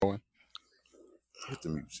Hit the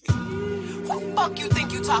music. Who fuck you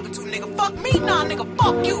think you talking to, nigga? Fuck me, nah, nigga.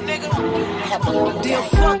 Fuck you, nigga. Dear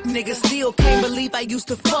fuck, nigga. Still can't believe I used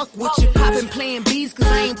to fuck with you. Poppin' playing beats, cause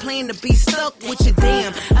I ain't playing to be stuck with you.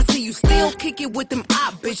 Damn, I see you still kick it with them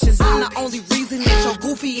op bitches. I'm the only reason that your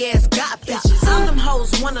goofy ass got bitches. All them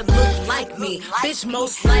hoes wanna look like me. Bitch,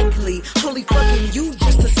 most likely. Only fucking you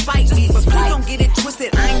just to spite me. But please don't get it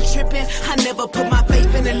twisted, I ain't trippin'. I never put my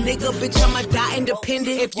faith in a nigga, bitch. I'ma die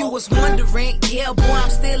independent. If you was wondering, yeah, boy, I'm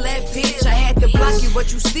still that bitch. I had to block you,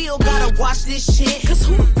 but you still gotta watch this shit. Cause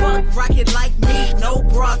who the fuck rockin' like me? No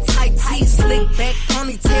bra, tight tee, slick back,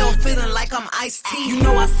 ponytail, feeling like I'm iced tea. You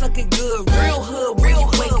know I suck it good, real hood when you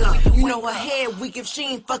wake up. You know her head weak if she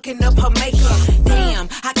ain't fucking up her makeup. Damn,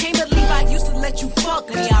 I can't believe I used to let you fuck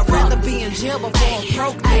me. I'd rather be in jail before I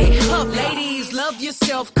broke me. Ladies, love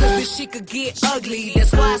yourself, cause this shit could get ugly.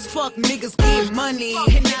 That's why as fuck niggas get money.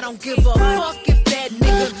 And I don't give a fuck if that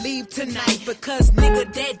nigga leave tonight, because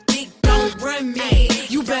nigga, that dick don't run me.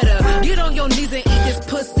 You better get on your knees and eat this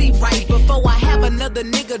pussy right before I have another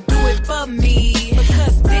nigga do it for me.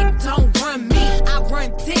 Because dick don't run me, I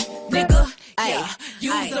run dick, nigga. Yeah,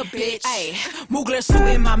 you's a bitch. Ay, Mugler suit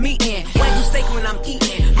in my meeting. Wagyu steak when I'm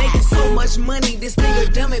eating. Making so much money, this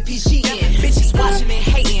nigga dumb and PGing. Bitches watching and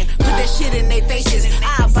hating. Put that shit in their faces.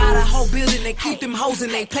 I buy the whole building and keep them hoes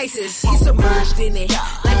in their places. He submerged in it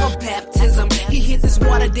like a baptism. He hit this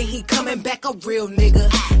water, then he coming back a real nigga.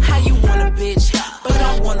 How you want a bitch, but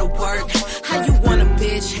don't wanna work? How you want a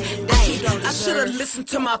bitch that you don't deserve? I should've listened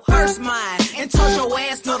to my first mind and told your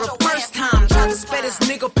ass no the first time. Tried to spare this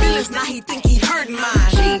nigga feelings, now he think he hurting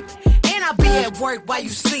mine. Cheap. And I be at work while you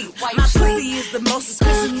sleep. My pussy is the most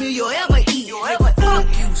expensive meal you'll ever eat. Fuck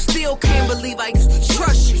you, still can't believe I used to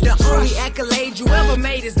trust you. The only accolade you ever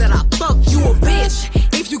made is that I fucked you a bitch.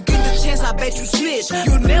 If you get the chance, I bet you snitch.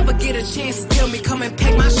 You'll never get a chance to tell me come and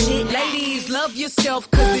pack my shit. Ladies, love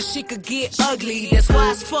yourself, cause this shit could get ugly. That's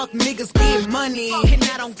why as fuck niggas get money. And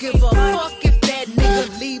I don't give a fuck if that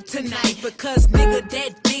nigga leave tonight, because nigga,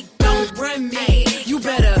 that dick don't run me. You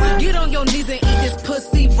better get on your knees and eat this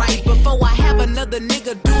pussy right before I have another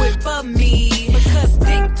nigga do it for me. Because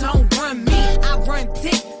dick don't run me, I run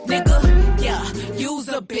dick, nigga. Yeah, you's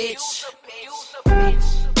a bitch.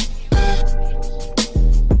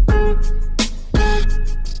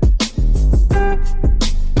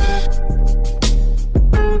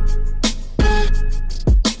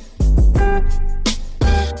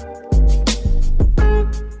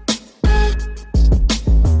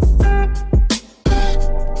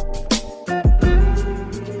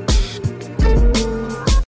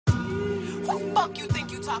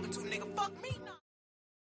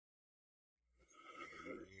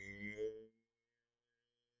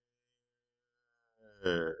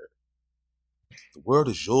 The world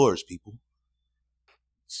is yours, people.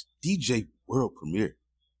 It's DJ World Premiere.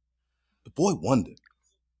 The Boy Wonder.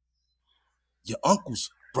 Your uncle's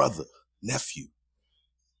brother, nephew.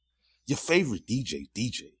 Your favorite DJ.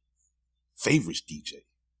 Favorites DJ.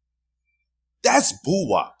 That's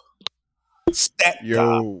Boowop. Stat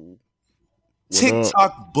Yo. TikTok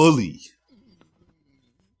up? Bully.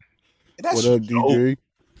 And that's what up, Joe. DJ?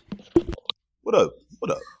 What up?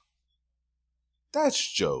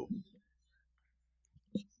 That's Joe.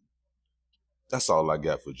 That's all I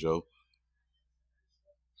got for Joe.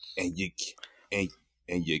 And you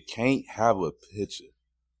can't have a picture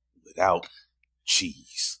without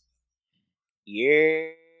cheese. Yeah.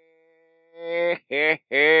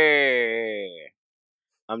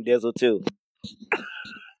 I'm Dizzle too.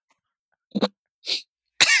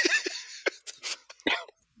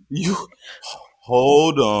 You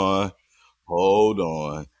hold on.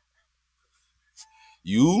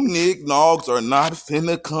 You Nick-Nogs are not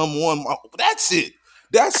finna come on. That's it.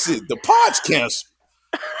 The pod's canceled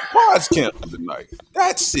tonight.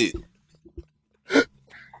 That's it.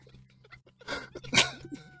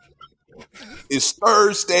 It's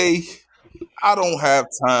Thursday. I don't have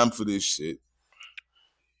time for this shit.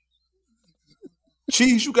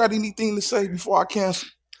 Cheese, you got anything to say before I cancel?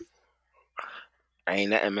 Ain't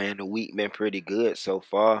nothing, man. The week been pretty good so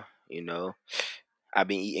far, you know. I've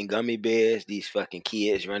been eating gummy bears, these fucking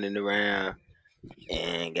kids running around,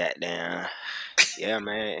 and goddamn, yeah,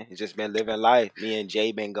 man, it's just been living life. Me and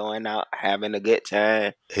Jay been going out, having a good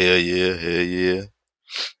time. Hell yeah.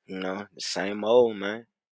 You know, the same old, man.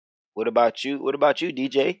 What about you,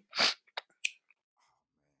 DJ?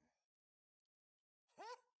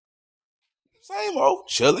 Same old,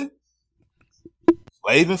 chilling,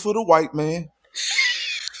 slaving for the white man.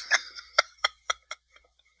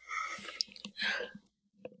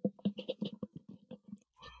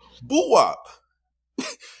 Boowop.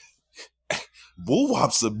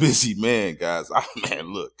 Boowop's a busy man, guys.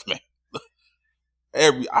 Man, look, man.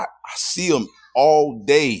 I see him all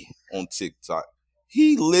day on TikTok.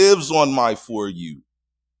 He lives on my For You.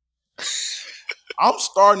 I'm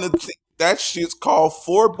starting to think that shit's called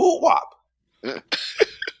For Boowop.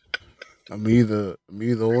 I'm either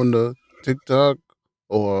on the TikTok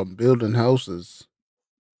or I'm building houses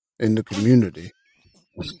in the community.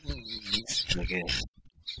 Okay.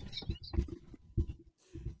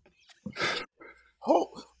 Oh,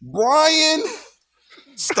 Brian,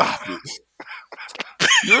 stop it.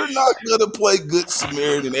 You're not gonna play Good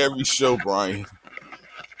Samaritan every show, Brian.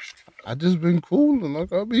 I just been cooling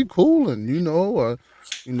like I be cooling, I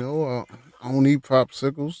don't eat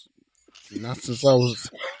popsicles. Not since I was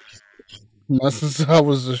not since I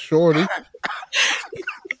was a shorty.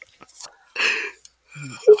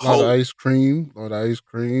 Oh, A lot of ice cream. wait a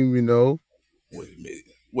minute.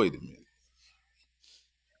 Wait a minute.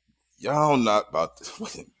 Y'all not about to.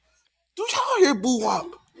 Wait a minute. Do y'all hear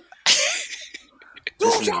Boowop? Do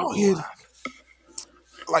This nigga y'all boo. hear?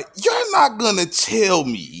 Like, you're not gonna tell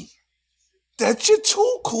me that you're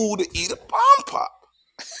too cool to eat a bomb pop.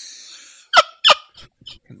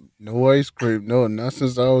 No ice cream. No, not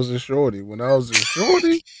since I was a shorty. When I was a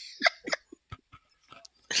shorty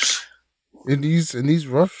in these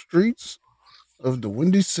rough streets of the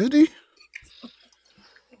Windy City.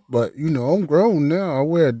 But I'm grown now. I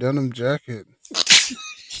wear a denim jacket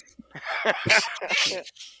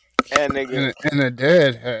And nigga, and a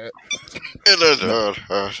dad hat. And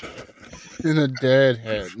a dad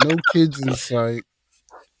hat. No kids in sight.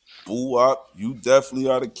 Boowop, you definitely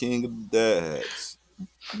are the king of the dad hats.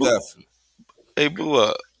 Boo, Definitely. hey, boo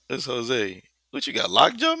up. It's Jose. What you got?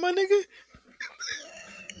 Lockjaw, my nigga?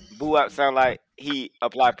 boo out sound like he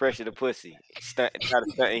apply pressure to pussy. Try to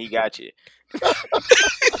stunt and he got you.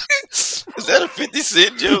 Is that a 50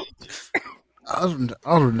 Cent joke? I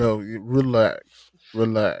don't know. Relax.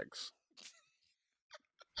 Relax.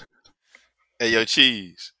 Hey, yo,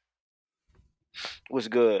 cheese. What's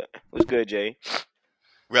good? What's good, Jay?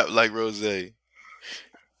 Rap like Rose.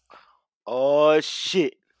 Oh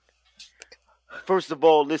shit. First of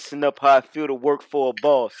all, listen up how I feel to work for a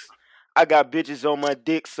boss. I got bitches on my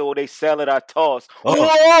dick, so they salad I toss.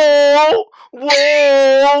 Oh. Whoa!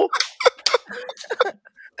 Whoa!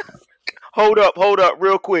 Hold up,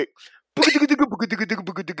 real quick. Rose!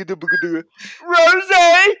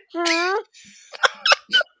 Hmm?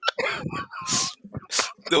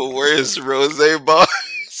 The worst Rose bars.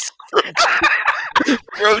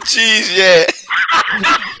 Bro, cheese, yeah.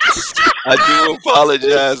 I do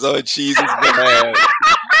apologize on Cheese's behalf.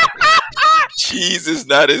 Cheese is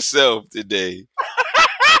not itself today.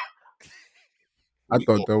 I We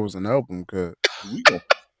thought gon- that was an album cut.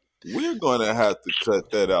 we're gonna have to cut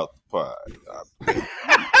that out the pod.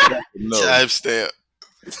 No, Timestamp.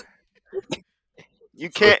 You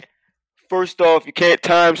can't. First off, you can't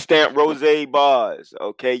timestamp rose bars.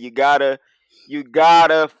 Okay, you gotta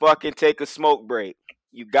fucking take a smoke break.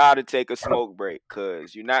 You gotta take a smoke break,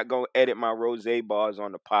 cause you're not gonna edit my rose bars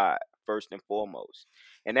on the pod first and foremost.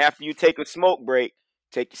 And after you take a smoke break,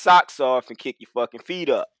 take your socks off and kick your fucking feet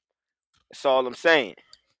up. That's all I'm saying.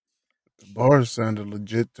 The bars sounded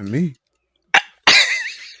legit to me.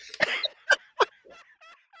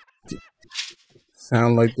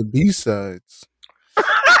 Sound like the B-sides.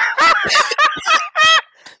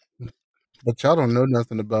 But y'all don't know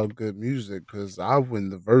nothing about good music because I win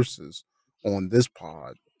the verses on this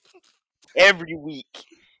pod. Every week.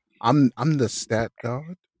 I'm the stat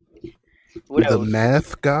god, What the else?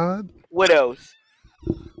 math god. What else?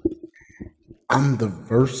 I'm the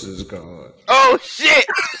verses god. Oh shit!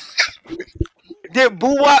 Did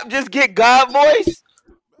Boowop just get God voice?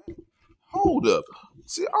 hold up.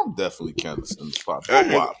 See, I'm definitely canceling this pod. That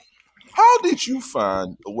nigga. Boowop, how did you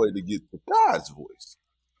find a way to get the guy's voice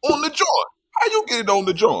on the joint? How you get it on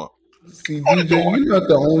the joint? See, DJ, you're not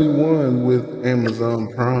the only one with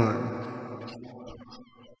Amazon Prime.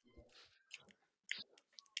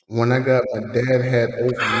 When I got my dad had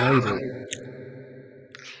overnighted,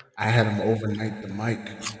 I had him overnight the mic.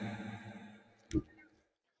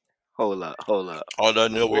 Hold up. All I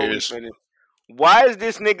know Before we is, finish, why is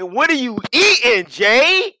this nigga? What are you eating,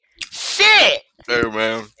 Jay? Shit. hey,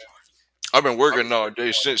 man, I've been working all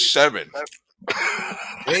day since 7.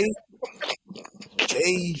 Jay,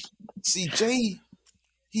 Jay, see, Jay,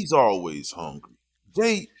 he's always hungry.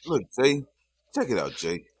 Jay, look, Jay, check it out,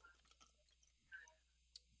 Jay.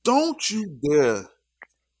 Don't you dare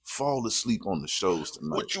fall asleep on the shows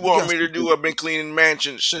tonight. What you We want got me to some do? I've been cleaning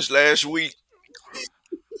mansions since last week.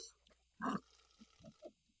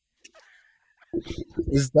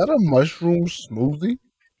 Is that a mushroom smoothie?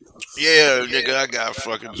 Yeah, nigga, I got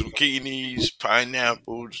fucking zucchinis,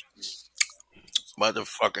 pineapples,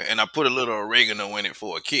 motherfucker, and I put a little oregano in it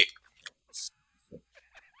for a kick.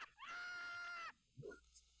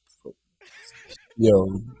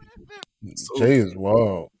 Yo, So Jay is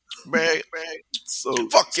wild. Man, so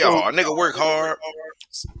fuck so y'all. Nigga work hard.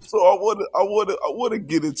 so I wanna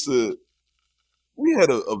get into. We had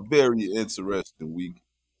a very interesting week.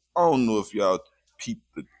 I don't know if y'all peeped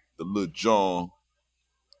the little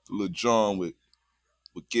John with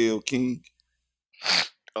Gale King,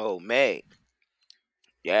 Oh, Meg.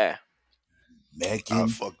 Yeah. I Megan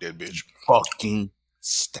fuck that bitch. fucking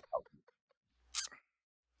Stallion.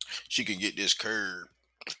 She can get this curb.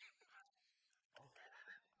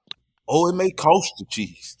 Oh, it may cost you,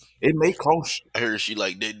 cheese. It may cost you. I heard she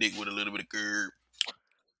like that dick with a little bit of curb.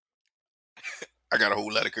 I got a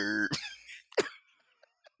whole lot of curb.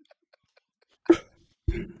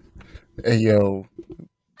 Hey, yo,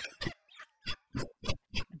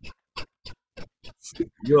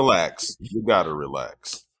 Relax. You gotta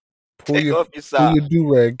relax. pull Take your off your pull sock. your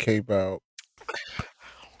do rag cape out.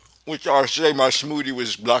 Which y'all say my smoothie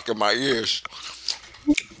was blocking my ears.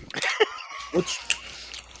 What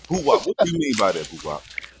Boowop? What do you mean by that, Boowop?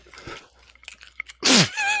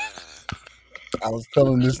 I was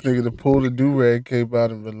telling this nigga to pull the do rag cape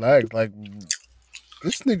out and relax. Like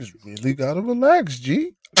this nigga's really gotta relax,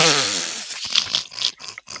 G.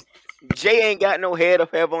 Jay ain't got no head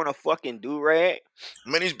of have on a fucking do-rag.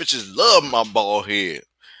 Man, these bitches love my bald head.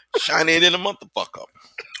 Shiny it in a motherfucker.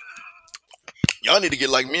 Y'all need to get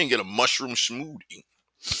like me and get a mushroom smoothie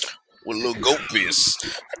with a little goat piss.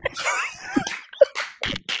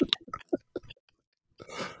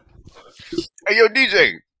 Hey, yo,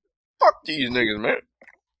 DJ, fuck these niggas, man.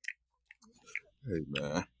 Hey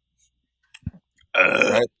man, Uh,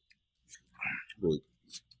 that look,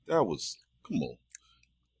 that was come on.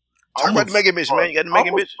 Talk I'm about gonna the Megan bitch, man. start. You got the I'm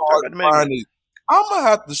Megan gonna bitch? Talk start about the Megan bitch. finding. I'm gonna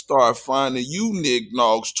have to start finding you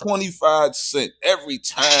nignogs 25 cents every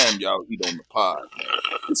time y'all eat on the pod,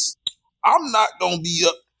 man. I'm not gonna be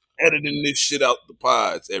up editing this shit out the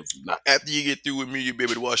pods every night. After you get through with me, you'll be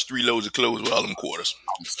able to wash 3 loads of clothes with all them quarters.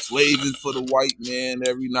 I'm slaving for the white man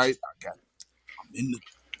every night. I'm in the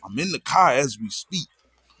I'm in the car as we speak.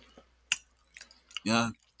 Yeah.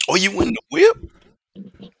 Oh, you in the whip?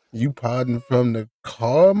 You podding from the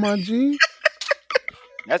car, my G?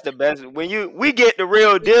 That's the best. We get the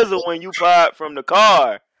real dizzle when you pod from the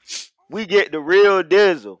car. We get the real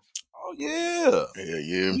dizzle. Oh yeah. Yeah,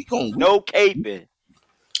 yeah. We gon' No caping.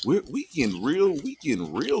 we getting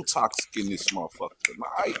real toxic in this motherfucker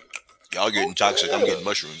tonight. Y'all Oh getting toxic. I'm yeah. getting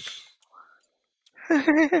mushrooms.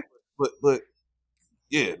 But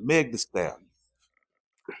yeah, Meg the Stallion.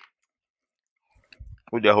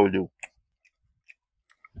 What that hoe do?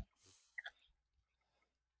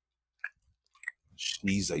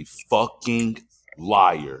 She's a fucking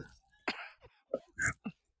liar.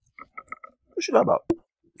 What she lie about?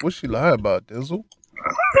 What she lie about, Dizzle?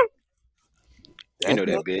 You That know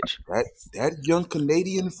young, that bitch. that young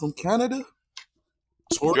Canadian from Canada,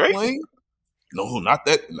 Tory Drake? Lane. No, not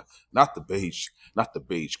the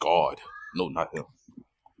beige guard. No, not him.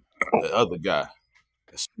 The other guy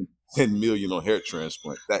that spent 10 million on hair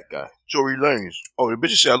transplant. That guy. Tory Lanez. Oh, the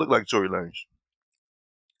bitches say I look like Tory Lanez.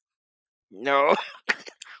 No.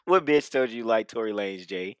 What bitch told you like Tory Lanez,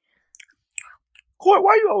 Jay? Court,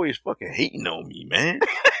 why you always fucking hating on me, man?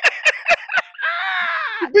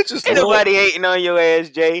 The bitches Ain't love. nobody hating on your ass,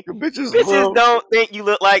 Jay. The bitches Bitches love. don't think you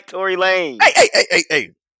look like Tory Lanez.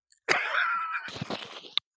 Hey.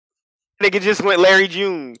 Nigga just went Larry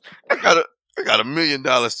June. I got $1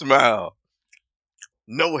 million smile.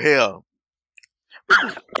 No hair.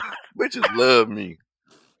 Bitches love me.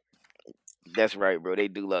 That's right, bro. They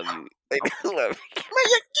do love you. They do love you. Man,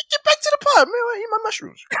 get back to the pot, man. I eat my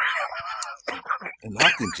mushrooms.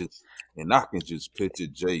 And I can just picture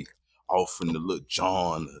Jay offering the little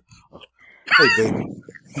John. Hey baby,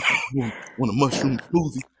 want a mushroom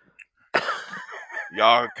smoothie?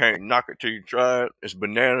 Y'all can't knock it till you try it. It's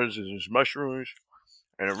bananas, it's mushrooms,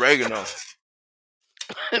 and oregano.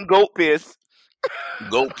 Goat piss.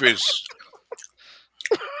 Goat piss.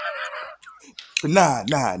 Nah.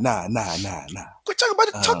 Quit talking about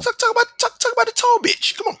the talk about the tall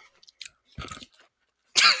bitch. Come on.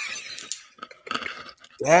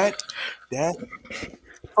 That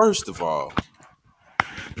first of all,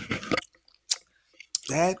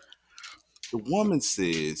 that the woman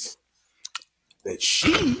says that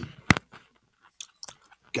she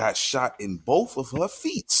got shot in both of her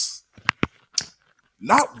feet.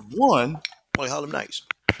 Not one, Like Harlem Nights.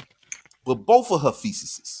 but both of her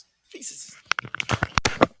fetuses. Feces.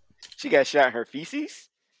 She got shot in her feces?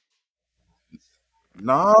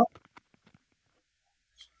 Nah,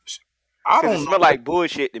 I Cause it don't smell know. like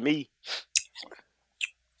bullshit to me.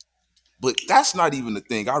 But that's not even the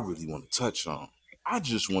thing I really want to touch on. I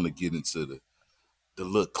just want to get into the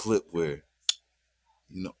little clip where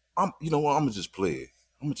you know what, I'm gonna just play it.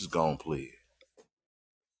 I'm gonna just go and play it.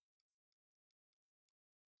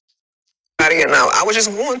 You know, I was just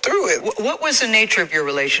going through it. What was the nature of your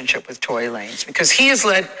relationship with Tory Lanez? Because he has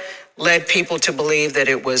led people to believe that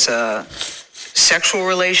it was a sexual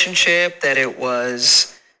relationship, that it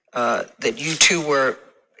was that you two were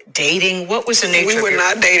dating. What was the nature? We were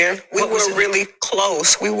not dating. We were really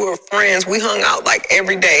close. We were friends. We hung out like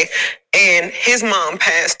every day. And his mom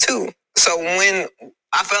passed too. So when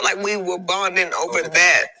I felt like we were bonding over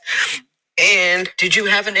that. And did you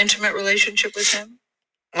have an intimate relationship with him?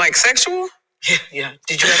 Like sexual? Yeah, yeah.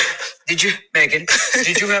 Did you, Megan,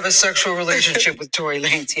 did you have a sexual relationship with Tory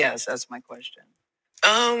Lanez? Yes, that's my question.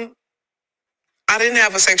 Um, I didn't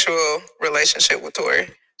have a sexual relationship with Tory.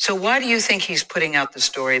 So why do you think he's putting out the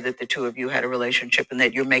story that the two of you had a relationship and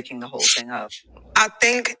that you're making the whole thing up? I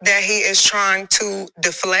think that he is trying to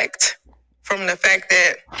deflect from the fact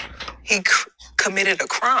that he committed a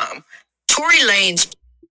crime. Tory Lanez.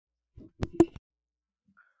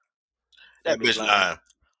 That That bitch bitch lying. lying.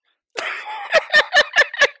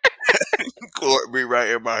 Court be right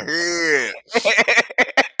in my head.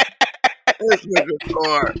 This nigga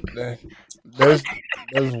court. That, that's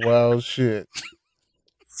that's wild shit.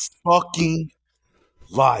 Fucking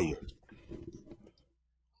liar.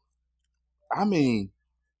 I mean,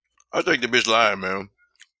 I think the bitch lying, man.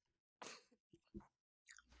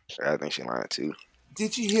 I think she lying too.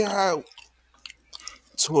 did you hear how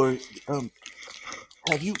Tori?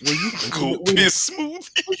 Have you were you Cool intimate with him? piss smooth.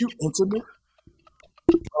 Were you intimate?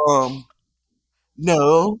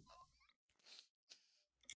 No.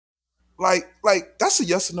 Like that's a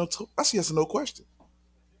yes or no. That's a yes or no question.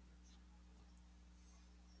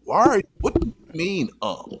 Why? What do you mean?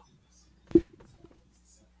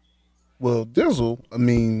 Well, Dizzle, I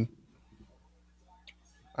mean,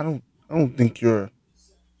 I don't think you're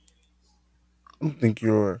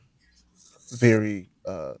very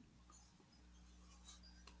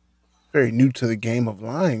very new to the game of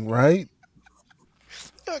lying, right?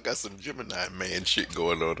 I got some Gemini man shit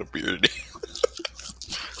going on up here today.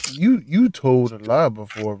 You told a lie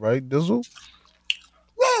before, right, Dizzle?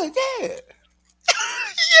 Yeah, yeah.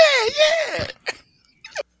 Yeah, yeah.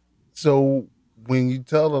 So when you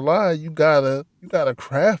tell a lie, you gotta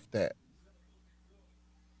craft that.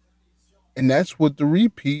 And that's what the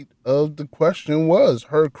repeat of the question was,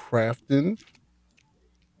 her crafting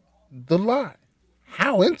the lie.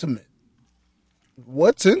 How intimate?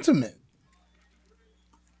 What's intimate?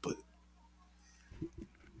 But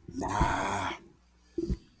nah.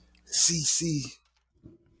 See,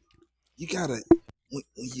 you gotta when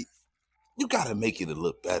you gotta make it a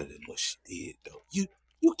little better than what she did, though.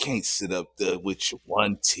 You can't sit up there with your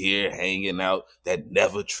one tear hanging out that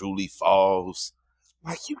never truly falls.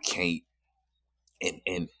 Like you can't.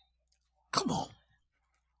 And come on,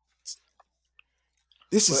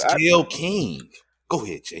 this is But I, Gale King. Go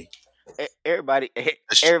ahead, Jay. everybody,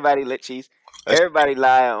 That's, everybody let cheese. that's, Everybody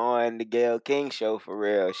lie on the Gayle King show for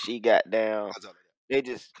real. She got down. They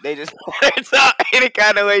just want to talk any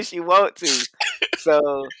kind of way she want to.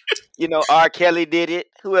 So, R. Kelly did it.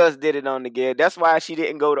 Who else did it on the Gayle? That's why she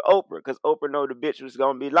didn't go to Oprah, because Oprah know the bitch was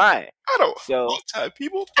gonna be lying. I don't So, multi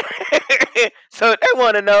people. so they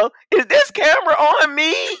want to know: is this camera on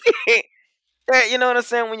me? You know what I'm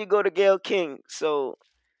saying? When you go to Gayle King, so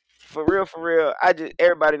for real, I just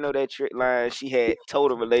everybody know that trick line. She had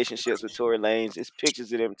total relationships with Tory Lanez. It's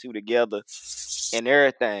pictures of them two together and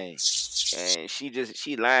everything. And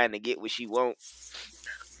she lying to get what she want.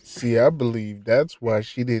 See, I believe that's why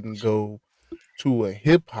she didn't go to a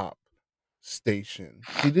hip hop station.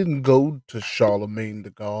 She didn't go to Charlemagne the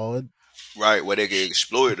God. Right, where they can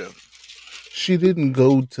exploit them. She didn't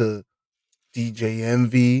go to DJ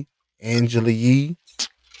Envy, Angela Yee,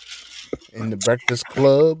 in the breakfast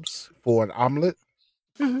clubs for an omelet.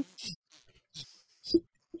 Mhm.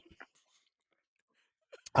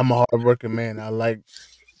 I'm a hardworking man. I like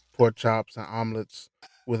pork chops and omelets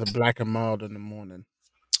with a black and mild in the morning.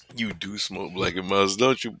 You do smoke black and miles,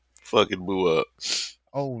 don't you? Fucking boo up.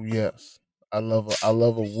 Oh yes, I love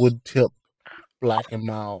a wood tip black and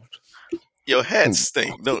mild. Your hats Mm.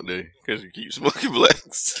 stink, don't they? Because you keep smoking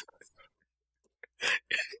blacks.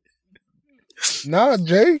 Nah,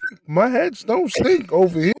 Jay, my hats don't stink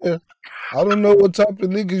over here. I don't know what type of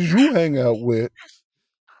niggas you hang out with,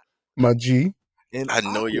 my G. And I I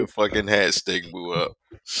know your can fucking hat stink, boo up.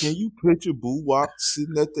 can you picture Boowop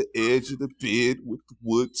sitting at the edge of the bed with the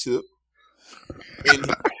wood tip? and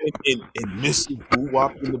Mrs.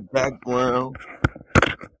 Boowop in the background.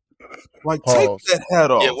 Like, take Pause. that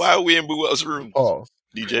hat Yeah, why off. are we in Boowop's room, Pause.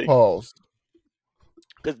 DJ? Pause.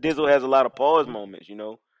 Because Dizzle has a lot of pause moments, you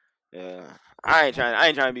know. I ain't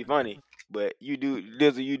trying to be funny, but you do,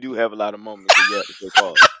 Dizzle. You do have a lot of moments where you have to say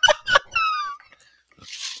pause.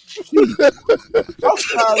 Jeez,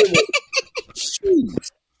 outside of the,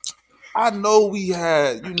 jeez. I know we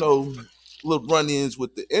had, little run-ins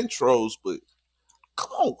with the intros, but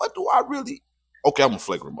come on, what do I really? Okay, I'm a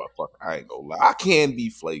flagrant motherfucker. I ain't gonna lie. I can be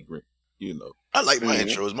flagrant, you know. I like my Mm-hmm.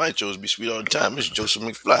 intros. My intros be sweet all the time. It's Joseph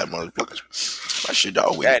McFly, motherfuckers. My shit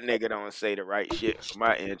always. That nigga don't say the right shit for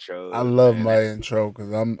my I intros, love man. my intro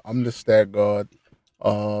because I'm the stat guard.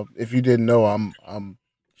 If you didn't know, I'm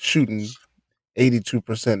shooting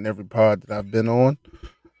 82% in every pod that I've been on.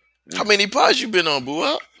 How many pods you been on,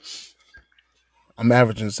 Boowop? I'm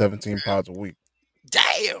averaging 17 pods a week.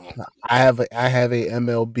 Damn. I have a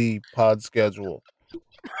MLB pod schedule.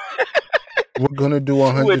 We're gonna do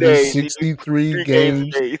 2 a day. He do 163 3 games a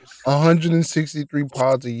games, day. 163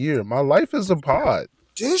 pods a year. My life is a pod.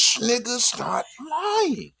 This nigga's not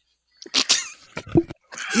lying.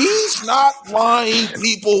 He's not lying,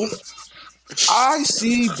 people. I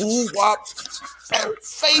see Boo Wop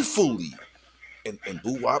faithfully. And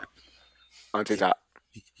Boo Wop, On he, TikTok.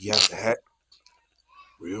 he has the hat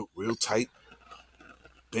real tight,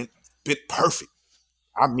 bent perfect.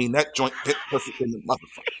 I mean, that joint bent perfect in the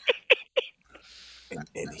motherfucker.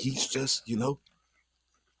 And he's just, and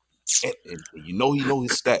he know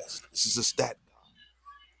his stats. This is a stat.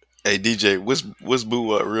 Hey DJ, what's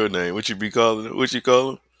Boowop real name? What you be calling it? What you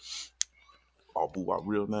call him? Oh, Boo Wop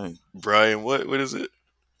real name. Brian, what is it?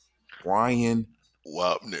 Brian.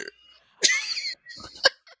 Wapner.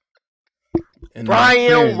 And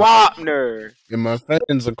Brian Wapner. my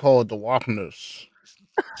fans are called the Wapners.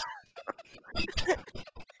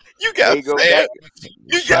 You There got you go. fans. That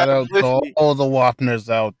You got Shout out to publicity. all the Wapners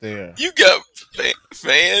out there. you got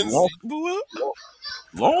fans. Long, Boowop.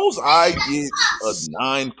 long as I get a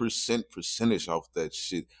 9% percentage off that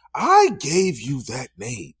shit, I gave you that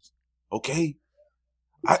name. Okay?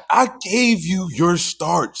 I gave you your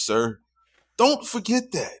start, sir. Don't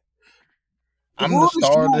forget that. The I'm the world is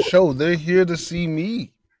star of the yours. show. They're here to see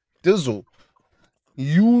me. Dizzle.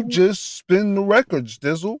 You just spin the records,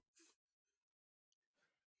 Dizzle.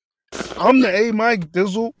 I'm the A Mike,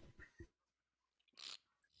 Dizzle.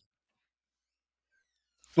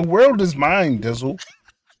 The world is mine, Dizzle.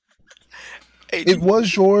 Hey, It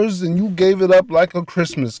was yours and you gave it up like a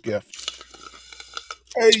Christmas gift.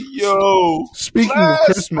 Hey, yo. Speaking of Last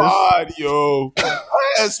Christmas, pod, yo.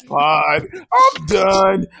 Last pod. I'm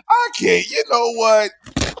done. I can't. You know what?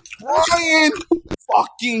 Brian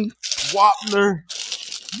fucking Wapner,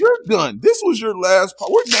 you're done. This was your last pod.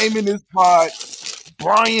 We're naming this pod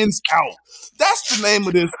Brian's Out. That's the name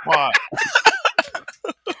of this pod.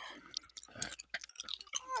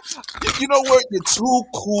 You know what? You're too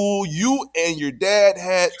cool. You and your dad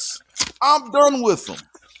hats. I'm done with them.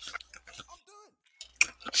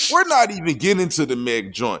 We're not even getting to the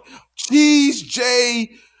Meg joint. Cheese,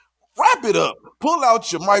 Jay, wrap it up. Pull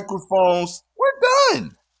out your microphones. We're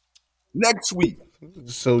done. Next week.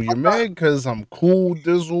 so you're mad because I'm cool,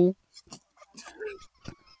 Dizzle?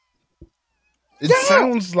 It Yeah,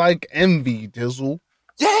 sounds like envy, Dizzle.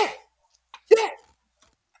 yeah, yeah.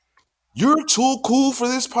 You're too cool for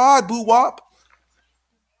this pod, Boo Wop.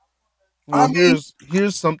 I Well, mean,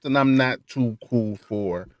 here's something I'm not too cool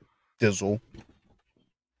for, Dizzle.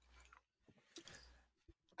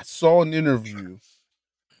 I saw an interview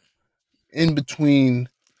in between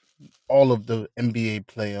all of the NBA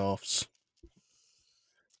playoffs,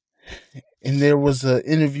 and there was an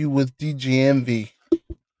interview with DJ Envy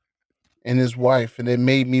and his wife, and it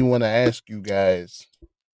made me want to ask you guys,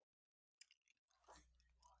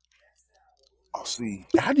 oh,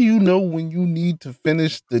 how do you know when you need to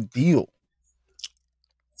finish the deal?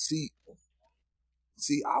 see,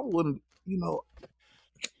 I wouldn't,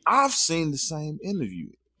 I've seen the same interview.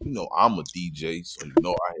 I'm a DJ, so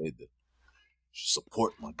I had to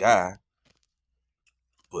support my guy.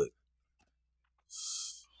 But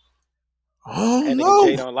I That don't nigga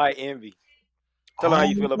Jay know. don't like envy. I Tell him how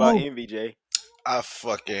you don't feel about know. envy, Jay. I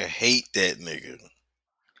fucking hate that nigga.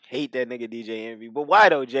 Hate that nigga DJ Envy. But why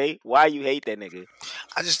though, Jay? Why you hate that nigga?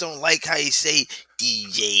 I just don't like how he say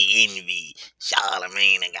DJ Envy,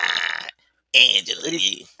 Charlamagne the God, Angela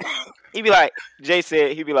Lee. He be like, Jay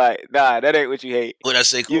said, he be like, nah, that ain't what you hate. What I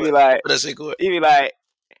say, You Court? be like, What I say, Court? he be like,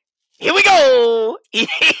 here we go. He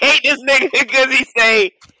hate this nigga because he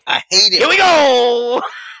say, I hate here him. we go.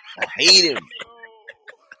 I hate him.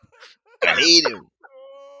 I hate him.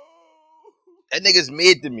 That nigga's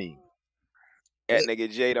mid to me. That nigga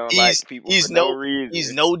Jay don't He's like people for he's no no he's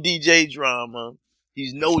reason. no DJ Drama.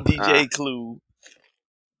 He's no DJ Clue.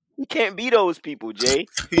 He can't be those people, Jay.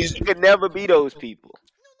 He's He could never be those people.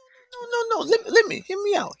 no. Let me hear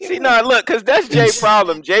me out. Hear See, me out. nah, look, cause that's Jay'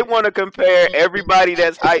 problem. Jay want to compare everybody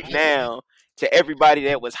that's hyped now to everybody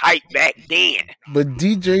that was hyped back then. But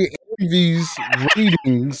DJ Envy's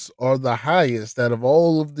ratings are the highest out of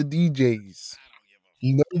all of the DJs.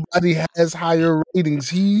 Nobody has higher ratings.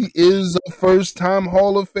 He is a first time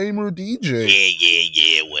Hall of Famer DJ.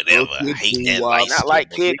 Yeah, Look whatever. I at hate Boo that Wop. light Not skin like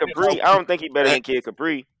nigga. Kid Capri. I don't think he better than Kid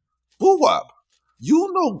Capri. Boo Wop.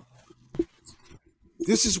 You know,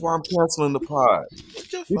 this is why I'm canceling the pod. What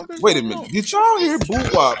the fuck is Wait a going minute. on? Did y'all hear Boo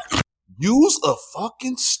Wop use a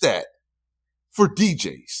fucking stat for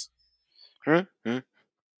DJs? Hmm?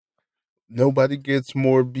 Nobody gets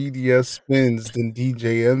more BDS spins than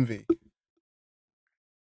DJ Envy.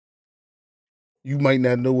 You might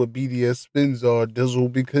not know what BDS spins are,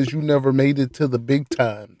 Dizzle, because you never made it to the big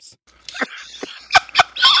times.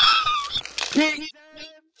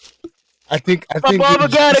 I think My barber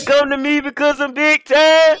gotta Juice, come to me because I'm big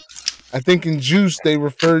time. I think in Juice they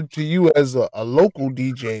referred to you as a local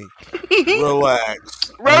DJ,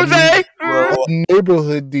 Relax. a, Rose. a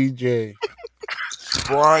neighborhood DJ.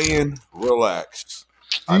 Brian, relax.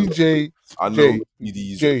 DJ I know J what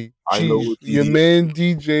TDs. J I know Cheese. what Your TDs. man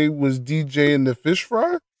DJ was DJ in the fish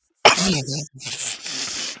fry.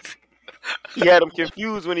 He had him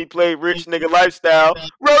confused when he played Rich Nigga Lifestyle.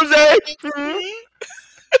 Rose.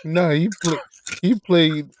 No, he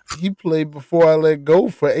played Before I Let Go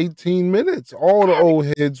for 18 minutes. All the old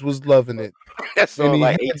heads was loving it. That And song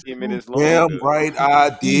like 18 You minutes long. damn Dude. right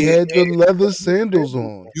I he did. had the leather sandals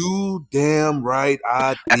on. You damn right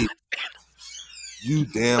I did. You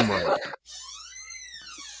damn right.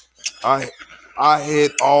 I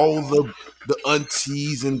had all the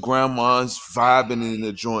aunties and grandmas vibing in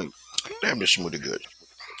the joint. Damn, this smoothie good.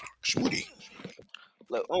 Smoothie.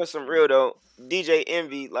 Look, on some real though, DJ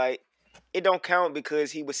Envy, like, it don't count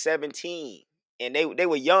because he was 17 and they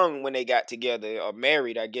were young when they got together or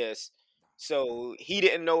married, I guess. So he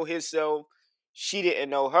didn't know himself, she didn't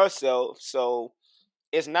know herself. So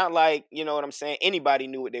it's not like, you know what I'm saying, anybody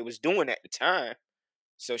knew what they was doing at the time.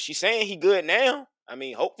 So she's saying he good now. I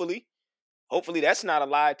mean, hopefully. Hopefully that's not a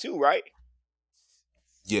lie too, right?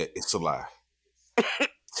 Yeah, it's a lie.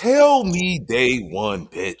 Tell me day one,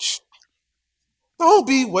 bitch. Don't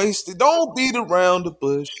be wasted. Don't beat around the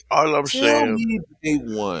bush. All I'm Tell saying, me day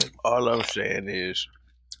one. all I'm saying is,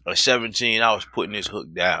 at 17, I was putting this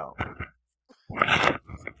hook down.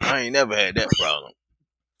 I ain't never had that problem.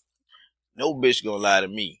 No bitch gonna lie to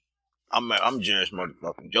me. I'm Jerry's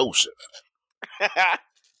motherfucking Joseph.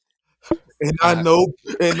 And I know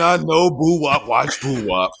Boo Wop, watch Boo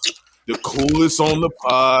Wop. The coolest on the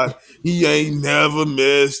pod. He ain't never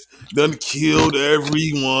missed. Done killed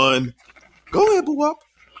everyone. Go ahead, Boo Wop.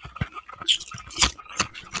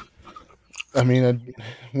 I mean,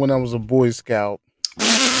 when I was a Boy Scout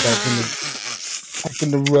back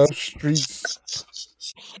in the rough streets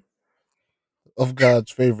of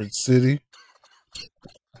God's favorite city,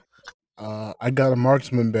 I got a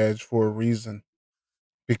marksman badge for a reason.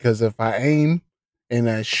 Because if I aim and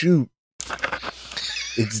I shoot,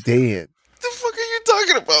 it's dead. The fuck are you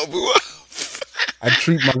talking about, boo? I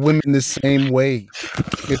treat my women the same way.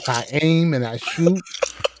 If I aim and I shoot,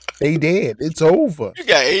 they dead. It's over. You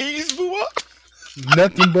got A's, boo?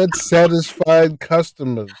 Nothing but satisfied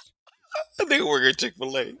customers. That nigga work at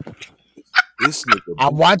Chick-fil-A. This nigga. I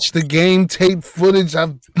watch the game tape footage.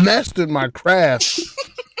 I've mastered my craft.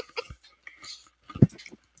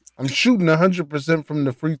 I'm shooting 100% from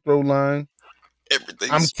the free throw line. I'm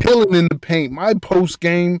Everything's killing in the paint. My post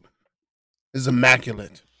game is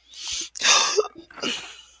immaculate.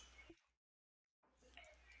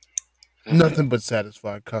 Nothing but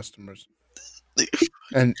satisfied customers.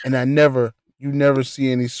 And you never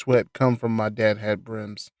see any sweat come from my dad hat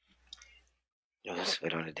brims. Yo, let's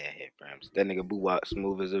spit on the dad head, Brams. That nigga Boowop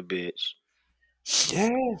smooth as a bitch.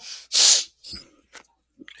 Yeah.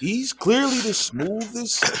 He's clearly the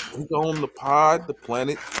smoothest nigga on the pod, the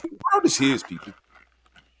planet. The world is his, people.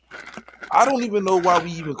 I don't even know why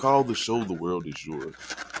we even call the show "The World Is Yours."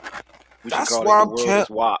 We should That's call why it I'm the world is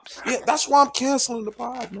Wops. Yeah, that's why I'm canceling the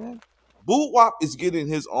pod, man. Boowop is getting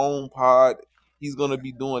his own pod. He's gonna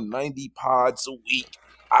be doing 90 pods a week.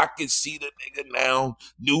 I can see the nigga now.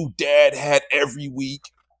 New dad hat every week.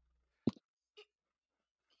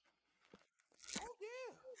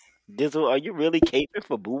 Dizzle, are you really caping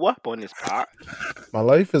for Boowop on this pod? My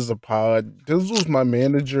life is a pod. Dizzle's my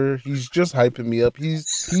manager. He's just hyping me up.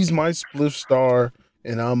 He's my spliff star,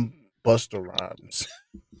 and I'm Buster Rhymes.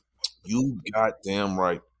 You goddamn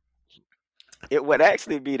right. It would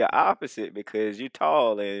actually be the opposite because you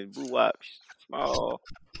tall and Boowop small.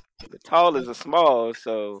 The tall is a small,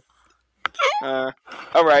 so all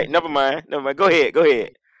right, never mind. Never mind. Go ahead, go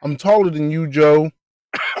ahead. I'm taller than you, Joe.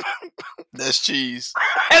 That's cheese.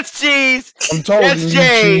 That's Cheese. I'm taller That's than you,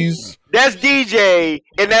 Jay. Cheese. That's DJ.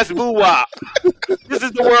 And that's Boowop. This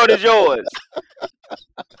is the world is yours.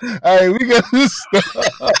 All right, we got this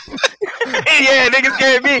stuff. Yeah, niggas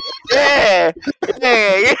can't be. Yeah.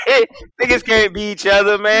 Yeah. Niggas can't be each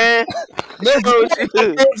other, man. Next, Oh,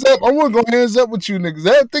 shoot. hands up. I want to go hands up with you niggas.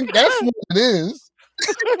 I think that's what it is.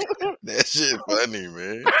 That shit funny,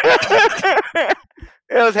 man.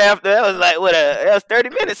 That was like that was 30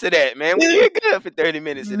 minutes of that, man. We did good for 30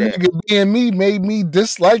 minutes of that. Nigga being me made me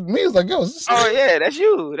dislike me. It's like, yo, is this Oh yeah, that's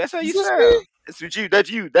you. That's how you Is this sound.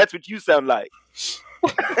 me? That's what you sound like.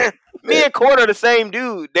 Me and Court are the same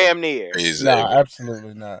dude, damn near. Nah,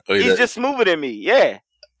 absolutely not. He's just smoother than me. Yeah.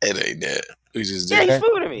 It ain't that. We just Yeah, he's that-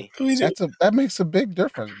 smoother than me. That makes a big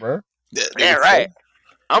difference, bro. Yeah, right.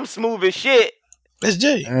 I'm smooth as shit, That's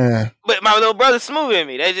Jay. but my little brother's smoother than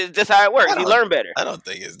me. That's just how it works. He learned better. I don't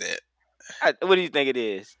think it's that. What do you think it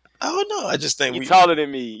is? I don't know. I just think You taller than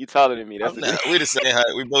me. You taller than me. That's I'm not. We the same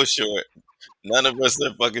height. We both short. None of us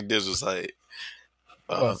are fucking Dizzle's height.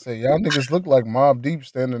 I say y'all niggas look like Mob Deep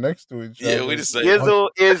standing next to each other. Yeah, we the same. Dizzle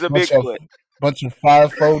is a Bigfoot. Bunch of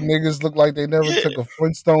 5'4" niggas look like they never took a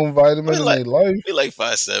Flintstone vitamin in their life. We like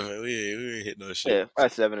 5'7". We ain't hit no shit. Yeah,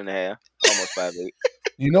 5'7.5", almost 5'8".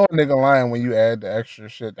 You know a nigga lying when you add the extra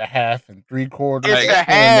shit, the half and 3/4. It's a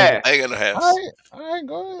half. I ain't got no halves. All right,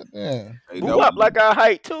 go ahead. Yeah. Boo up like our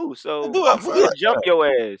height too, so we'll jump your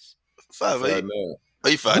ass. 5'8". Oh,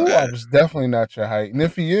 you 5'9". Boowop is definitely not your height, and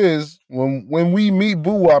if he is, when we meet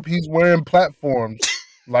Boowop, he's wearing platforms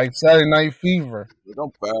like Saturday Night Fever.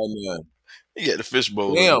 I'm 5'9". You got the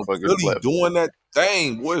fishbowl. Damn, really really doing that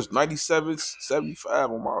thing. Boy, it's 97,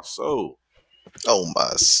 75 on my soul. Oh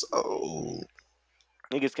my soul.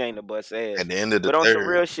 Niggas came to bust ass. At the end of the but on third. some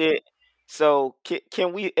real shit, so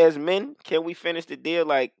can we as men, can we finish the deal?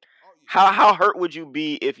 Like, how hurt would you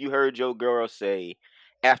be if you heard your girl say,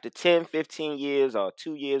 after 10, 15 years or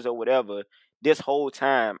 2 years or whatever, this whole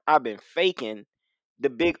time I've been faking the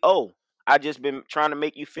big O. I just been trying to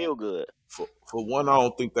make you feel good. For one, I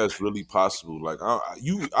don't think that's really possible. Like I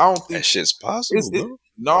don't think that shit's possible, bro.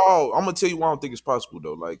 No, I'm gonna tell you why I don't think it's possible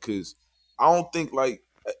though. Like, cause I don't think like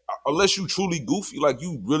unless you truly goofy, like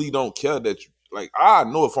you really don't care that you like. I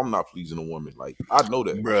know if I'm not pleasing a woman, like I know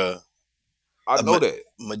that, bruh. I know that.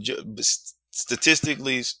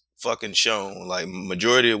 Statistically, fucking shown, like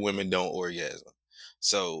majority of women don't orgasm.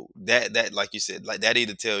 So that like you said, like that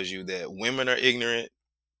either tells you that women are ignorant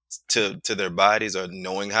to their bodies or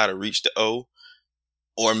knowing how to reach the O,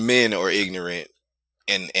 or men are ignorant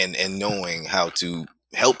and knowing how to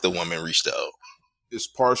help the woman reach the O. It's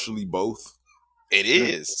partially both. It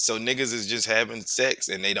is. So niggas is just having sex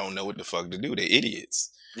and they don't know what the fuck to do. They're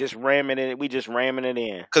idiots. Just ramming it. We just ramming it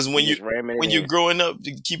in. Because when you're growing up,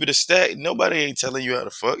 to keep it a stack, nobody ain't telling you how to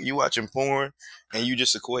fuck. You watching porn and you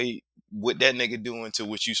just equate what that nigga doing to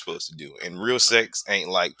what you supposed to do. And real sex ain't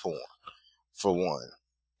like porn, for one.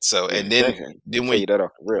 So and then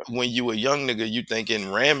when you a young nigga, you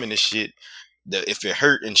thinking ramming the shit that if it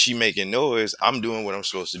hurt and she making noise, I'm doing what I'm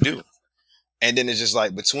supposed to do. And then it's just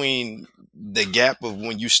like between the gap of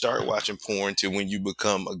when you start watching porn to when you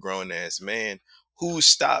become a grown ass man, who's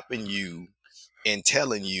stopping you and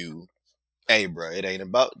telling you, hey bro, it ain't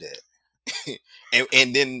about that.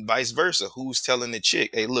 and then vice versa, who's telling the chick,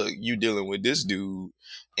 hey look, you dealing with this dude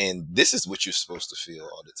and this is what you're supposed to feel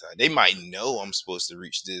all the time. They might know I'm supposed to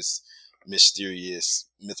reach this mysterious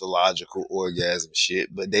mythological orgasm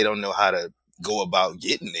shit, but they don't know how to go about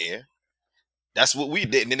getting there. That's what we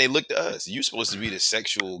did. And then they looked at us. You're supposed to be the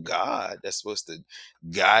sexual god that's supposed to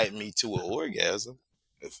guide me to an orgasm.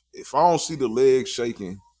 If I don't see the legs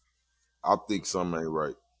shaking, I think something ain't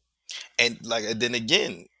right. And like then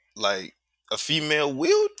again, like a female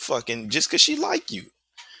will fucking just because she like you.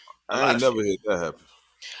 I ain't never had that happen.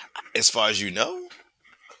 As far as you know,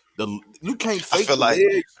 you can't fake the leg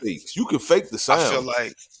shakes. You can fake the sound. I feel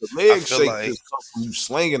like the leg shake just comes from you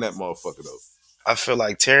slinging that motherfucker though. I feel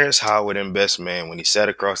like Terrence Howard in Best Man when he sat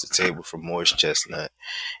across the table from Morris Chestnut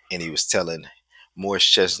and he was telling Morris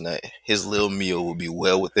Chestnut his little meal would be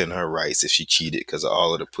well within her rights if she cheated because of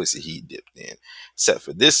all of the pussy he dipped in. Except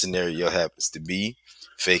for this scenario happens to be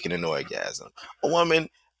faking an orgasm. A woman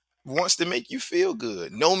wants to make you feel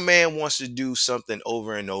good. No man wants to do something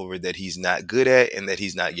over and over that he's not good at and that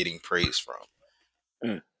he's not getting praise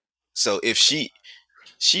from. So if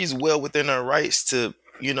she's well within her rights to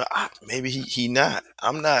maybe he not.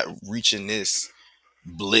 I'm not reaching this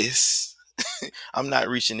bliss. I'm not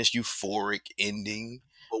reaching this euphoric ending.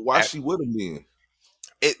 But why At, she with him then?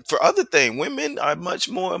 for other thing, women are much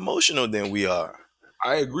more emotional than we are.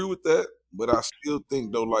 I agree with that, but I still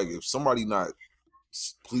think though, like if somebody not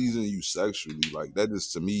pleasing you sexually, like that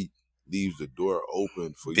just to me leaves the door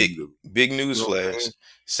open for Big you to, big you news know what I'm flash. saying?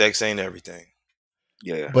 Sex ain't everything.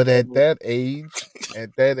 Yeah. But at that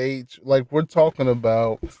age, like we're talking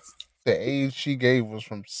about, the age she gave was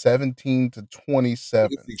from 17 to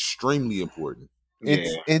But it's 27. extremely important.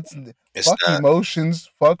 It's Yeah. it's It's fuck not emotions,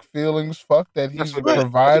 fuck feelings, fuck that That's he's a what they right.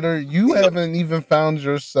 provider. You You know, haven't even found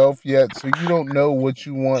yourself yet, so you don't know what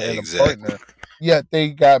you want in a Exactly. partner. Yet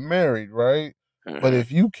they got married, right? But hmm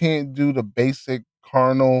if you can't do the basic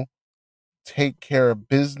carnal take care of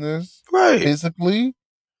business Right. physically,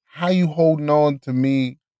 how you holding on to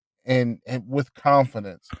me and with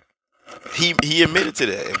confidence? He admitted to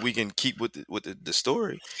that. If we can keep with the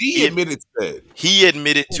story, she he admitted to that. he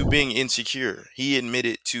admitted to being insecure. He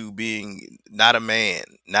admitted to being not a man,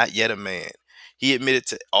 not yet a man. He admitted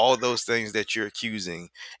to all those things that you're accusing.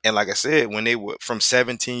 And like I said, when they were from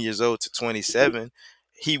 17 years old to 27,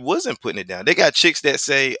 he wasn't putting it down. They got chicks that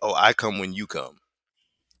say, "Oh, I come when you come."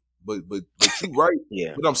 But you right.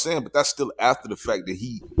 Yeah. But I'm saying, but that's still after the fact that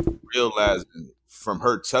he realized from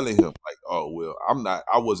her telling him like, oh well,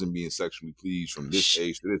 I wasn't being sexually pleased from this She,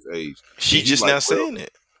 age to this age. she Then he just like, now well, saying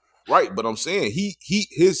it. right. But I'm saying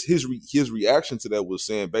his reaction to that was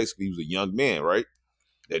saying basically he was a young man, right?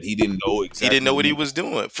 That he didn't know He didn't exactly know what what he he was. was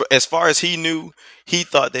doing. For as far as he knew, he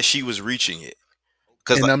thought that she was reaching it.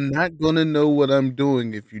 Cause And like I'm not gonna know what I'm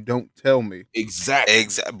doing if you don't tell me. Exactly.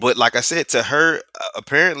 but like I said to her,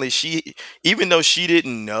 apparently she, even though she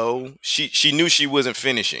didn't know, she knew she wasn't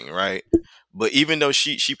finishing right. But even though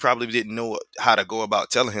she probably didn't know how to go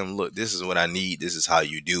about telling him, look, this is what I need. This is how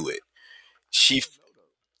you do it. She,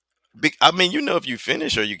 I mean, if you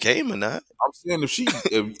finish or you came or not. I'm saying if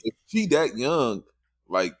she that young,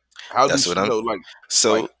 like how do That's what she I'm. know? Like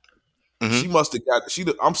So mhm. she must have got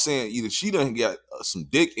I'm saying either she done got some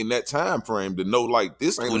dick in that time frame to know like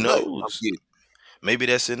this ain't Who a nut I'm knows? getting. Maybe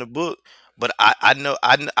that's in the book. But I know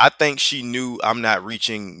I think she knew I'm not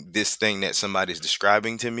reaching this thing that somebody's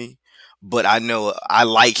describing to me. But I know I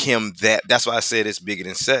like him, that's why I said it's bigger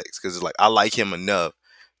than sex. Because it's like I like him enough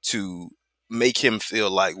to make him feel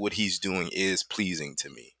like what he's doing is pleasing to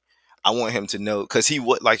me. I want him to know because he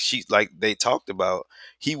would like they talked about,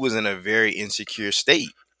 he was in a very insecure state.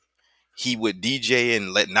 He would DJ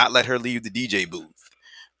and not let her leave the DJ booth.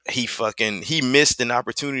 He missed an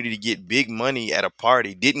opportunity to get big money at a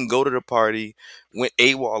party, didn't go to the party, went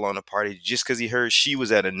AWOL on the party just because he heard she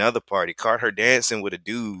was at another party, caught her dancing with a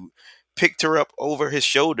dude, picked her up over his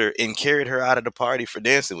shoulder and carried her out of the party for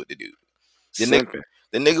dancing with the dude. The nigga, Simping.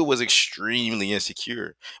 the nigga was extremely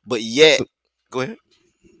insecure, but yet, So, go ahead.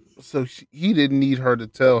 he didn't need her to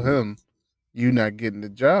tell him you not getting the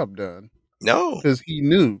job done No, because he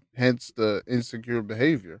knew, hence the insecure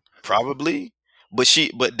behavior. probably.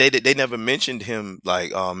 But they never mentioned him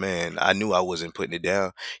like, oh man, I knew I wasn't putting it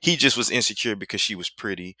down. He just was insecure because she was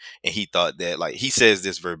pretty, and he thought that, like he says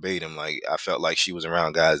this verbatim, like I felt like she was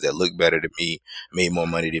around guys that looked better than me, made more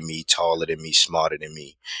money than me, taller than me, smarter than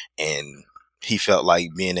me, and he felt like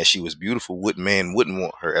being that she was beautiful, what man wouldn't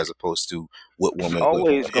want her as opposed to what It's woman would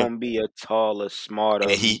always want him. gonna be a taller,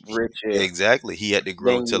 And smarter, richer exactly, he had to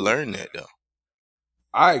grow than to you. learn that though,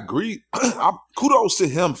 I agree. Kudos to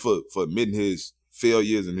him for admitting his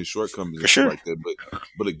failures and his shortcomings for and shit sure. like that.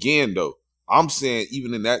 But again though, I'm saying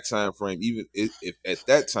even in that time frame, even if at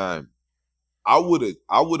that time I would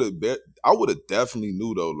have definitely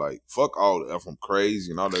knew though, like fuck all that if I'm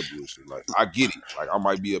crazy and all that bullshit. Like I get it. Like I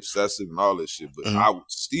might be obsessive and all that shit, but Mhm. I would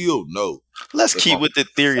still know Let's if keep I'm with the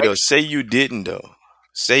theory though. sex. Say you didn't though.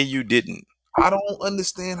 Say you didn't. I don't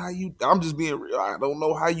understand how you. I'm just being real. I don't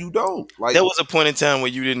know how you don't. Like There was a point in time where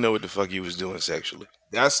you didn't know what the fuck you was doing sexually.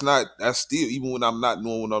 that's not. That's still even when I'm not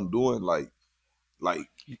knowing what I'm doing. Like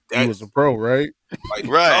You was a that's pro, right? like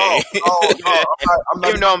Right. no. I'm not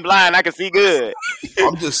Even even. though I'm blind, I can see good.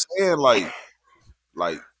 I'm just saying like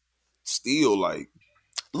still like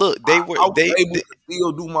Look, I was able to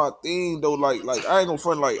still do my thing though. Like I ain't gonna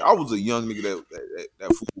front. Like I was a young nigga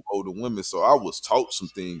that fooled older women, so I was taught some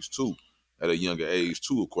things too at a younger age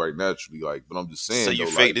too, quite naturally. Like, but I'm just so saying you though,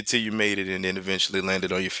 like faked it till you made it and then eventually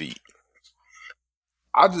landed on your feet.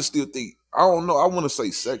 I just still think I don't know. I want to say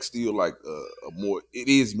sex still like a more. It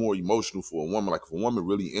is more emotional for a woman. Like if a woman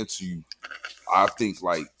really into you, I think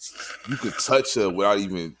like you could touch her without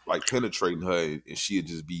even like penetrating her, and she'd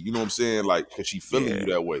just be, you know what I'm saying? Like, cause she feeling Yeah. you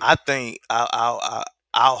that way. I think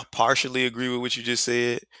I'll partially agree with what you just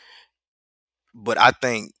said, but I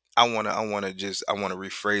think I wanna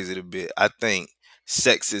rephrase it a bit. I think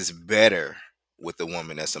sex is better with a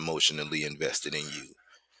woman that's emotionally invested in you.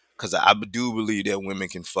 Cause I do believe that women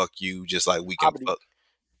can fuck you just like we can Probably. fuck.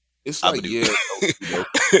 It's I like do. yeah, no, you know.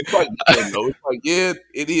 It's like yeah, no. It's like yeah,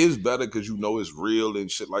 it is better because you know it's real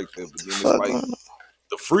and shit like that. But then it's Fuck like on.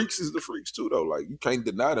 the freaks is the freaks too though. Like you can't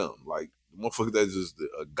deny them. Like the motherfucker that's just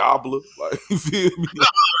a gobbler. Like you feel me?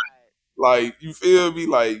 Like you feel me?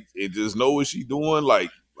 Like and just know what she doing.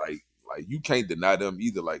 Like you can't deny them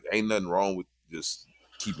either. Like ain't nothing wrong with just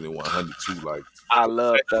keeping it 100 too. Like I 'cause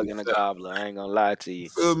love sex is thugging a sex. gobbler. I ain't gonna lie to You you.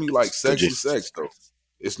 feel me? Like Good sex J. is sex though.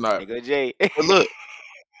 It's not. Nigga Jay. But look,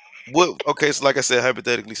 what? Okay, so like I said,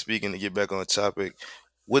 hypothetically speaking, to get back on topic,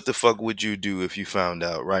 what the fuck would you do if you found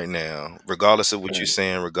out right now, regardless of what you're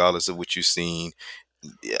saying, regardless of what you've seen?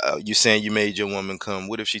 You saying you made your woman come.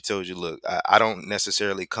 What if she told you, "Look, I don't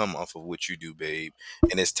necessarily come off of what you do, babe,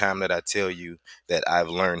 and it's time that I tell you that I've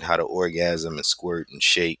learned how to orgasm and squirt and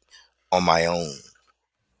shake on my own."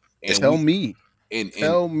 It's And Tell we me. and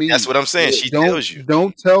Tell That's me. what I'm saying. yeah, She Don't tells you.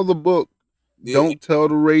 don't tell the book. yeah. Don't tell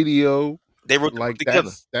the radio. They wrote the book Like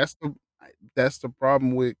together. that's the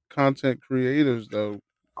problem with content creators though.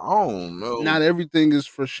 I don't know. Not everything is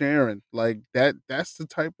for sharing. Like that's the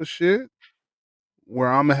type of shit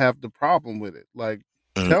where I'm gonna have the problem with it. Like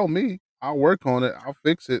Mhm. tell me, I'll work on it, I'll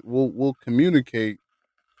fix it. We'll communicate.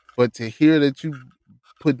 But to hear that you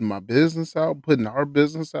putting my business out, putting our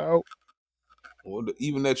business out, Or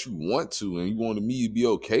even that you want to and you wanted me to be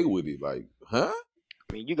okay with it. Like, huh?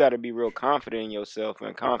 I mean, you got to be real confident in yourself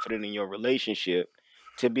and confident in your relationship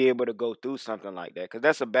to be able to go through something like that. Because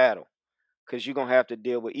that's a battle. Because you're going to have to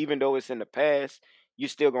deal with, even though it's in the past, you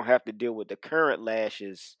still going to have to deal with the current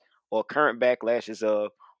lashes or current backlashes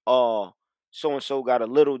of, oh, so and so got a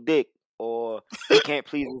little dick or he can't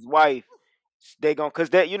please his wife. They going to, because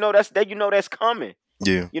that, that's coming.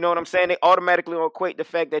 Yeah. You know what I'm saying? They automatically equate the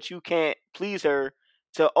fact that you can't please her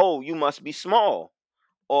to, oh, you must be small,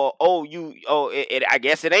 or I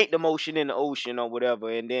guess it ain't the motion in the ocean or whatever,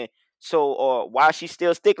 and then so or why she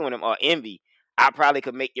still sticking with him, or envy. I probably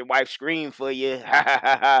could make your wife scream for you, ha ha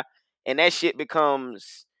ha ha, and that shit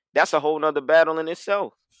becomes that's a whole nother battle in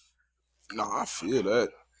itself. No, I feel that.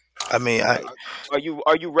 I mean, I Like, are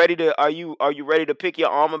you ready to are you ready to pick your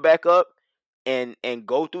armor back up and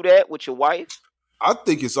go through that with your wife? I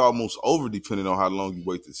think it's almost over depending on how long you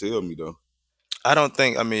wait to tell me though. I don't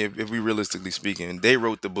think. I mean, if we realistically speaking, they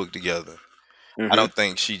wrote the book together. I Mm-hmm. don't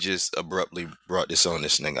think she just abruptly brought this on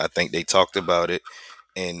this nigga. I think they talked about it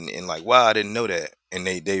and like, wow, I didn't know that. And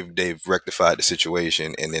they've rectified the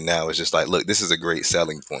situation, and then now it's just like, look, this is a great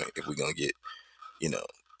selling point if we're gonna get, you know,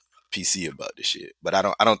 PC about this shit. But I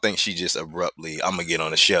don't think she just abruptly, I'm gonna get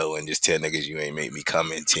on a show and just tell niggas you ain't made me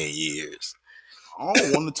come in 10 years. I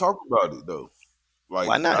don't want to talk about it though. Like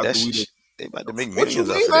Why not? after That's we done, they about to make what you millions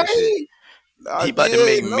off mean? of that shit. He about to Yeah,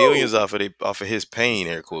 make no. millions off of his pain,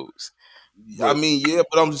 air quotes. I But mean, yeah,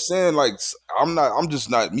 but I'm just saying, like, I'm just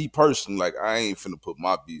not me personally. Like, I ain't finna put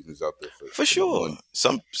my business out there for for no sure, one.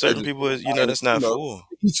 some That's certain just, people, I ain't, that's not for.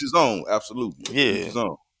 each his own. Absolutely, each Yeah, his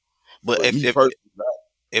own. but But if me if personally,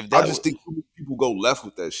 if I that just think too many people go left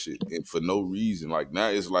with that shit and for no reason. Like now,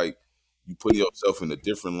 it's like you put yourself in a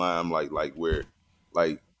different line. Like where,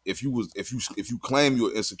 like if you claim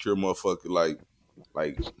you're an insecure motherfucker, like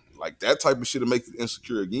like that type of shit to make you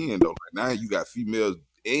insecure again though. Like now you got females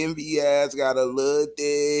envy ass got a little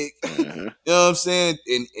dick. Mm-hmm. You know what I'm saying?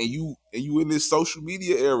 And you in this social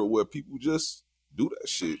media era where people just do that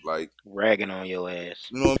shit. Like, Ragging on your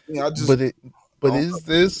ass. you know what I mean? but it I but don't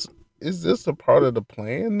is this a part of the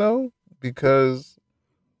plan though? Because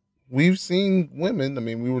we've seen women, I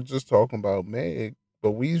mean, we were just talking about Meg,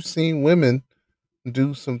 but we've seen women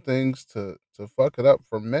do some things to fuck it up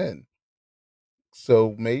for men.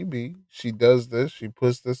 So maybe she does this, she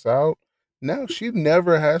puts this out. Now she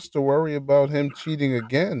never has to worry about him cheating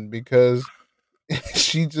again because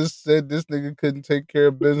she just said this nigga couldn't take care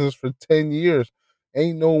of business for 10 years.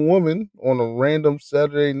 Ain't no woman on a random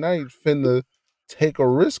Saturday night finna take a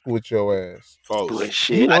risk with your ass. false. Bullshit.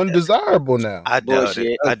 You undesirable now. I doubt it.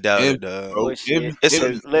 Bullshit. I That's doubt envy, it, dog. bro. Bullshit. It's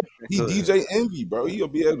Cause Envy. listen, He go ahead. DJ Envy, bro. He'll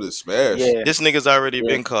be able to smash. yeah, This nigga's already yeah,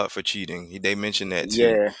 been caught for cheating. They mentioned that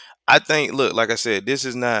too. yeah. I think. Look, like I said, this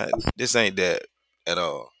is not. This ain't that at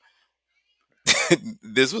all.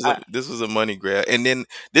 I This was a money grab, and then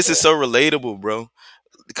this is yeah. so relatable, bro.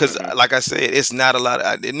 Because Mm-hmm. like I said, it's not a lot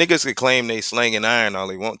of niggas can claim they slinging iron all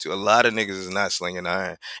they want to. A lot of niggas is not slinging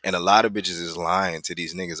iron, and a lot of bitches is lying to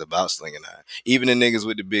these niggas about slinging iron. Even the niggas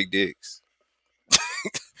with the big dicks.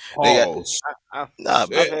 They got Pause. I, nah,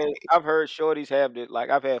 Shit. man. I've heard shorties have this. Like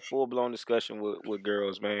I've had full blown discussion with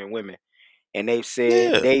girls, man, women, and they've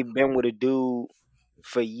said Yeah, they've been with a dude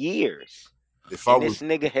for years, If I and was this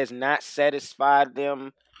nigga has not satisfied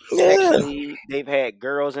them yeah, sexually. They've had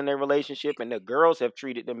girls in their relationship, and the girls have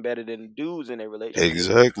treated them better than the dudes in their relationship.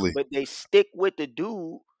 Exactly. But they stick with the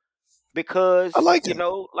dude I because like him.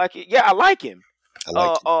 like yeah, I like him. I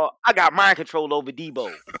like it. I got mind control over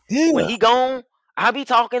Debo. When Yeah, he gone, I be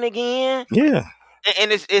talking again, yeah,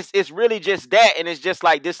 and it's really just that, and it's just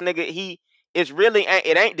like this nigga. It's really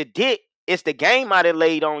it ain't the dick. It's the game I done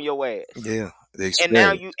laid on your ass. Yeah. The And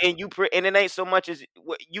now experience. and it ain't so much as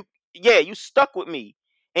what you yeah, you stuck with me.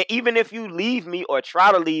 And even if you leave me or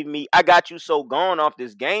try to leave me, I got you so gone off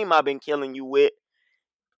this game I've been killing you with.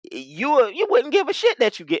 You wouldn't give a shit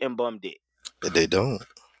that you getting bum dick. But they don't.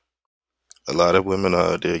 A lot of women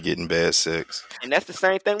are out there getting bad sex, And that's the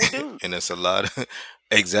same thing with dudes. and it's a lot of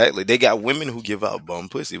exactly. They got women who give out bum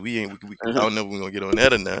pussy. We ain't. I don't know if we're gonna get on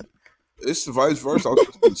that or not. it's the vice versa. I was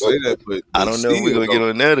just gonna say that, I but don't know if we're still gonna get though,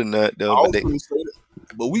 on that or not though. I But was they gonna say that.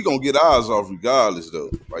 But we gonna get ours off regardless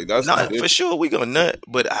though. Like that's the not for difference. sure. We gonna nut.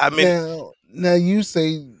 But I mean, Now you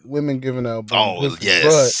say women giving out bum oh pussy,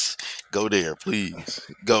 but yes, go there, please.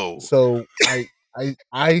 Go. so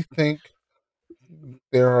I think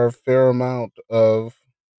there are a fair amount of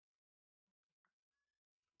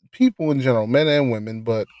people in general, men and women,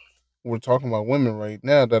 but we're talking about women right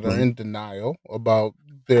now that are Mhm. in denial about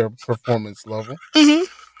their performance level. Mhm.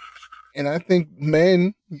 And I think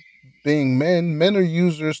men, being men, men are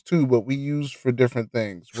users too, but we use for different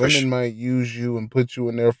things. For Women might use you and put you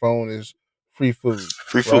in their phone as free food,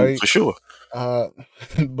 free food right? for sure. Uh,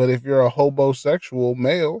 but if you're a hobosexual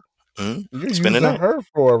male, Mhm. you're Spend the using night. her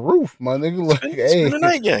for a roof, my nigga. Like, Spend the hey,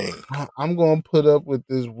 night game. I'm gonna put up with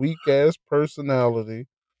this weak ass personality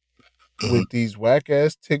Mhm. with these whack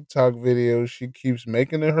ass TikTok videos she keeps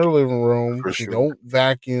making in her living room. For She sure. don't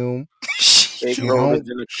vacuum. Big She rollers don't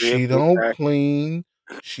in the crib, she big don't back, clean.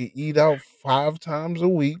 She eat out 5 times a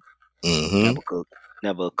week. Mhm. never cook,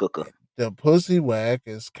 never a cooker. The pussy whack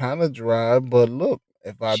is kind of dry, but look,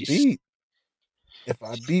 She's if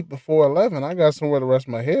I beat before 11, I got somewhere to rest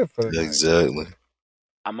my head for the night. Exactly.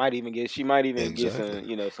 she might even get Exactly.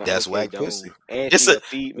 some, some That's okay whack pussy. dome. And It's she'll a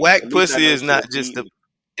feed me. whack At least I pussy know is she'll not just feed the me.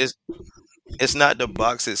 it's it's not the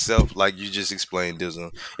box itself like you just explained,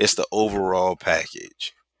 Dizzle. It's the overall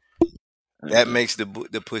package. That Mhm. makes the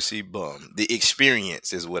pussy bum. The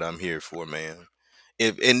experience is what I'm here for, man.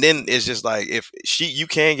 If and then it's just like if you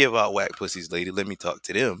can give out whack pussies, lady. Let me talk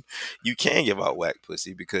to them. You can give out whack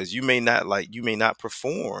pussy because you may not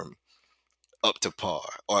perform up to par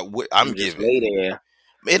or what I'm I'm just lay giving. there.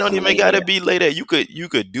 It don't I'm even lay gotta there. be later. You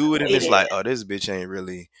could do it and Lay it's like, there. oh, this bitch ain't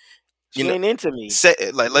really you She know ain't into me.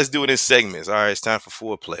 like let's do it in segments. All right, it's time for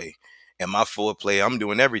foreplay. And my foreplay, I'm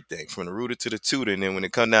doing everything from the rooter to the tutor. And then when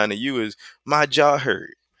it come down to you is my jaw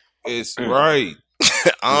hurt. It's Mm, right.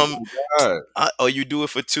 mm. um God. or you do it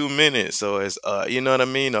for 2 minutes. So it's you know what I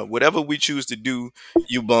mean? Whatever we choose to do,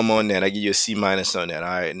 you bum on that. I give you a C minus on that. All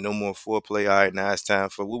right, no more foreplay. All right, now it's time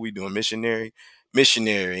for what we doing? Missionary.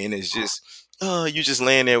 And it's just you just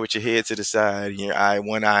laying there with your head to the side and your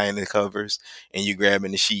one eye in the covers and you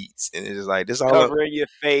grabbing the sheets. And it's just like this all up. Covering your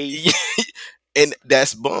face. And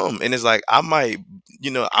that's bum. And it's like I might,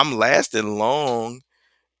 I'm lasting long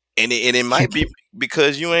and it She might be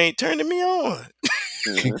because you ain't turning me on.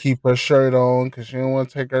 she Hmm. keep her shirt on because she don't want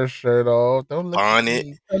to take her shirt off. Don't look at Bonnet.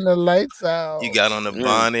 me. Turn the lights You out. got on a Mm.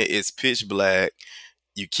 bonnet. It's pitch black.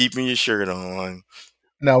 You keeping your shirt on.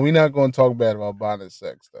 Now we're not going to talk bad about bonnet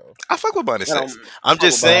sex though. I fuck with bonnet I sex. don't I'm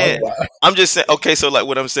fuck just with Uh, saying. bonnet. I'm just saying. Okay, so like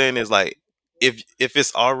what I'm saying is like if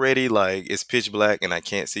it's already like it's pitch black and I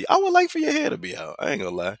can't see, I would like for your hair to be out. I ain't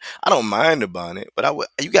gonna lie. I don't mind the bonnet, but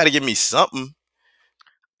you got to give me something.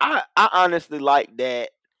 I honestly like that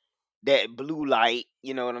blue light.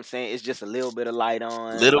 You know what I'm saying? It's just a little bit of light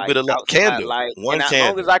on, Little like bit of outside candle. light. One And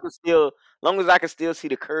long as candle. long as I can still see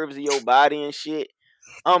the curves of your body and shit,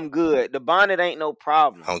 I'm good. The bonnet ain't no I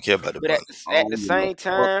problem. don't care about the But bonnet. I at the don't give a same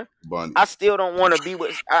fuck, time, Bunny. I still don't want to be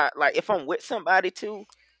with like if I'm with somebody too.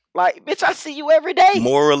 Like, bitch, I see you every day.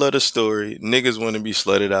 Moral of the story: niggas want to be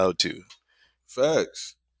slutted out too.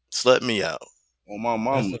 Facts. Slut me out. On my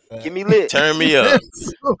that's mama. a Get fact. me lit. Turn me up.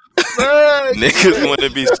 That's a fact. Niggas want to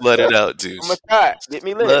be slutted out too. I'm a shot. Get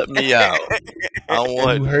me lit. Slut me out. I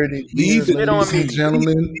want You heard it here, Leave it. Spit on ladies and me.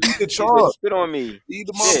 gentlemen. Leave the You better chart. spit on me. Leave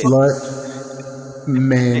the Shit. motherfucker. Slut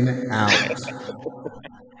men out.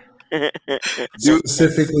 Dude,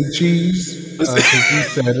 Specifically cheese, because he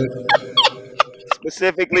said it.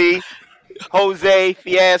 Specifically, Jose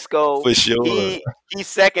Fiasco. For sure. He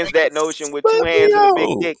seconds that notion with two Let me hands and a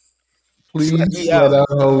big out. dick. Please Slut me let out. out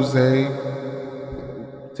Jose.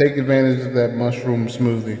 Take advantage of that mushroom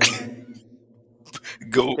smoothie.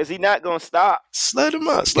 Go Cause he not gonna stop. slut him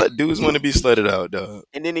out. Slut dudes want to be slutted out, dog.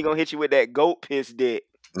 And then he gonna hit you with that goat piss dick.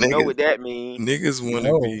 You know Niggas, what that mean. niggas want to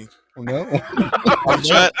No, be. no, I'm no.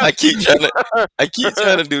 trying. I keep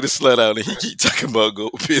trying to do the slut out, and he keep talking about go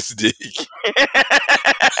piss dick.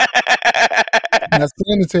 Not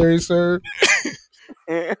sanitary, sir.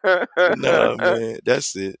 Nah, man,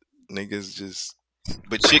 that's it. Niggas just.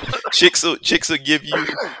 But chicks will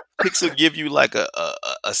give you like a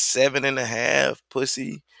 7.5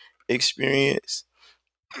 pussy experience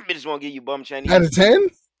Bitches won't give you bum Out Chinese of dick. 10?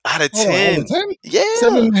 out of Hold on, out of 10. 10? Yeah.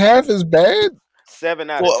 7.5 is bad? 7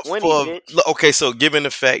 out of 20, bitch. Okay, so given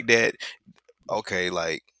the fact that okay,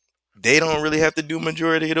 like they don't really have to do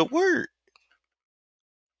majority of the work.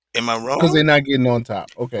 Am I Because they're wrong? not getting on top.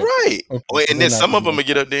 Okay. Right. Okay, Oh, so and they're then not some of getting them on will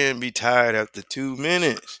get top. up there and be tired after 2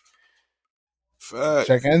 minutes. Check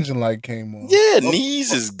Facts. engine light came on. Yeah, Motherfucker,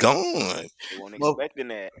 knees is gone. They weren't motherfucker expecting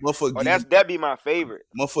that. motherfucker Or give you, that be my favorite.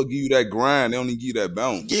 motherfucker give you that grind. They only give you that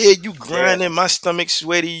bounce. Yeah, you Yeah. grinding, my stomach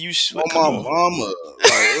sweaty. You sweat. On Come my on. mama,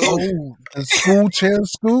 like, ugh, Oh, the school chair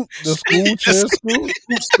scoot? The school chair scoot? scoop,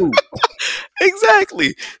 scoop.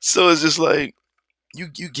 Exactly. So it's just like you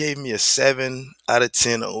gave me a 7 out of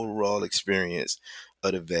 10 overall experience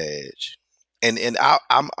of the veg. And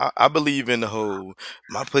I believe in the whole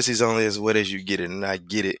my pussy's only as wet as you get it, and I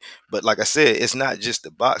get it. But like I said, it's not just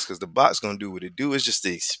the box because the box gonna do what it do. It's just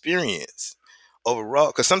the experience overall.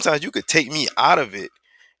 Because sometimes you could take me out of it,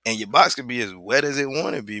 and your box could be as wet as it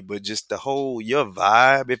want to be, but just the whole your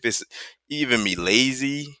vibe. If it's even me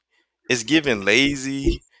lazy, it's giving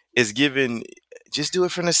lazy. It's giving just do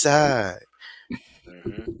it from the side.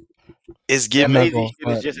 Hmm. It's I'm That not giving lazy going shit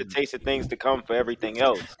is front. just a taste of things to come for everything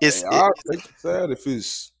else. Hey, I'll take the sad if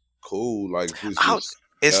it's cool, like if it's out. just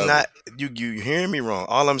It's together. not you hearing me wrong.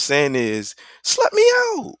 All I'm saying is slut me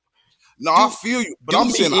out. No, I Do feel you, but do I'm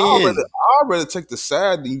saying me in. I'd rather take the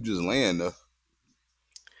sad than you just laying there.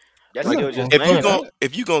 That's I'm Like, not still just going If you front. laying. gon'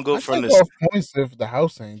 if you gonna go I from take the off points if the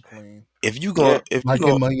house ain't clean, Yeah. like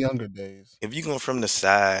in my younger days. if you going from the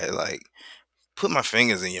side, like put my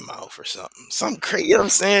fingers in your mouth or something. Something crazy. You know what I'm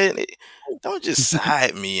saying? Don't just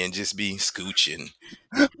side me and just be scooching.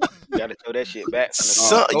 Gotta throw that shit back from the So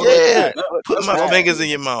front. throw Foot that shit yeah, side. back. Foot put That's my what I'm side. fingers in saying.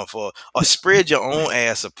 your mouth or spread your own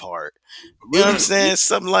ass apart. You know what I'm Really, saying?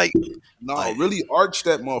 Something no, like really arch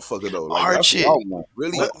that motherfucker though. Like that's arch what I it. want.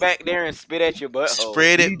 Really, Look back there and spit at your butthole.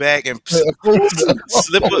 Spread it really. back and Oh,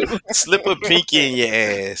 slip a pinky in your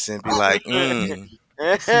ass and be like, see,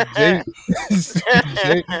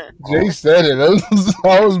 Jay said it.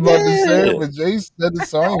 I was about to say it, yeah. but Jay said it,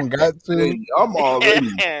 so I ain't got Hey, to.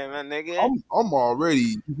 My nigga. I'm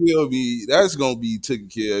already. You feel me? That's gonna be taken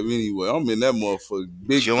care of anyway. I'm in that motherfucker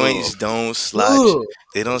big time. Joints don't slide you. Ugh.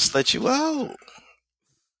 They don't slut you out.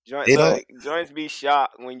 Joint They don't. look, joints be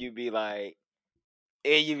shocked when you be like,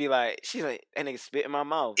 and you be like, she's like, that nigga spit in my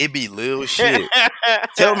mouth. It be little shit.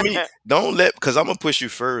 Tell me, don't let, because I'm gonna push you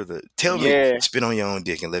further. Tell me, Yeah. spit on your own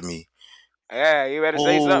dick and let me. Yeah, you better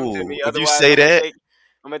say something to Oh, me. if you Otherwise say that,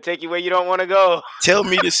 I'm gonna take you where you don't wanna go. tell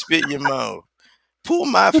me to spit in your mouth. Pull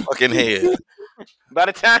my fucking hair. By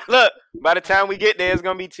the time by the time we get there, it's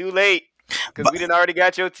gonna be too late. Cause Bi- we didn't already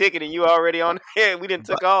got your ticket and you already on there. We didn't bi-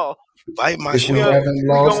 took off. Bite my If we We shoulder. haven't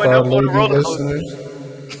we lost going our up on the lady roller coaster.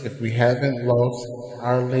 listeners, if we haven't lost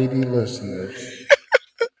our lady listeners,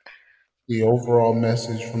 the overall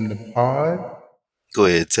message from the pod: Go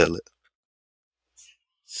ahead, tell it.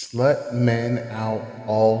 slut men out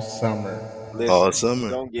all summer. All Listen,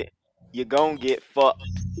 summer. you gonna get fucked.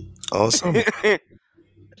 All summer.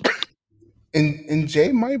 And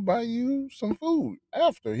Jay might buy you some food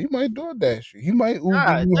after. He might DoorDash you. He might Uber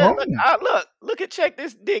God, you home. look at check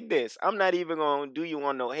this, dig this. I'm not even gonna do you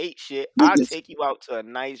on no hate shit. Look I'll at take you out to a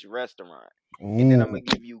nice restaurant, and then I'm Ooh. gonna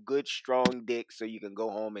give you good strong dick so you can go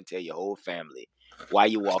home and tell your whole family why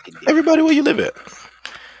you walking dick. everybody where you live at.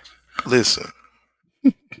 Listen,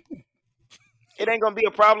 It ain't gonna be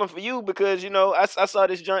a problem for you because I saw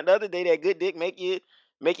this joint the other day that good dick make you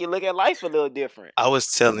look at life a little different. I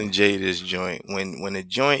was telling Jay this joint when a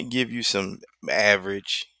joint give you some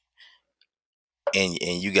average and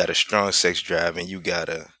you got a strong sex drive and you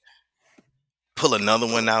gotta pull another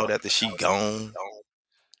one out after she gone.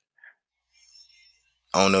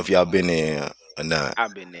 I don't know if y'all been there or not.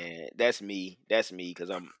 I've been there. That's me. That's me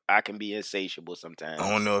because I can be insatiable I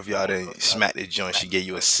don't sometimes. know if y'all done smacked the joint. She gave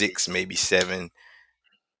you a 6, maybe 7,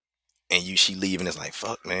 and she leaving. It's like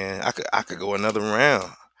fuck, man. I could go another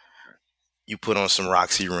round. You put on some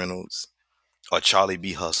Roxy Reynolds. or Charlie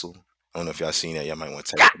B. Hustle. I don't know if y'all seen that. Y'all might want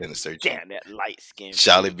to type God it in the search. damn, that light skin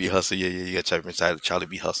Charlie pretty. B. Hustle. Yeah, yeah, you got to type inside Charlie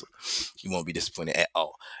B. Hustle. You won't be disappointed at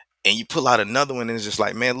all. And you pull out another one and it's just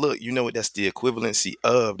like, man, look, you know what that's the equivalency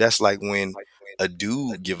of? That's like when a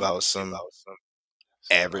dude give out some Some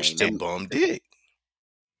average ain't to it. bum dick.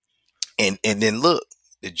 And then look,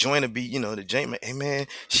 the joint will be, the joint, hey man,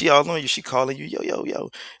 she all on you, she calling you, yo, yo, yo.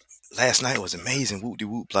 Last night was amazing, whoop de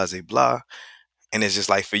whoop, blase blah. And it's just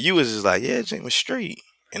like for you, it's just like, yeah, joint was straight.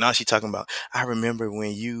 And all she talking about, I remember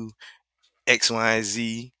when you X, Y, and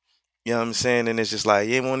Z, you know what I'm saying? And it's just like,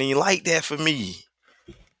 it won't even like that for me.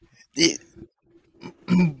 It,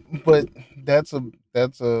 But that's a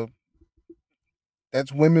that's a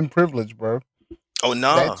that's women privilege, bro. oh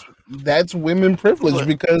nah. That's women privilege But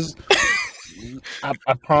because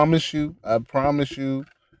I promise you,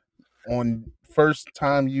 on first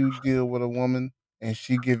time you deal with a woman and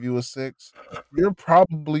she give you a 6, you're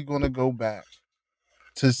probably gonna go back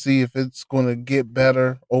to see if it's gonna get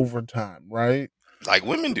better over time, right? like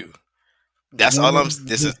women do. That's all I'm Women,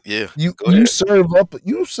 this is yeah. you Go ahead. you serve up a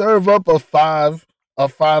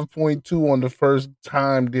 5.2 on the first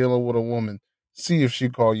time dealing with a woman. See if she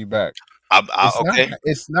call you back. Okay.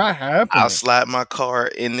 It's not I'll happening. slide my car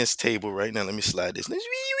in this table right now. Let me slide this. There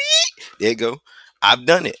you go. I've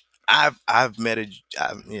done it. I've met a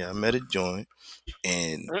I met a joint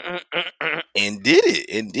and did it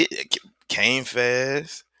and did it. Came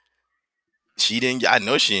fast. She didn't. I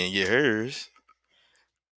know she didn't get hers,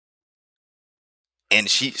 and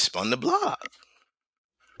she spun the block.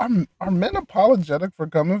 Are men apologetic for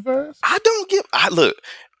coming fast? I don't give. I look.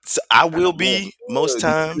 So I will Well, be most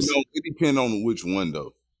times. it depend on which one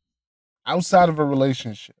though. Outside of a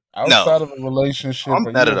relationship, No,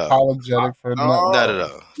 are not you at all. apologetic for nothing Not No, at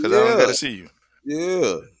fast? all. Because I don't got yeah, to see you.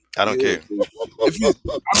 yeah, I don't yeah. care. If you,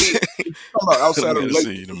 I mean, if you talking about I don't outside of got to see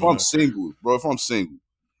you relationship, if I'm tomorrow. single, bro, if I'm single,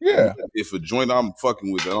 and Yeah, if a joint I'm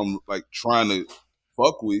fucking with that I'm like trying to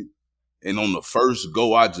fuck with, and on the first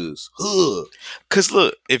go I just Cause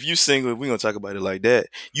look, if you single, we gonna talk about it like that.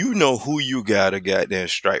 You know who you gotta goddamn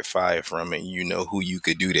strike fire from, and you know who you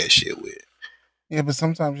could do that shit with. yeah, but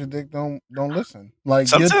sometimes your dick don't listen. Like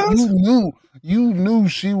Sometimes, you knew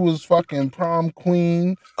she was fucking prom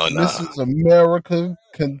queen, oh nah, Mrs. America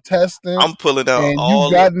contestant, I'm pulling out and you all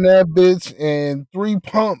the, got in that bitch and 3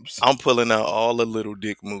 pumps. I'm pulling out all the little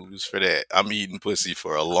dick moves for that. I'm eating pussy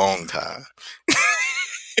for a long time.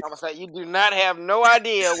 I'm gonna say you do not have no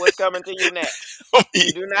idea what's coming to you next. I'm, You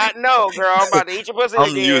eat- do not know, girl. I'm about to eat your pussy I'm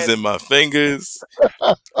again. using my fingers.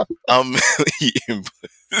 I'm eating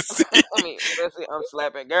pussy I mean, pussy, I'm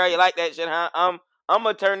slapping. Girl, you like that shit, huh? I'm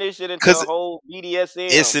gonna turn this shit into a because whole it's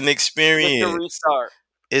BDSM an just to experience. restart.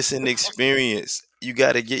 It's an experience. You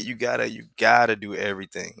gotta do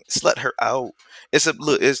everything. Slut her out. It's a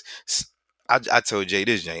look. I told Jay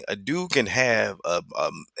this, Jay. A dude can have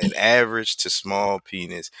an average to small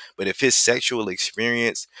penis, but if his sexual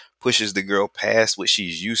experience pushes the girl past what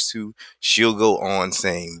she's used to, she'll go on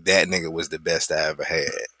saying that nigga was the best I ever had.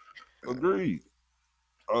 agreed.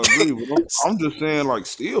 I agree, but I'm just saying like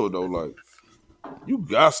still though, like you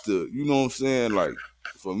got to, you know what I'm saying? Like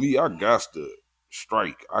for me, I got to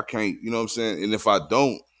strike. I can't, you know what I'm saying? And if I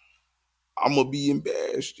don't, I'm gonna be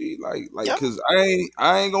embarrassed, G. Yeah, cause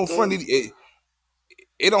I ain't gonna front it.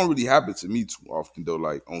 It don't really happen to me too often though.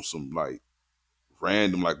 Like on some like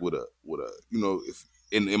random, like with a, if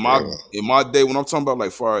in my day when I'm talking about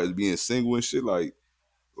like far as being single and shit, like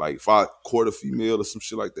if I court a female or some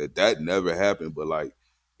shit like that, that never happened. But like,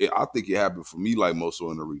 I think it happened for me like most so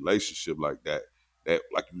in a relationship like that. That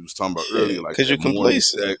like you was talking about yeah, earlier, like because that you're morning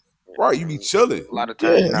complacent. sex. Right, you be chilling. A lot of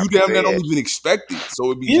times you're Yeah, You not damn near don't prepared. even expect it.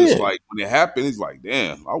 So it be just yeah. like when it happened, it's like,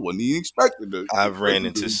 damn, I wasn't even expecting to I've ran expecting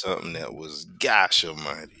into to something that was gosh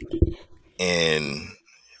almighty. And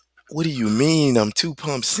what do you mean I'm 2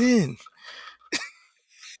 pumps in?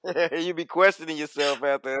 You be questioning yourself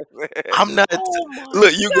after. I'm not Oh my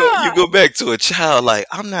look, you god! go back to a child like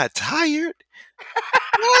I'm not tired.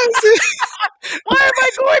 Why is it Why am I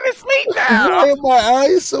going to sleep now? Why are my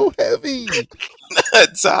eyes so heavy? not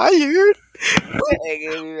tired?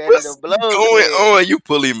 You ready to What's blow going today? on? You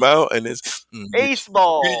pull him out and it's you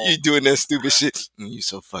Baseball. doing that stupid shit. You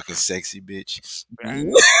so fucking sexy, bitch.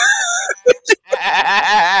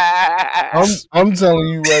 I'm telling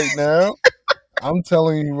you right now. I'm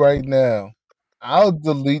telling you right now. I'll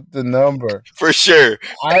delete the number. For sure.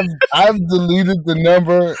 I've deleted the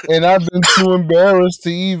number and I've been too embarrassed to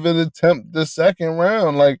even attempt the second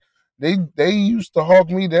round. Like they used to hawk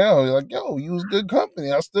me down. Like, yo, you was good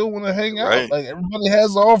company. I still want to hang out. Right. Like everybody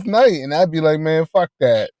has off night. And I'd be like, man, fuck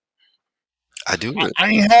that. I do it. I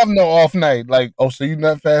ain't have no off night. Like, oh, so you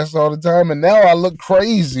nut fast all the time, and now I look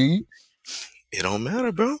crazy. It don't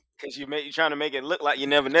matter, bro. Cause you trying to make it look like you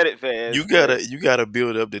never nutted fast. You gotta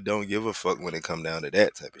build up that don't give a fuck when it come down to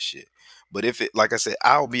that type of shit. But if it, like I said,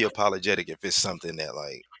 I'll be apologetic if it's something that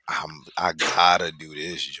like I gotta do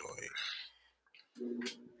this joint.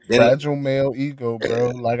 Then Fragile male ego, bro.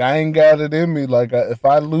 Like I ain't got it in me. Like if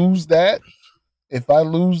I lose that,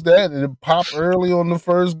 it'll pop early on the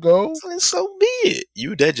first go. so be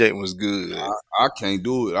it. That joint was good. I can't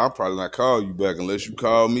do it. I'll probably not call you back unless you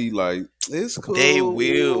call me. Like it's cool. They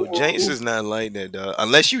will. Jinx is not like that, dog.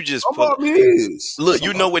 Unless you just Come pull. on, is. Look,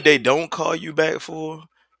 you know what they don't call you back for?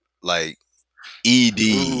 Like ED.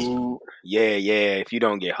 Ooh, yeah. If you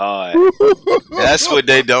don't get hard, That's what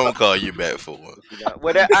they don't call you back for.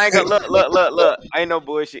 well, I ain't gonna look. I ain't no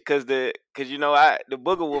bullshit, cause the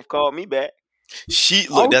Booger Wolf called me back.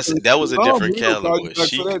 That was a different Call you caliber. back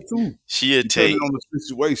for that too. She'd Depending take. on the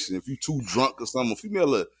situation. If you too drunk or something, a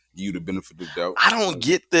female give you the benefit of the doubt. I don't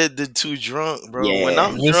get the too drunk, bro. Yeah. When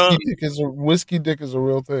I'm drunk, Whiskey dick is a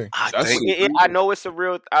real thing. I know it's a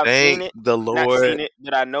real. I've seen it. the Not Lord, seen it,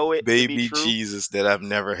 but I know it to baby be true. Jesus, that I've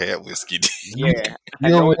never had whiskey. Yeah, I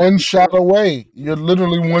know You're it. one shot away. You're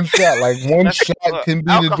literally one shot. Like one That's- shot look, can be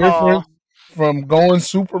the alcohol. difference from going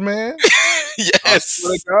Superman Yes.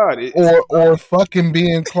 or fucking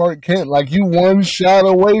being Clark Kent. Like you one shot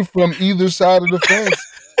away from either side of the fence,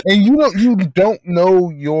 and you don't know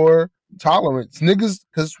your tolerance, niggas.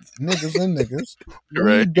 Because niggas and niggas, we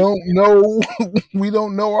Right. don't know. We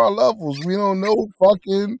don't know our levels. We don't know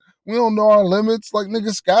We don't know our limits. Like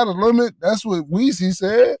niggas got a limit. That's what Weezy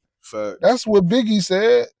said. Fact. That's what Biggie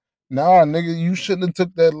said. Nah, nigga, you shouldn't have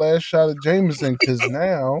took that last shot of Jameson because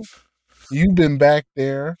now you've been back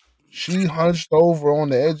there. She hunched over on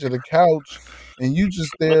the edge of the couch, and you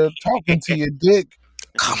just there talking to your dick,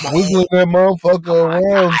 wiggling that motherfucker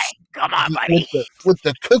around with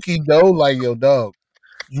the cookie dough. Like, yo, dog,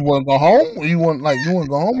 you want to go home, or you want to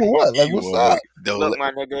go home or what? Like, You what's wanna- up? Look,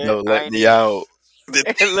 my nigga, Don't I let ain't me even, out.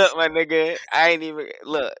 look, my nigga, I ain't even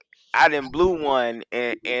look. I done blew one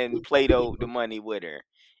and Play-Doh the money with her,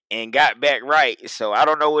 and got back right. So I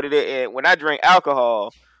don't know what it is. And when I drink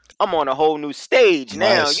alcohol, I'm on a whole new stage My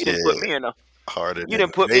now. You done shit put me in a harder You than done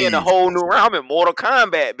a put me in a maze. whole new realm. I'm in Mortal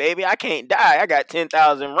Kombat, baby. I can't die. I got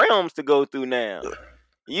 10,000 realms to go through now.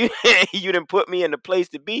 You you done put me in the place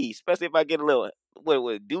to be, especially if I get a little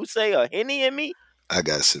what do say or Henny in me. I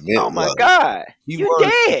got cement. Oh my water. God, you Keyword,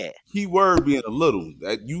 dead. keyword being a little.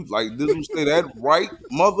 That you like this will say that right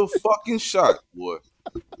motherfucking shot, boy.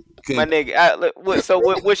 My Can nigga,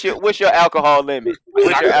 what's your alcohol limit?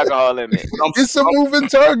 What's your alcohol limit? It's a moving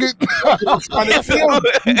target. I'm trying to tell you,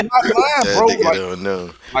 you not lying, That bro. nigga don't know.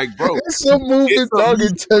 Bro, It's a moving it's a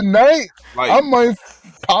target. Tonight, like I might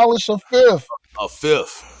polish a fifth a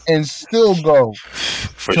fifth, and still go.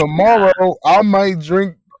 For- Tomorrow, I might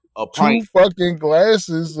drink a 2 pint. fucking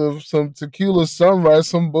glasses of some tequila sunrise,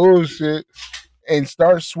 some bullshit, and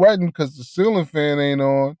start sweating because the ceiling fan ain't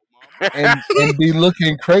on, and be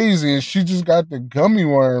looking crazy. And she just got the gummy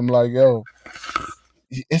worm. Like, yo,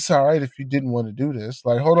 it's all right if you didn't want to do this.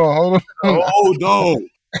 Like, hold on. Hold on.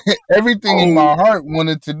 Everything in my heart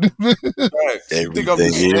wanted to do this. Facts. You think I'm Everything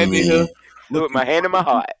just in standing me. here? Do it, my hand in my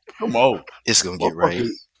heart. Come on, It's gonna get right.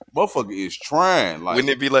 motherfucker is trying. Like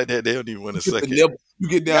Wouldn't it be like that? They don't even want to you get suck the it. nibble, you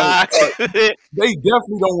get down. Nah. They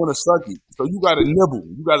definitely don't want to suck it, so you got to nibble.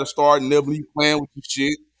 You got to start nibbling. You playing with your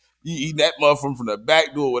shit. You eat that motherfucker from the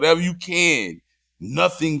back door, whatever you can.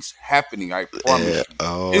 Nothing's happening. I promise Yeah. you.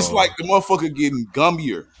 Oh, It's like the motherfucker getting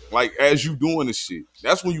gummier. Like as you doing this shit.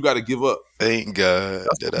 That's when you got to give up. thank God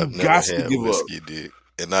That's that when I've you never got to had give up. whiskey dick.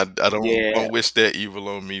 And I don't Yeah. don't wish that evil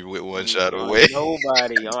on me with one shot away.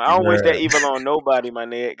 Nobody. I don't wish that evil on nobody, my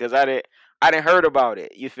nigga, because I didn't heard about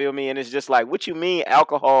it. You feel me? And it's just like, what you mean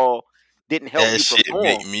alcohol didn't help That you shit perform?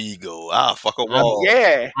 make me go, fuck a I- wall.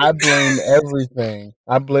 Yeah. I blame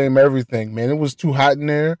everything. Man, it was too hot in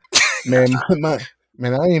there. Man,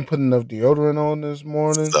 man, I ain't put enough deodorant on this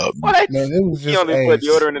morning. Something. What? Man, it was You just only put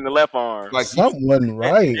deodorant in the left arm. Like something wasn't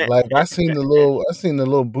right. Like I seen the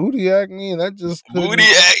little booty acne, and I just couldn't. Booty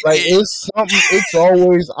Like acne. it's something. It's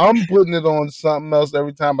always I'm putting it on something else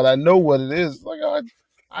every time, but I know what it is. Like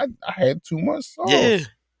I had too much sauce. Yeah.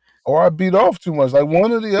 Or I beat off too much, like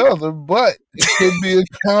one or the other, but it could be a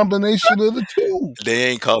combination of the two. They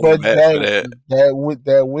ain't calling But back for that. that with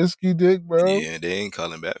that whiskey dick, bro, Yeah, they ain't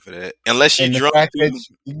calling back for that. Unless you and the drunk fact too.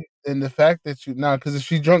 that you because if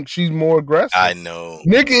she drunk, she's more aggressive. I know.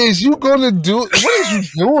 Nigga, is you gonna do? What is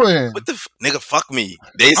you doing? What the nigga? Fuck me.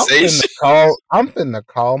 They say shit. I'm finna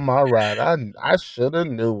call my ride. I should have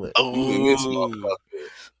knew it. you in this Ooh. motherfucker.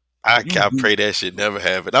 You I do. pray that shit never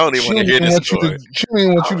happen. I don't even She want to don't hear even this want you to. story. She don't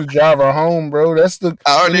even want you to drive her home, bro. That's the.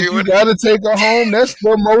 I don't And if even you want. gotta take her home, that's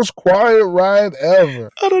the most quiet ride ever.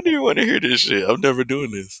 I don't even want to hear this shit. I'm never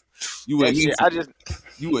doing this. You That in shit, this. I just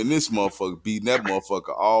You in this motherfucker beating that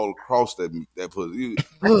motherfucker all across that pussy.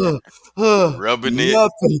 Rubbing it.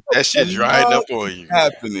 Nothing, That shit drying up on nothing you.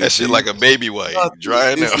 happening, That shit B. like a baby wipe Nothing.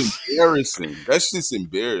 drying It's up. embarrassing. That shit's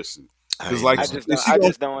embarrassing. I Cause ain't like I doing she it. just said, don't she I gonna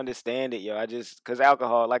just don't understand it, yo. I just cause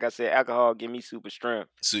alcohol, like I said, alcohol give me super strength.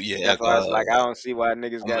 So yeah, That's why it's alcohol. like I don't see why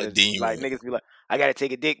niggas I'm a gotta like demon. niggas be like, I gotta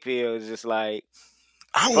take a dick pill. It's just like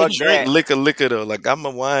I fuck don't drink that. liquor though. Like I'm a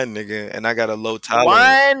wine nigga, and I got a low tolerance.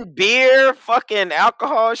 Wine, beer, fucking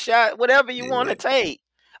alcohol shot, whatever you want Yeah, to take.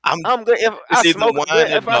 I'm. I'm good if It's I either smoke a good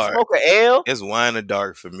wine or if I dark. smoke a L. It's wine or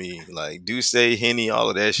dark for me. Like Douce, Henny, all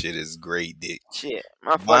of that shit is great dick. Shit,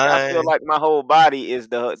 I feel Wine, like my whole body is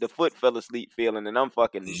the foot fell asleep feeling, and I'm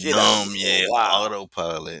fucking the shit out of numb, it for a yeah, while.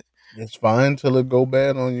 autopilot. It's fine till it go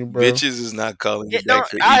bad on you, bro. Bitches is not calling you It back don't.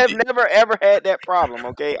 for I have ED. never ever had that problem.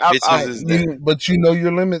 Okay, Bitches is not. But you know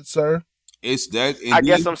your limits, sir. it's that, and I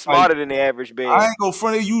guess then I'm like smarter than the average I bear. ain't go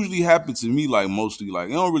front. It usually happens to me like mostly like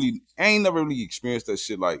I ain't never really experienced that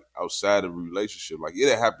shit like outside of a relationship. Like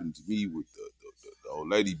it happened to me with the old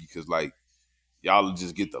lady because like y'all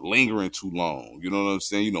just get to lingering too long. You know what I'm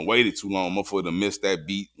saying? You know, waited too long. Motherfucker done missed that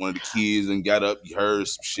beat. One of the kids and got up, you heard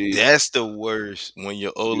some shit. That's the worst. When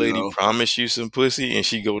your old You lady know. promise you some pussy and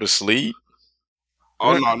she go to sleep.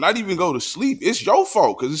 Oh no, not even go to sleep. It's your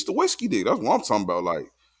fault because it's the whiskey dick. That's what I'm talking about. Like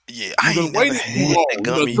Yeah, you I done ain't never waited too had You, long. the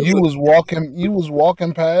You done gummy. took you was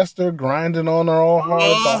walking past her, grinding on her all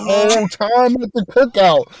hard the uh-huh. whole time at the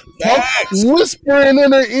cookout, Facts. whispering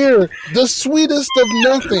in her ear the sweetest of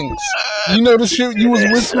nothings. You know the shit you was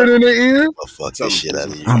whispering in her ear. I'll fuck the Tell him, shit out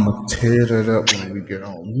Jason. of you. I'ma tear it up when we get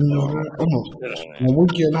home. You know that? When we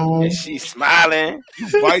get And home, she's smiling. You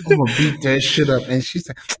bite I'm gonna beat that shit up. And she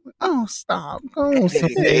said, "Oh, stop, go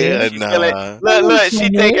somewhere, Yeah, She's feeling nah. go look,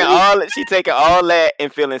 somewhere." she taking all that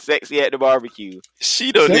and feeling sexy at the barbecue.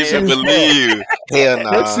 She don't Sexy even Then as fuck. believe. Hell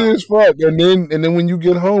Sexy nah. as fuck. And then when you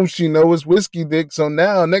get home, she know it's whiskey dick. So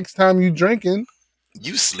now next time you drinking,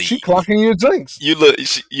 You sleep. she clocking your drinks. You look.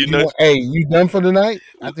 You You know want, hey, you done for the night?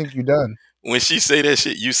 I think you done. when she say that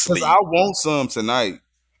shit, you because sleep. I want some tonight.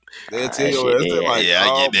 They'll tell That your shit ass they're dead. like, Yeah, I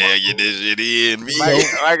oh get my there, get this shit in me. My, So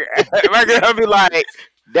my girl be like,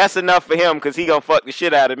 that's enough for him because he gonna fuck the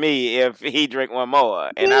shit out of me if he drink one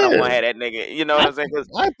more, and I don't Yeah, want to have that nigga. You know what I I'm saying? Because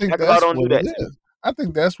I think alcohol that's don't do what that it to me. is. I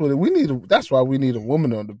think that's what it, we need. That's why we need a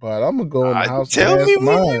woman on the pod. I'm gonna go in the I house and tell ask me when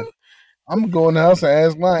mine. you. I'm gonna go in the house and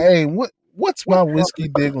ask mine. Hey, what's my whiskey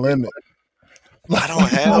dick limit? I don't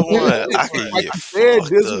have one. I could like get you said,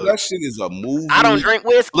 fucked Dizzle, up. that shit is a I don't moving drink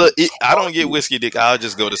whiskey, Look, I don't get target. whiskey dick. I'll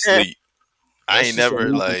just go to and sleep. I That's ain't just a never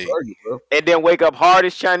moving like. target, bro. then wake up hard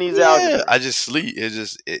as Chinese Yeah, algebra. I just sleep.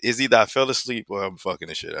 It's either I fell asleep or I'm fucking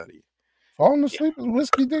the shit out of you. Falling asleep is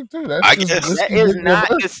whiskey dick too. That's I just guess That whiskey is dick not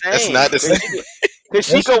the reverse. that's same not the That's same. because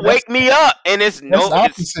she that's could that's wake me up, and that's it's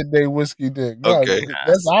opposite day whiskey dick. No, Okay,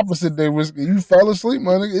 that's opposite day whiskey. You fell asleep,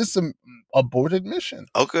 my nigga. It's some aborted mission.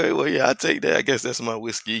 okay. Well, yeah, I take that. I guess that's my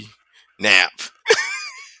whiskey nap.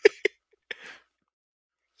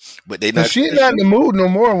 But they Cause not. she ain't not in the mood no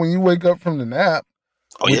more when you wake up from the nap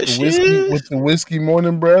Oh yeah, she with is, the whiskey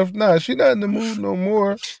morning breath. Nah, she not in the mood no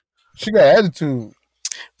more. She got attitude.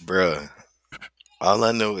 bruh. All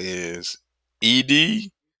I know is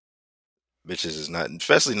ED bitches is not,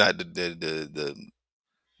 especially not the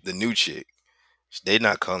new chick. They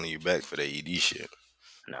not calling you back for that ED shit.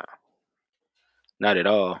 no, not at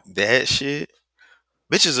all. That shit,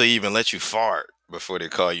 bitches will even let you fart before they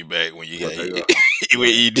call you back when you But got they with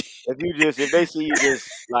Yeah. ED. If they see you just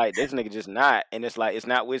like this nigga just not, and it's like it's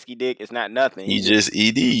not whiskey dick, it's not nothing. He just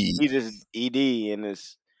ED. He just ED, and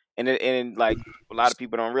it's and like a lot of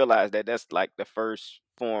people don't realize that that's like the first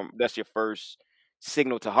form. That's your first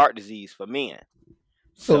signal to heart disease for men.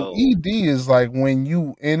 So So ED is like when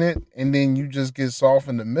you in it and then you just get soft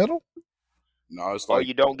in the middle. no, it's or like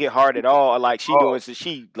you don't get hard at all, or like she oh, doing, so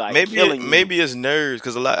she like Maybe killing you. maybe it's nerves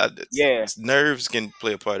because a lot of Yeah, nerves can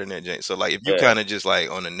play a part in that jank. So like if you yeah. kind of just like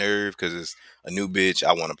on a nerve because it's a new bitch,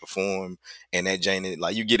 I want to perform, and that jank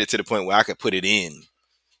like you get it to the point where I could put it in.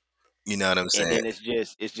 You know what I'm And saying? then it's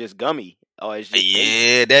just gummy, or it's just taste.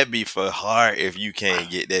 Yeah, that'd be for hard if you can't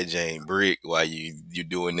get that jank brick while you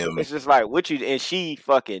doing them. It's just like what you, and she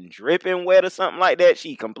fucking dripping wet or something like that.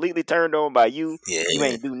 She completely turned on by you. You Yeah,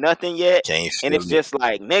 ain't do nothing yet, can't and feel it's it. just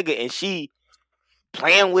like nigga, and she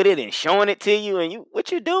playing with it and showing it to you, and you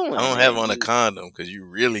what you I doing? don't have And on a you, condom because you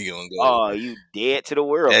really gonna go. oh, you dead to the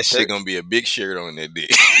That world, shit Turk. gonna be a big shirt on that dick.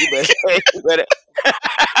 You better, you better.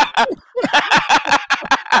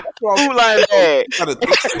 That's what I'm Food line saying. bag. You gotta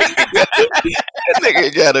think. That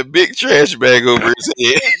nigga got a big trash bag over his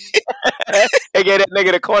head. They gave that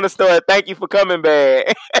nigga the corner store. Thank you for coming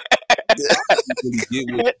bag. Really get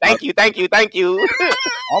what like, Thank you, thank you, thank you.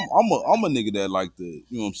 I'm a nigga that like to, you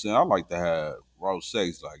know what I'm saying? I like to have raw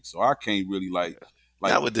sex, like, so I can't really like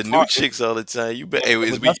Not with the if new chicks all the time. You bet. Hey, but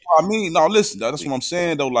is that's we? what I mean. No, listen, that's what I'm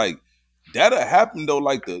saying though. Like that'll happen though,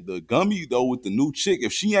 like the gummy though with the new chick.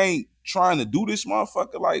 If she ain't trying to do this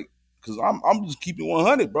motherfucker, like, cause I'm just keeping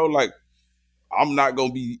 100, bro. Like, I'm not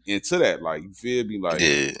gonna be into that. Like, you feel me? Like,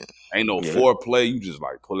 Yeah, ain't no Yeah. foreplay. You just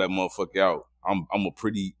like pull that motherfucker out. I'm a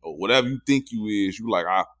pretty or whatever you think you is. You like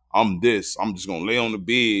I'm this. I'm just gonna lay on the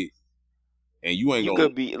bed and you ain't You gonna.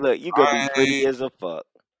 could be you could be I pretty ain't, as a fuck,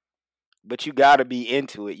 but you gotta be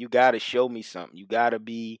into it. You gotta show me something. You gotta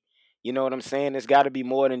be, you know what I'm saying? It's gotta be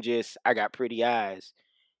more than just I got pretty eyes.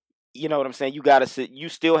 You know what I'm saying? You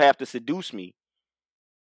still have to seduce me.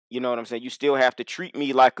 You know what I'm saying? You still have to treat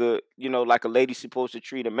me like like a lady's supposed to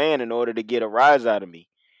treat a man in order to get a rise out of me.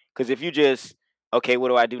 Because if you just, okay, what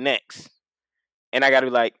do I do next? And I got to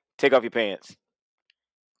be like, take off your pants,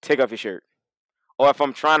 take off your shirt. Or if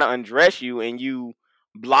I'm trying to undress you and you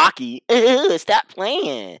blocky, stop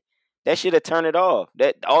playing. That should have turned it off.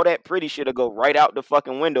 That all that pretty should have go right out the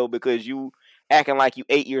fucking window because you acting like you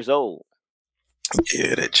 8 years old.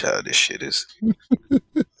 yeah. That childish shit is.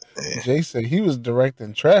 Yeah. Jay said he was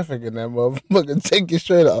directing traffic in that motherfucker. Take your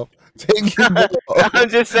shirt off. Take your bra off. I'm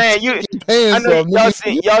just saying Take you. your I pants know off,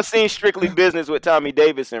 nigga. y'all seen Strictly Business with Tommy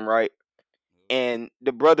Davidson, right? And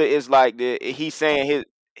the brother is like he's saying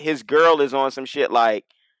his girl is on some shit like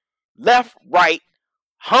left, right,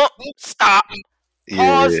 hump, stop,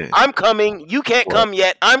 pause, Yeah. I'm coming, you can't Well, come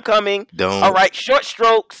yet, I'm coming. All don't right, short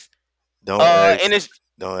strokes. don't ask And it's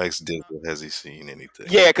don't ask Dizzle has he seen anything.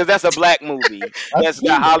 yeah, because that's a black movie I've that's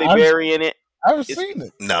got seen it. Holly Berry in it. I've It's seen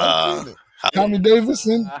it. I've Nah. seen it. yeah.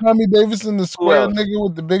 Tommy Davidson, the Who square else? nigga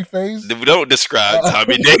with the big face. Don't describe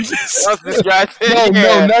Tommy Davis. Else describes No, it.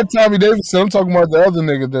 no, Yeah, not Tommy Davidson. I'm talking about the other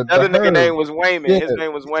nigga, the the other nigga herb. name was Wayman. Yeah, His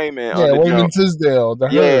name was Wayman on yeah, the Wayman jump. Tisdale, the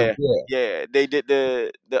herb. Yeah, Yeah, yeah. They did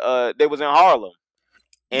the they was in Harlem.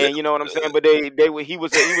 And you know what I'm saying. But they were he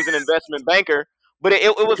was an investment banker. But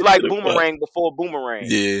it was like Boomerang before Boomerang.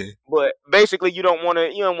 Yeah. But basically, you don't want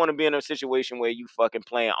to be in a situation where you fucking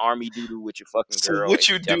playing army doodoo with your fucking So girl and what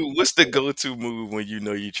she you telling do? you What's to the shut up. go-to move when you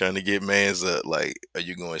know you're trying to get mans up? Like, are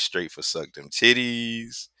you going straight for suck them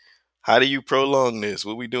titties? How do you prolong this?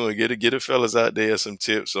 What we doing? Get a fellas out there some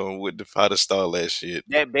tips on how to stall that shit.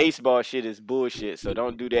 That baseball shit is bullshit. So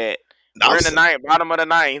don't do that. I'm We're in the ninth, bottom of the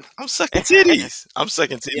ninth. I'm sucking titties. I'm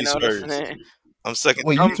sucking You know titties what I'm first. saying? I'm sucking.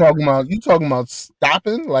 wait, I'm you talking about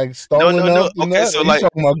stopping, like No, stalling no, up no. the Okay, nut? so Or you like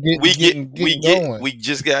talking about we get getting going? we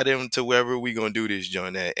just got him to wherever we gonna do this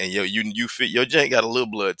joint at, and you fit your jank got a little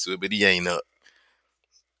blood to it, but he ain't up.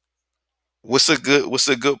 What's a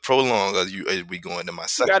good prolong? Are we going to my you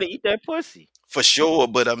second? gotta eat that pussy. For sure,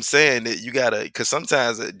 but I'm saying that you gotta, cause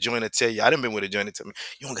sometimes a joint will tell you. I done been with a joint that tell me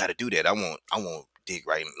you don't gotta do that. I want dick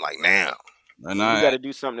right like now. and Yeah, you I gotta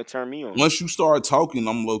do something to turn me on. once you start talking,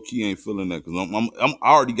 I'm low key ain't feeling that because I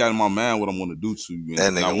already got in my mind what I'm gonna do to you,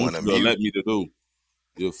 That and I nigga want want to you to mute. let me to do.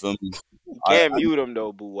 You feel me? You I can't mute him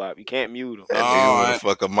though, Boowop. You can't mute him. That no, nigga want to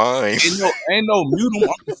fuck a mind. ain't no mute 'em.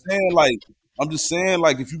 I'm just saying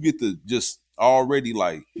like if you get to just already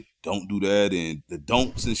like don't do that and the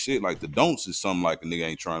don'ts and shit like the don'ts is something like a nigga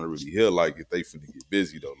ain't trying to really hear like if they finna get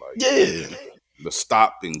busy though like Yeah, the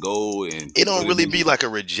stop and go and it don't what it really do. be like a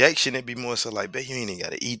rejection. It be more so like, bet you ain't even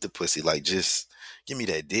gotta eat the pussy. Like, just give me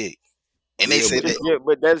that dick. And they Yeah, say but that. Yeah,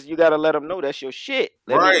 but that's you gotta let them know that's your shit.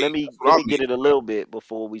 Let me right. let me That's let what I me mean. get it a little bit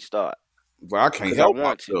before we start, But I can't cause I help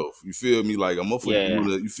want to. myself. You feel me? Like a motherfucker Yeah, doing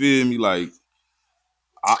that. You feel me? Like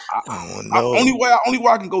I, I, I don't I know. only way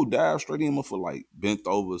I can go dive straight in for like bent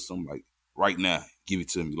over or something like right now. Give it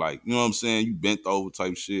to me. Like, you know what I'm saying? You bent over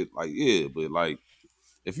type shit. Like, yeah, but like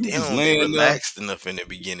if you They just don't be laying there, relaxed enough in the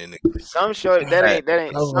beginning. some short that right,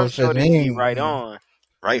 ain't I was some gonna say they shorties be right ain't. on.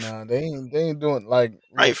 Right, Nah, they ain't doing like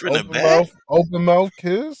right what from the back. open mouth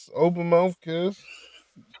kiss,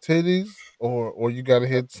 titties, or you gotta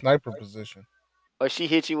hit sniper position. Or she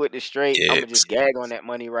hit you with the straight. Yeah, I'ma just gag on that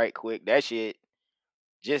money right quick. That shit,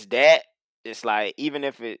 just that. It's like even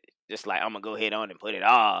if it, just like I'm gonna go ahead on and put it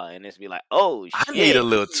all, and it's be like, oh I need a shit.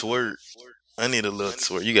 little twerk. I need a little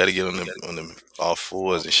twerk. You got to get on the all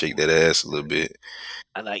fours and shake that ass a little bit.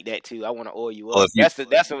 I like that too. I want to oil you Or up. if you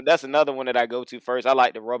That's another one that I go to first. I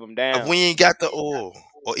like to rub them if down. we ain't got the oil,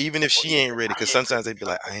 or even if she ain't ready, because sometimes they be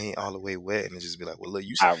like, I ain't all the way wet, and it just be like, well, look,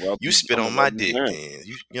 you spit I'm on gonna my rub you dick, down. then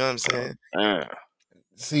you know what I'm saying? Uh,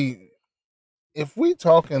 See, if we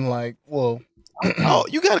talking like, well, Oh,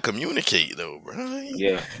 you gotta communicate though, bro.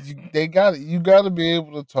 Yeah. You got to be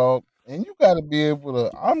able to talk, and you got to be able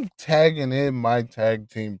to. I'm tagging in my tag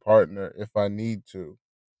team partner if I need to.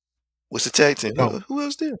 What's the tag team? Go, Who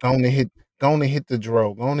else there? go on and hit, go on and hit the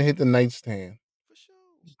draw. Go on and hit the nightstand. For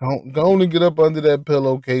sure. Go on and get up under that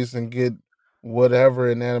pillowcase and get whatever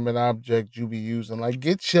inanimate object you be using. Like,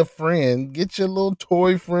 get your friend, get your little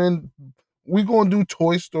toy friend. We gonna do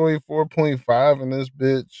Toy Story 4.5 in this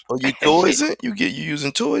bitch. Oh, you Shit. toys in? You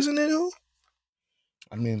using toys in it? Hoe?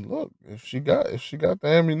 I mean, look, if she got the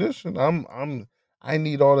ammunition, I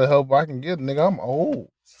need all the help I can get, nigga. I'm old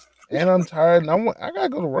and I'm tired, and I gotta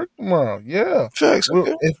go to work tomorrow. Yeah, Facts. well,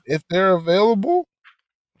 Okay. if they're available,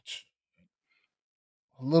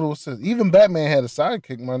 a little sis. Even Batman had a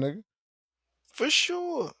sidekick, my nigga. For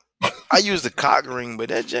sure. I use the cock ring, but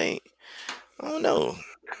that ain't. I don't know.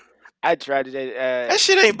 I tried to. That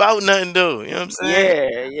shit ain't about nothing though. You know what I'm saying?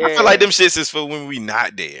 Yeah, I feel like yeah. them shits is for when we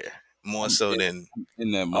not there, more I'm so than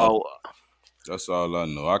in that mother. Oh, That's all I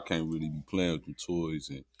know. I can't really be playing with the toys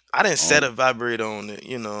and I didn't set um, a vibrator on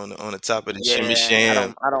the, on the top of the shimmy yeah. I sham.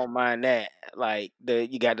 don't. I don't mind that. Like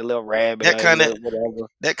you got the little rabbit That or the kind of little whatever.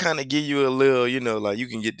 that kind of give you a little, like you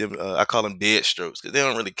can get them. I call them dead strokes because they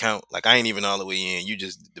don't really count. Like I ain't even all the way in. You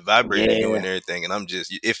just the vibrator doing Yeah. everything, and I'm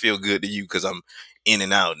just it feel good to you because I'm in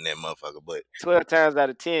and out in that motherfucker. But 12 times out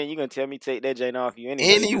of 10, you're gonna tell me take that joint off you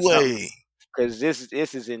anyway, anyway, cause this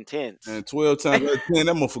is intense. and 12 times out of 10,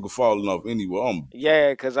 that motherfucker falling off anyway.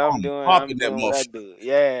 Yeah, cause I'm I'm doing popping I'm that doing what I motherfucker. do.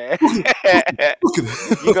 Yeah.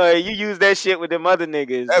 Look at You use that shit with them other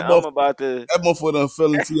niggas. that I'm motherfucker. about to. That motherfucker done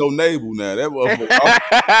fell into your navel now. That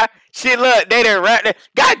motherfucker. Shit, look, they done right there.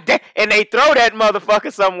 God damn, and they throw that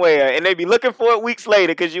motherfucker somewhere, and they be looking for it weeks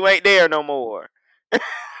later because you ain't there no more.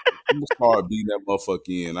 I'm gonna start beating that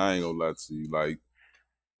motherfucker in. I ain't gonna lie to you. Like,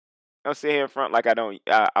 I'm sitting here in front like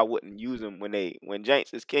I wouldn't use them when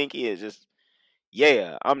Jenks is kinky. It's just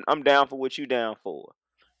yeah, I'm down for what you down for.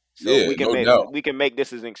 So yeah, we can no make doubt.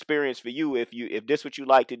 this as an experience for you if this what you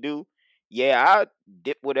like to do. Yeah, I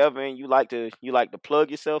dip whatever, and you like to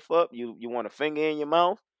plug yourself up. You want a finger in your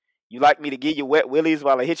mouth. You like me to give you wet willies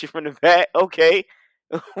while I hit you from the back. Okay,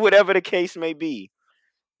 whatever the case may be.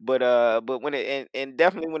 But when it and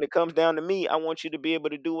definitely when it comes down to me, I want you to be able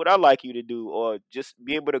to do what I like you to do, or just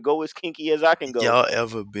be able to go as kinky as I can go. y'all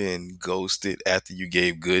ever been ghosted after you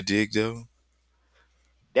gave good dig though?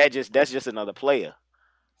 That's just another player.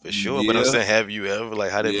 For sure, but I'm Yeah, saying, have you ever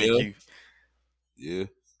like how that make yeah, you? yeah.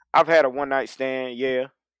 I've had a one night stand, yeah,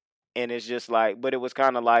 and it's just like, but it was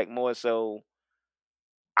kind of like more so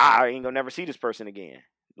I ain't gonna never see this person again.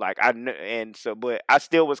 Like and so, but I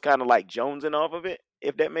still was kind of like jonesing off of it,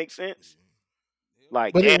 if that makes sense.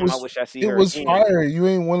 Like, But damn, I wish I see it her was again. fire. You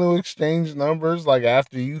ain't want to exchange numbers like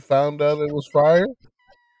after you found out it was fire.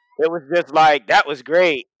 It was just like that was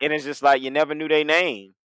great, and it's just like you never knew their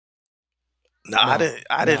name. No, I No, didn't.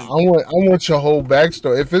 I no. didn't. I want your whole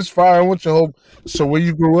backstory. If it's fire, I want your whole. So where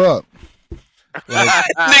you grew up? Like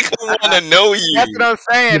Nigga want to know That's what you. I'm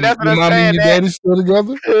saying. That's what your I'm mommy and saying. your That daddy still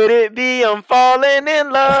together? could it be? I'm falling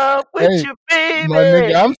in love with Hey, you, my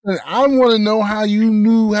nigga, baby. I want to know how you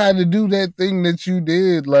knew how to do that thing that you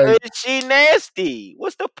did. Like, Is she nasty?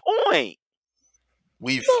 What's the point?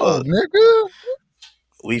 We no, fuck. nigga.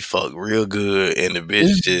 We fuck real good, and the bitch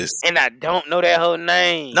It's just And I don't know that whole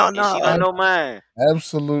name, no, and she no. don't know mine.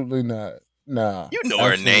 absolutely not. Nah, You know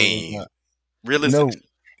her absolutely name. not. Realistic.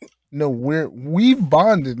 No, no, we've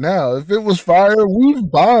bonded now. If it was fire, we've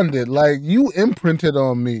bonded. Like you imprinted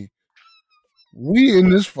on me. We in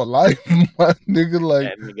this for life, my nigga. Like,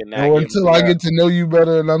 That nigga not no, giving until it I up. get to know you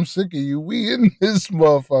better and I'm sick of you, we in this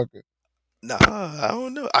motherfucker. Nah, I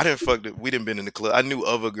don't know. I didn't fuck. We didn't been in the club. I knew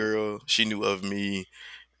of a girl. She knew of me,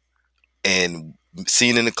 and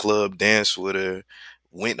seen in the club, danced with her,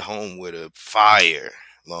 went home with her. Fire.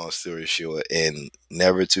 Long story short, and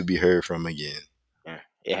never to be heard from again.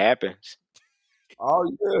 It happens. Oh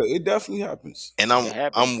yeah, it definitely happens. And It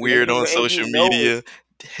happens, I'm and weird on you social know it. media.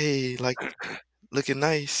 Hey, like looking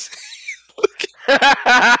nice.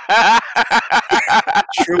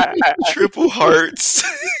 Triple hearts.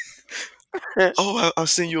 Oh, I'll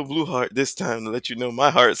send you a blue heart this time to let you know my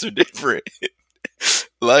hearts are different.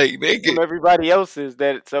 Like nigga, From everybody else's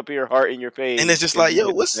that's up here heart in your and it's page just because like, you yo,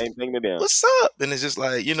 did the same thing to them. what's up? And it's just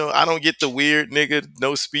like, I don't get the weird nigga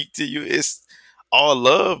no speak to you. It's all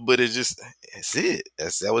love, but it's just that's it.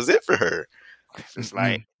 That was it for her. It's just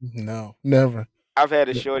like Mm-mm. No, never. I've had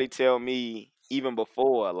a shorty tell me even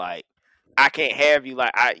before, like, I can't have you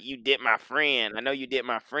like you did my friend. I know you did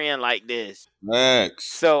my friend like this. Max.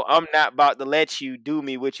 So I'm not about to let you do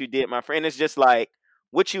me what you did my friend. It's just like,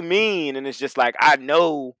 what you mean? And it's just like I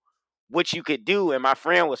know what you could do, and my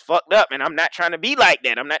friend was fucked up, and I'm not trying to be like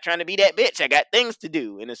that. I'm not trying to be that bitch. I got things to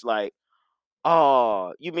do. And it's like,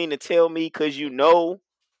 oh, you mean to tell me because you know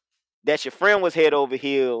that your friend was head over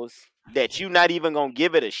heels that you not even gonna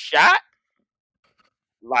give it a shot?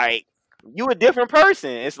 Like, you a different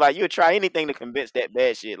person. It's like you'll try anything to convince that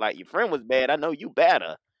bad shit. Like, your friend was bad. I know you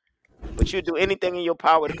better. But you'll do anything in your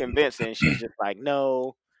power to convince her. And she's just like,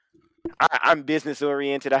 no, I'm business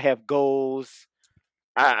oriented. I have goals.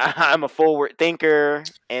 I'm a forward thinker.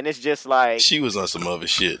 And it's just like, She was on some other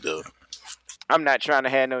shit though. I'm not trying to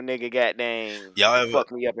have no nigga goddamn Y'all ever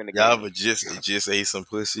fuck me up in the y'all game. ever just ate some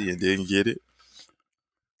pussy and didn't get it?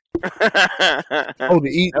 Oh,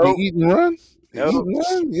 the Nope. eat and run, the eat Nope. and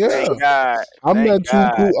run. Yeah, Thank God. I'm Thank not too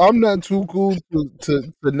God. cool. I'm not too cool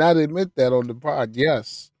to not admit that on the pod.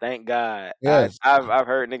 Yes, Thank God. yes. I've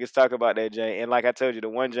heard niggas talk about that jank. And like I told you, the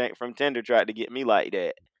one jank from Tinder tried to get me like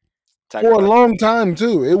that. Talk For a about long time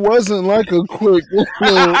too. It wasn't like a quick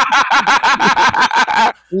little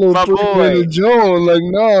my 3 minute boy. joint. Like,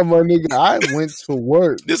 nah, my nigga, I went to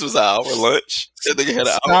work. This was our lunch. That nigga had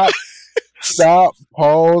an hour. Stop,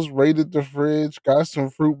 pause, raided the fridge, got some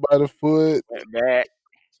fruit by the foot, Went back.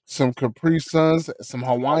 some Capri Suns, some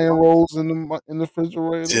Hawaiian rolls in the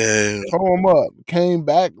refrigerator. Damn. Throw them up. Came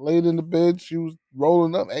back, laid in the bed. She was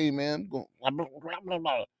rolling up. Hey man,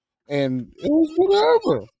 and it was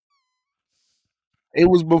whatever. It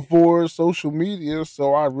was before social media,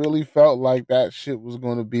 so I really felt like that shit was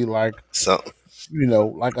going to be like, Something.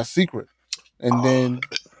 like a secret. And Oh,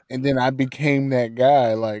 then I became that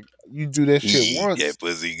guy. Like, you do that he shit eat once, that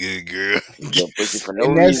pussy good, girl. Go pussy for no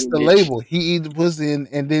and that's reason, the bitch. label. He eat the pussy and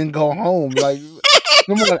then go home. Like,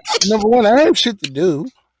 number one, I have shit to do.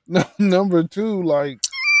 No, number two, like,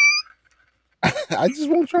 I just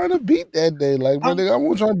won't try to beat that day. Like, my I'm, nigga, I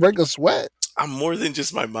won't try to break a sweat. I'm more than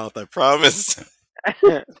just my mouth, I promise.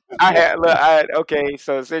 Okay,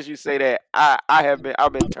 so since you say that, I've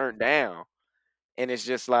been turned down. And it's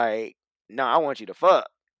just like, no, I want you to fuck.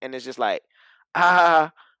 And it's just like,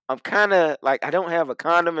 ah, I'm kind of like, I don't have a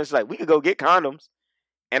condom. It's like, we could go get condoms.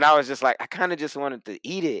 And I was just like, I kind of just wanted to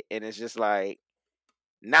eat it. And it's just like,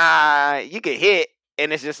 nah, you could hit.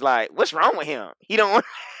 And it's just like, what's wrong with him? He don't want,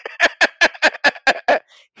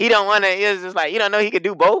 he don't want to. It's just like, you don't know he could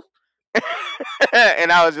do both.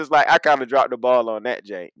 And I was just like, I kind of dropped the ball on that,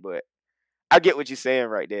 Jake. But I get what you're saying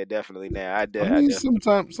right there. Definitely now. I I mean,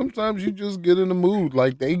 sometimes you just get in the mood.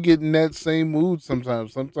 Like, they get in that same mood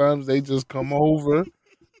sometimes. Sometimes they just come over,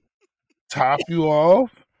 top you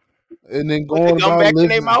off, and then put the going gum about back in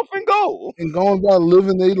their living mouth and go.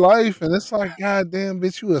 their life. And it's like, God damn,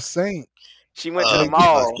 bitch, you a saint. She went to the Like,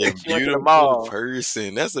 mall. Fucking She went to the beautiful mall.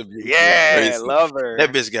 person. That's a beautiful Yeah, person. love her.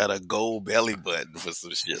 That bitch got a gold belly button for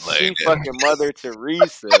some shit like She that. fucking Mother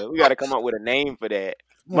Teresa. We got to come up with a name for that.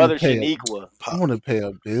 I want to Mother pay Shaniqua. I want to pay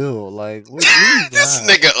a bill. Like, what you This got?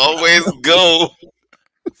 nigga always go.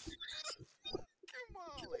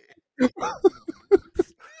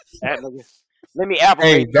 That nigga. Let me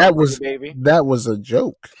approbate Hey, something for you, baby. that was a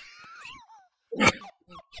joke.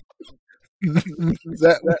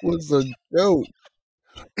 That was a joke.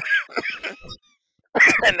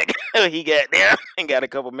 That nigga, he got there and got a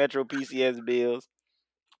couple Metro PCS bills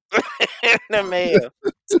in the mail.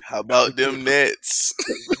 How about them Nets?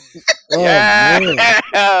 Oh Yeah, man.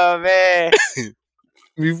 oh man.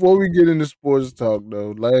 Before we get into sports talk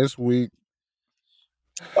though,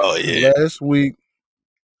 Oh yeah. last week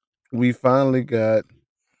we finally got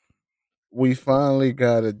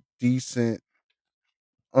a decent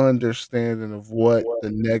understanding of what the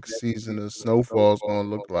next season of Snowfall is gonna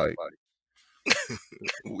look like.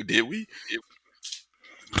 Did we?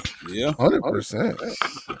 Yeah. 100%.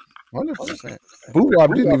 100%.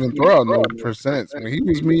 Boowop didn't even throw out no percents. When he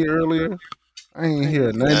was me earlier, I ain't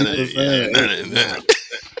hear None of it. Yeah, 90%. none of Nah. that.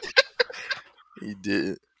 He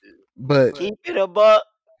did. But Keep it a buck.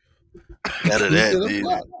 None of keep that, it did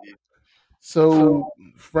up. it? So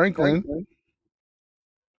Franklin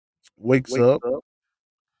wakes up.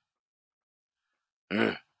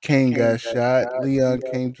 Mm. Kane got shot. Leon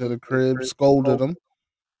came to the crib, scolded him,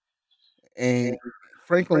 and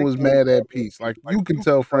Franklin was mad at peace. Like, you can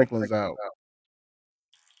tell Franklin's out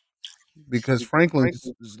because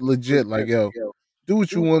Franklin's legit. Like, yo, do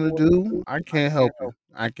what you want to do. I can't help you.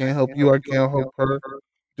 I can't help you. I can't help her.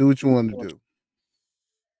 Do what you want to do.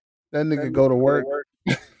 That nigga go to work.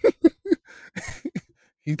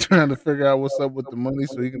 He trying to figure out what's up with the money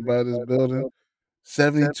so he can buy this building.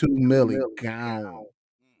 72 milli gone.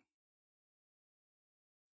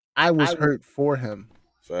 I was hurt for him.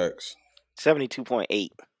 Facts. 72.8.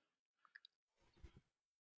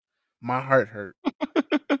 My heart hurt.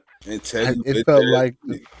 And Teddy, It felt like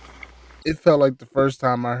It felt like the first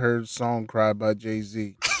time I heard "Song Cry" by Jay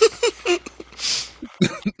Z.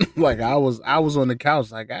 Like I was on the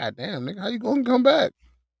couch, like, God damn, nigga, how you gonna come back?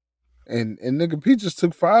 And nigga, P just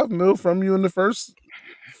took 5 mil from you in the first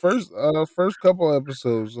couple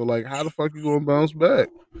episodes. So like, how the fuck you gonna bounce back?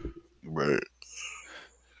 Right.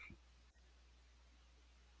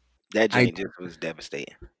 That I joint just was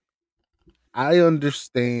devastating. I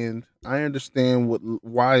understand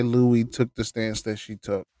why Louis took the stance that she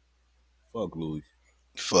took. Fuck Louis.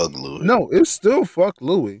 Fuck Louis. No, it's still fuck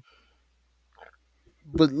Louis.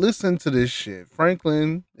 But listen to this shit.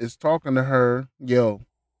 Franklin is talking to her, yo,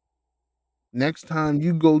 next time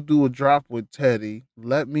you go do a drop with Teddy,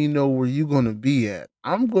 let me know where you gonna be at.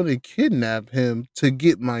 I'm gonna kidnap him to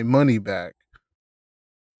get my money back.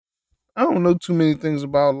 I don't know too many things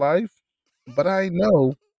about life, but I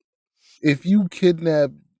know if you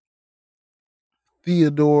kidnap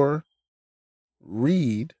Theodore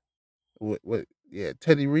Reed, yeah,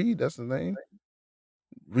 Teddy Reed, that's his name.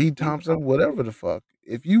 Reed Thompson, whatever the fuck.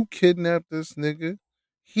 If you kidnap this nigga,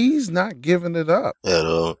 he's not giving it up. At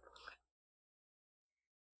all.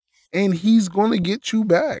 And he's gonna get you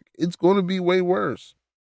back. It's gonna be way worse.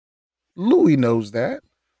 Louis knows that.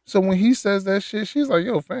 So when he says that shit, she's like,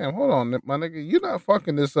 yo, fam, hold on, my nigga. You're not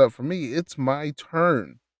fucking this up for me. It's my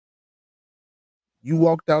turn. You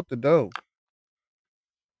walked out the door.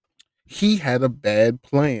 He had a bad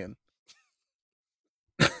plan.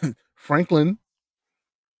 Franklin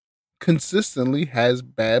consistently has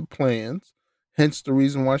bad plans, hence the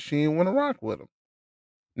reason why she didn't want to rock with him.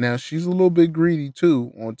 Now she's a little bit greedy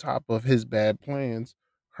too, on top of his bad plans.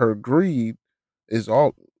 Her greed is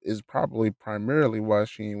all is probably primarily why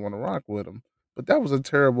she didn't want to rock with him. But that was a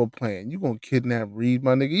terrible plan. You gonna kidnap Reed,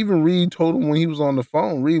 my nigga. Even Reed told him when he was on the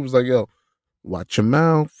phone, Reed was like, yo, watch your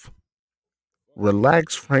mouth.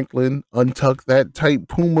 Relax, Franklin. Untuck that tight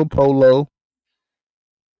Puma polo.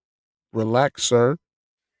 Relax, sir.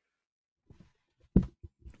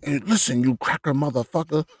 And listen, you cracker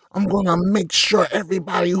motherfucker. I'm gonna make sure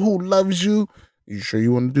everybody who loves you. You sure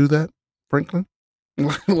you want to do that, Franklin?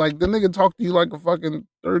 Like the nigga talk to you like a fucking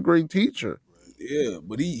third grade teacher. Yeah,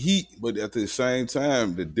 but but at the same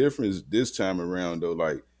time, the difference this time around though,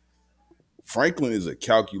 like Franklin is a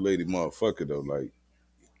calculated motherfucker though. Like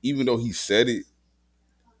even though he said it,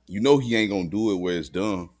 you know he ain't gonna do it where it's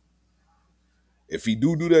done. If he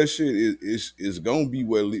do that shit, it's gonna be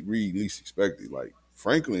where Reed least expected. Like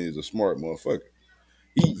Franklin is a smart motherfucker.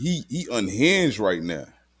 He unhinged right now,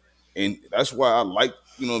 and that's why I like,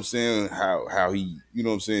 you know what I'm saying, how he, you know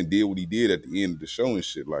what I'm saying, did what he did at the end of the show and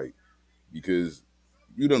shit. Like, because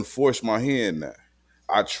you done forced my hand now.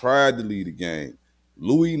 I tried to lead the game.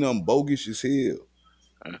 Louis done bogus as hell.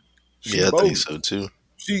 She Yeah, I think bogus. so too.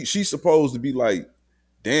 She's supposed to be like,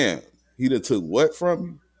 damn, he done took what from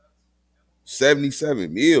you?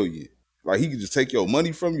 77 million. Like he could just take your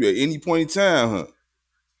money from you at any point in time, huh?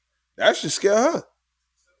 That should scare her.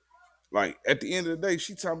 Like at the end of the day,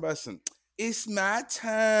 she talking about some, it's my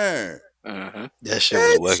turn. Mm-hmm. That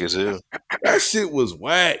shit was whack Bitch, as hell. that shit was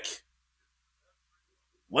whack.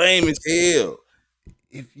 Lame as hell.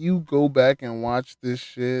 If you go back and watch this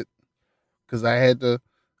shit, because I had to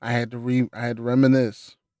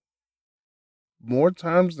reminisce. More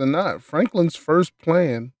times than not, Franklin's first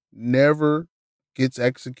plan never gets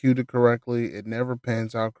executed correctly. It never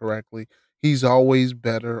pans out correctly. He's always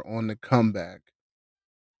better on the comeback.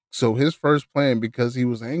 So his first plan, because he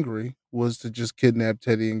was angry, was to just kidnap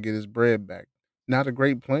Teddy and get his bread back. Not a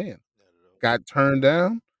great plan. Got turned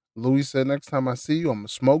down. Louis said, next time I see you, I'm going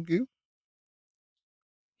to smoke you.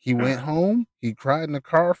 He went home. He cried in the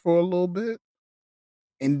car for a little bit.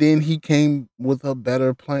 And then he came with a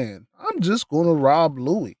better plan. I'm just going to rob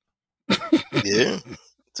Louis. Yeah.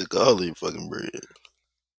 Took all the fucking bread.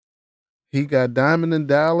 He got Diamond in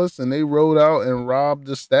Dallas, and they rode out and robbed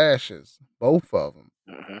the stashes, both of them.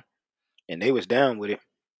 Mm-hmm. And they was down with it.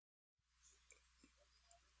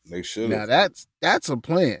 They should have. Now that's a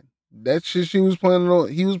plan. That shit he was planning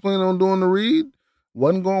on doing to Reed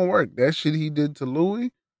wasn't going to work. That shit he did to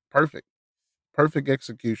Louis, perfect, perfect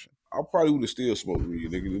execution. I probably would have still smoked weed,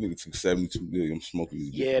 nigga. The nigga took 72 million. I'm smoking this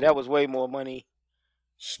bitch. Yeah, that was way more money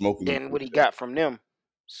Smoking this than what he bitch. got from them.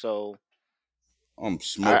 So I'm I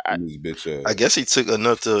smoking this bitch I ass. guess he took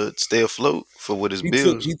enough to stay afloat for what his He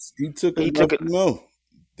took bills. he took he enough, took it. you know,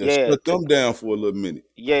 to Yeah, shut them down for a little minute.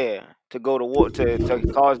 to go to war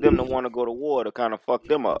to cause them to want to go to war to kind of fuck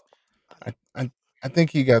them up. I, I I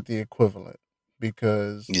think he got the equivalent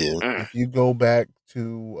because Yeah. Mm. if you go back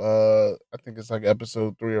to I think it's like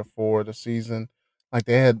episode 3 or 4 of the season, like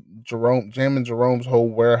they had Jerome Jam and Jerome's whole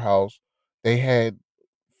warehouse. They had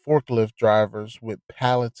forklift drivers with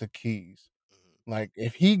pallets of keys. Like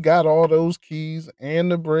if he got all those keys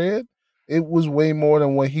and the bread, it was way more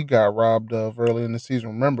than what he got robbed of early in the season.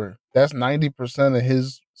 Remember, that's 90% of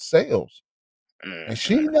his sales. And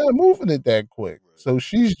she's Mhm. not moving it that quick. Right. So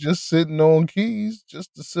she's just sitting on keys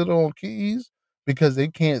just to sit on keys because they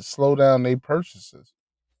can't slow down their purchases.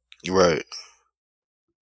 Right.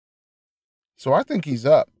 So I think he's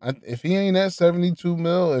up. If he ain't at 72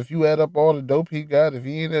 mil, if you add up all the dope he got, if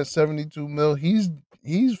he ain't at 72 mil, he's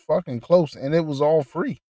fucking close. And it was all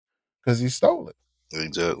free because he stole it.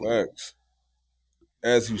 Exactly. Facts.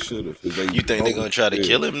 As he should have, because they You think they're both gonna try to failed.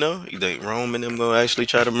 kill him though? You think Rome and them gonna actually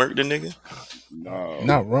try to murder the nigga? No.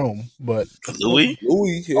 Not Rome, but Louis?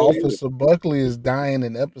 Louis, hell yeah. Officer Buckley is dying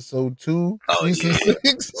in episode 2, Oh season yeah.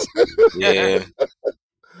 6. Yeah.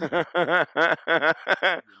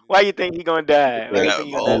 Why you think he gonna die? Why They you got think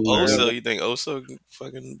he gonna die so Oso. early? You think Oso can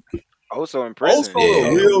fucking Also in Also prison. a Yeah, Yeah.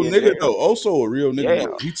 he'll real be in nigga jail. though. Also a real nigga Yeah.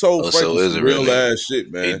 though. He told Oso Franklin is some a real real nigga. ass shit,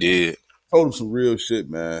 He man. did. Told him some real shit,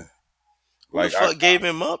 man. Who the Like fuck gave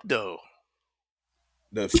him up though?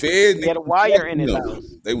 the Fed He had a niggas was wire in watching his though. house.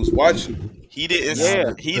 They was watching. He didn't. Nah,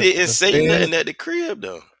 Yeah. He didn't the say Fed nothing at the crib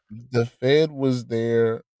though. the Fed was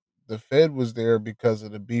there. The Fed was there because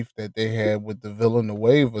of the beef that they had with the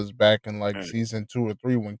Villanuevas back in like Mm, season 2 or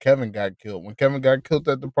 3 when Kevin got killed. When Kevin got killed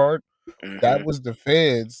at the park, that mhm. was the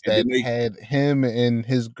Feds And then that they had him and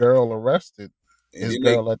his girl arrested. and His then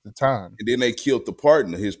they girl at the time, and then they killed the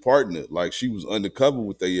partner, his partner. Like she was undercover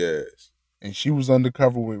with their ass. and she was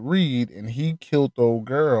undercover with Reed, and he killed the old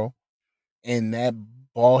girl. And that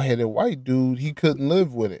bald headed white dude, he couldn't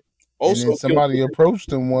live with it. And then Also killed somebody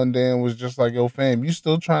approached him one day and was just like, "Yo, fam, you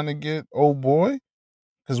still trying to get old boy?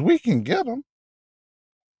 Because we can get him."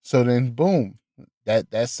 So then, boom, that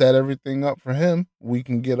set everything up for him. We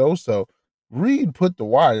can get Oso. Reed put the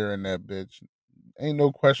wire in that bitch. Ain't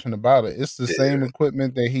no question about it. It's the same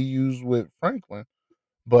equipment that he used with Franklin,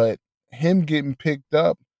 but him getting picked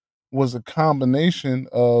up was a combination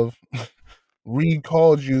of Reed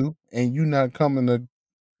called you and you not coming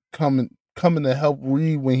to help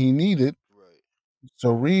Reed when he needed. Right.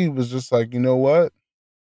 So Reed was just like, you know what?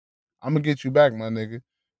 I'm gonna get you back, my nigga.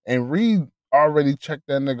 And Reed already checked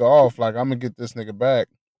that nigga off. Like, I'm gonna get this nigga back.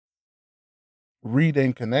 Reed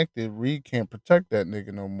ain't connected. Reed can't protect that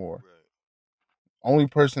nigga no more. Right. Only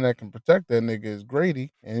person that can protect that nigga is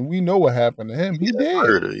Grady, and we know what happened to him. He dead.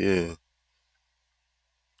 Murder. Yeah.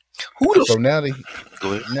 Who the So now that he,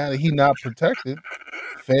 go ahead. now that he not protected,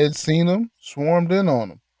 Feds seen him, swarmed in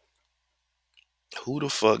on him. Who the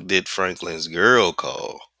fuck did Franklin's girl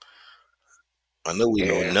call? I know we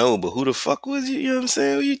don't Yeah. know, but who the fuck was you? You know what I'm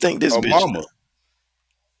saying? Who you think this a bitch? mama.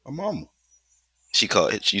 A mama. She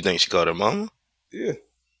called. You think she called her mama? Yeah.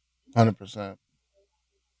 100%.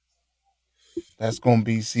 That's gonna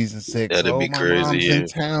be season 6. That'd Oh, be my crazy. mom's Yeah. in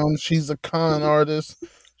town. She's a con artist. I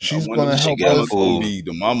She's wonder gonna who She help got us. pulled. the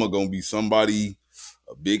mama gonna be somebody,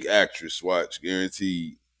 a big actress, watch,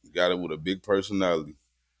 guaranteed. Got it with a big personality.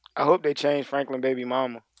 I hope they change Franklin baby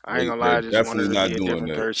mama. I ain't gonna lie, They're I just wanted definitely her to not be a doing different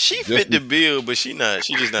that. person. She Just fit the bill, but she not.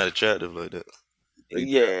 She just not attractive like that. they,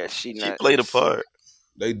 Yeah, she She not. played a part.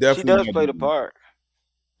 they She definitely does not play the doing that. part.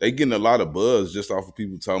 They getting a lot of buzz just off of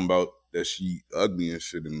people talking about that she ugly and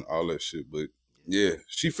shit and all that shit. But yeah,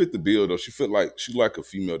 she fit the bill though. She like a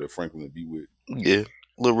female that Franklin would be with. Yeah.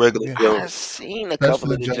 Little regular Yeah, Joe. I seen a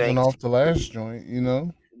couple especially of the judging Jakes. off the last joint. You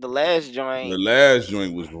know, The last The joint, last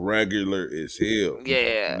joint was regular as hell.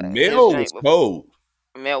 yeah, his Mel was joint. cold.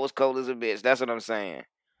 Mel was cold as a bitch. That's what I'm saying.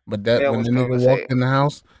 but that Mel when was the cold nigga as hell. walked in the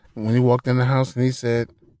house, when he walked in the house and he said,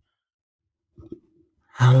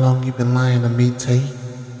 "How long you been lying to me, Tate?"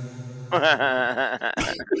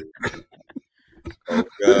 Oh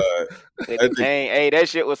God, Said the that nigga, cane. Hey, that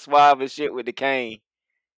shit was suave as shit with the cane.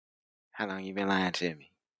 How long you been lying to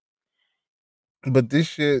me? But this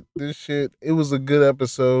shit, it was a good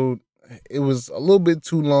episode. It was a little bit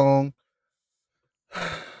too long.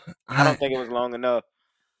 I I don't think it was long enough.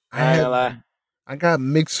 I I ain't had gonna lie. I got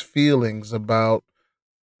mixed feelings about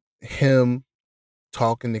him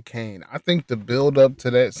talking to Kane. I think the build up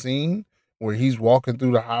to that scene where he's walking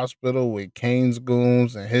through the hospital with Kane's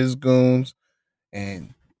goons and his goons,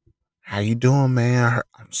 and how you doing, man?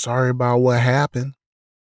 I'm sorry about what happened.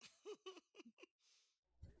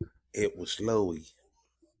 it was Loey.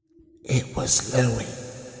 It was Louis.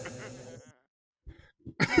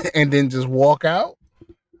 And then just walk out.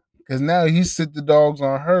 Cause now he sit the dogs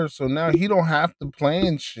on her, so now he don't have to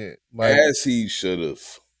plan shit. Like, As he should have.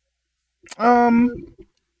 um,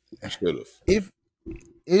 He should have. if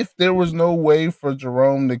if there was no way for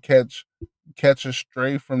Jerome to catch a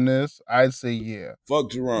stray from this, I'd say yeah.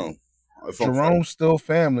 Fuck Jerome. If I'm Frank, Jerome's still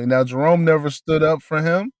family. Now Jerome never stood up for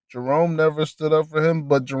him. Jerome never stood up for him,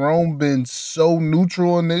 but Jerome been so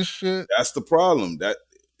neutral in this shit. that's the problem. That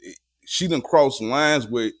she done crossed lines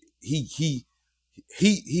where he he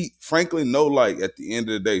he Franklin know like at the end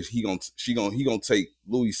of the day he gonna take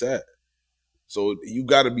Louis side. So you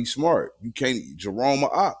got to be smart. You can't Jerome a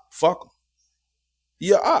op. Fuck him.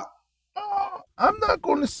 He a op. I'm not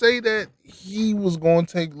going to say that he was going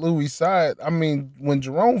to take Louis' side. I mean, when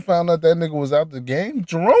Jerome found out that nigga was out the game,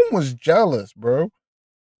 Jerome was jealous, bro.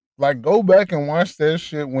 Like, go back and watch that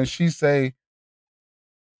shit when she say,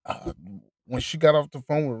 uh, when she got off the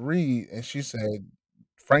phone with Reed and she said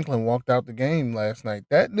Franklin walked out the game last night.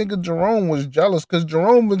 That nigga Jerome was jealous because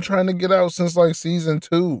Jerome been trying to get out since like season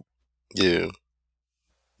 2. Yeah.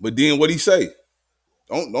 But then what he say?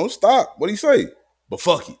 Don't stop. What he say? But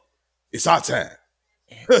fuck it. It's our time.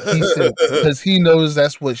 He said because he knows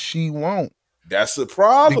that's what she want. That's the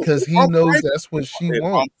problem. Because he knows that's what she If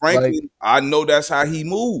I'm want. Like, Franklin, I know that's how he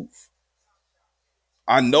move.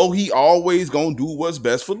 I know he always gonna do what's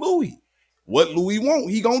best for Louis. What Louis want,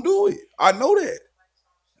 he gonna do it. I know that.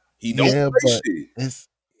 He don't yeah, play but shit. it's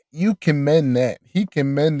you can mend that. He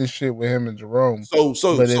can mend the shit with him and Jerome. So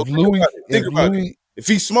But if think Louis, about it. Think about it. If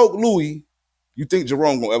he smoked Louis, you think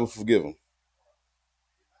Jerome gonna ever forgive him?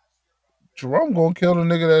 Jerome gonna kill the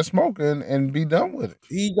nigga that's smoking and be done with it.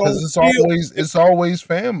 He gonna Because kill. it's always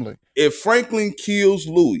family. If Franklin kills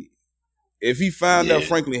Louis, if he found out Yeah.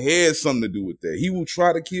 Franklin had something to do with that, he will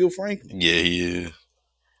try to kill Franklin. Yeah, he is.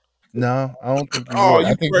 No, I don't think he Oh, would. I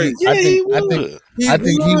you think crazy? Yeah, he would. He I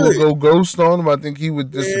think he would would. go ghost on him. I think he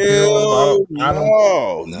would disappear on him. Hell I don't.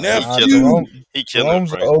 no, Nah, he Nah, killing. nephew. He killing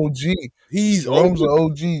Jerome's an Frank. OG. He's Jerome's an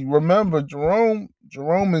older. OG. Remember, Jerome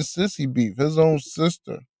and Sissy beef. His own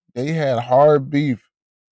sister. They had hard beef.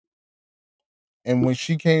 And when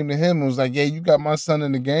she came to him and was like, "Yeah, you got my son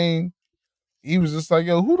in the game," he was just like,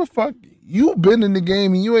 "Yo, who the fuck you been in the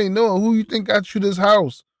game and you ain't know who you think got you this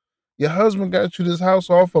house? Your husband got you this house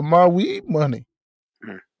off of my weed money."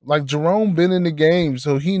 Hmm. Like Jerome been in the game,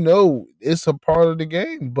 so he know it's a part of the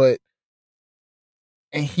game. But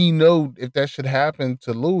and he know if that should happen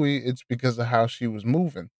to Louis, it's because of how she was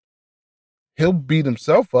moving. He'll beat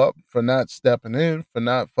himself up for not stepping in, for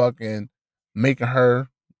not fucking making her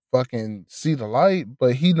fucking see the light,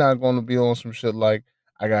 but he not gonna be on some shit like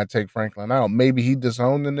I gotta take Franklin out. Maybe he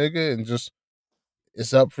disowned the nigga and just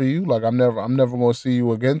it's up for you. Like I'm never gonna see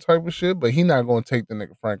you again type of shit, but he not gonna take the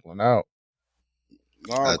nigga Franklin out.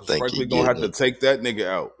 No, I because think he Franklin gonna have getting to it. take that nigga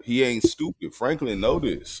out. He ain't stupid. Franklin know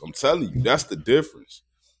this. I'm telling you, that's the difference.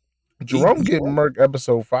 Jerome getting murked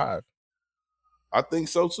episode 5. I think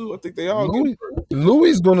so too. I think they all get.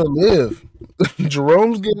 Louis gonna live.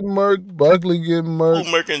 Jerome's getting murked, Buckley getting Who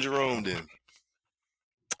murked. murking Jerome then?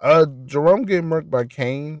 Jerome getting murked by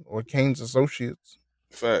Kane or Kane's associates.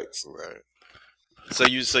 Facts. Right. So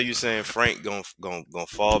you saying Frank gonna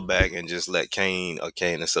fall back and just let Kane or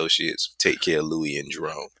Kane Associates take care of Louis and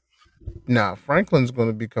Jerome? Nah, Franklin's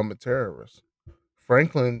gonna become a terrorist.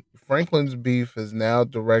 Franklin's beef is now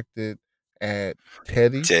directed at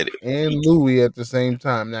Teddy Teddy. and Louis at the same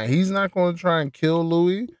time. Now he's not gonna try and kill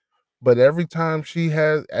Louis, but every time he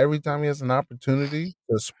has an opportunity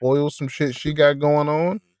to spoil some shit she got going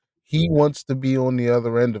on, he wants to be on the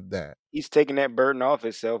other end of that. He's taking that burden off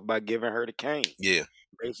himself by giving her the cane. Yeah.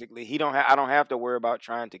 Basically, I don't have to worry about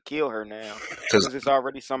trying to kill her now Because because it's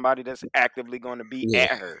already somebody that's actively going to be at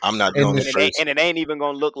her, I'm not And doing the the sh- first. and it ain't even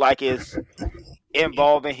going to look like it's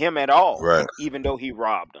involving him at all. Right. Even though he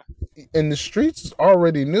robbed him. And the streets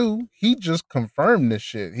already knew. He just confirmed this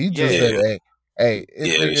shit. He just Yeah. said, "Hey, Yeah, the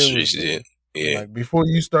nigga, it streets was did. Yeah. like before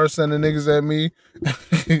you start sending niggas at me,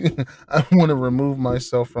 I want to remove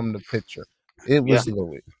myself from the picture." It was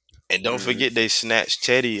Louis. And don't forget they snatched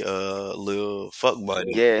Teddy little fuck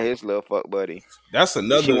buddy. Yeah, his little fuck buddy. That's She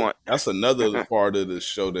another. want That's another part of the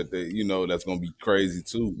show that they, that's gonna be crazy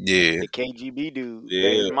too. Yeah. the KGB dude that Yeah,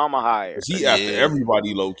 his mama hired. 'cause he after Yeah.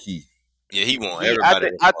 everybody low key. Yeah, he want I everybody.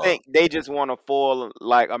 think I think they just want to foil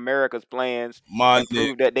like America's plans My and nigga,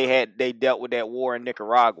 prove that they dealt with that war in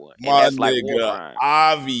Nicaragua, and my that's like war nigga, crime.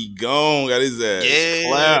 Ivy gone got his ass Yeah,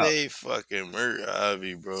 clapped, they fucking murdered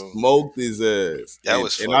Ivy, bro. smoked his ass. That and,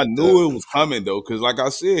 was and I fucked knew up. it was coming though, because like I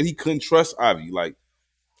said, he couldn't trust Ivy. Like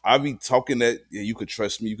Ivy talking that, yeah, you could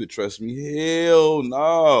trust me, you could trust me. Hell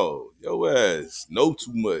no, yo ass know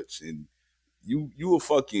too much, and you a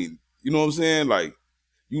fucking, you know what I'm saying? Like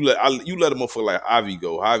you let a motherfucker like Ivy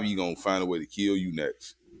go. Ivy gonna find a way to kill you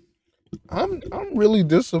next. I'm really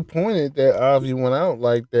disappointed that Avi went out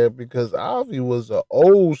like that because Avi was an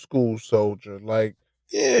old school soldier. Like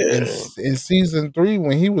Yeah. in season 3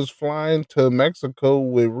 when he was flying to Mexico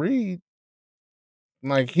with Reed,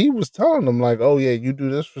 Like he was telling them, like, "Oh yeah, you do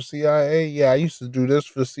this for CIA. Yeah, I used to do this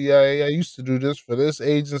for CIA. I used to do this for this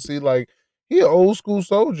agency." Like he an old school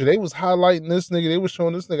soldier. They was highlighting this nigga. They was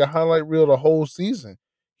showing this nigga highlight reel the whole season.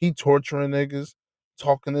 He torturing niggas,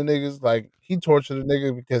 talking to niggas. Like he tortured a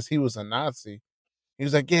nigga because he was a Nazi. He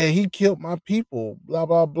was like, "Yeah, he killed my people." Blah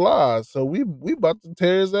blah blah. So we about to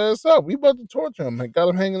tear his ass up. We about to torture him. And got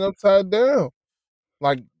him hanging upside down.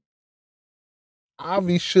 Like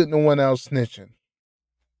Avi shouldn't have went out snitching.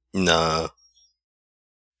 Nah.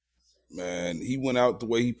 Man, he went out the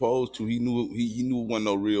way he posed to. He knew it wasn't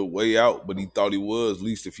no real way out, but he thought he was. At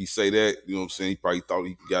least if he say that, you know what I'm saying, he probably thought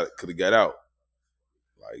he could have got out.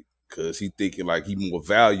 Like, cause he thinking like he more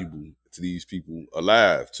valuable to these people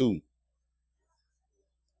alive too.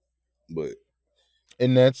 But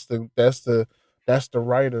And that's the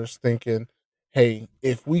writers thinking, hey,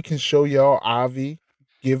 if we can show y'all Avi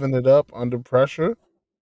giving it up under pressure,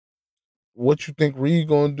 what you think Reed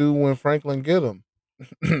gonna do when Franklin get him?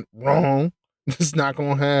 Wrong. It's not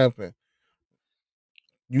gonna happen.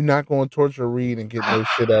 You're not gonna torture Reed and get no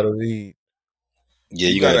shit out of Reed. Yeah,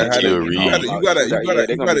 you you're gonna gotta have to Yeah, have they it. kill they You talking gotta, Reed. you about gotta, you shootout. gotta, Yeah,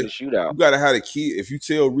 they're you gonna do gotta, the shootout. you gotta have a kid. If you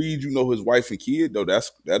tell Reed you know his wife and kid, though,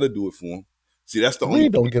 that'll do it for him. See, that's the only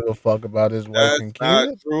Reed thing. don't give a fuck about his wife That's and not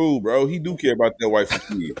kid. true, bro. He do care about that wife and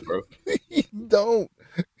kid, bro. He don't.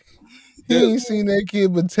 That, He ain't seen that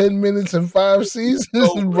kid but 10 minutes in 5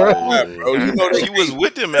 seasons, so bro. live, bro. You know they She was can't.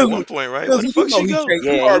 with him at one Jizzle, point, right? Where the Jizzle, you fuck know she he go? can't.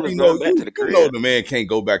 You Yeah, he was already know. going back to You the you know crib. the man can't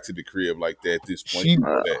go back to the crib like that at this point. She You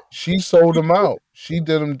know that. she sold him out. She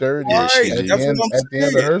did him dirty Yeah, All right, she at the that's did. what end I'm at the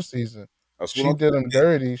end of saying. her season. That's what She I'm did him saying.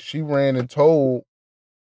 dirty. She ran and told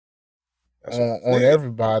That's what I'm on saying.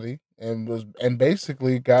 everybody and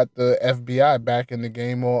basically got the FBI back in the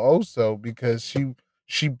game on Oso because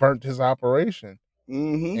she burnt his operation.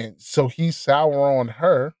 Mm-hmm. And so he's sour on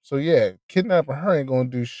her. So yeah, kidnapping her ain't gonna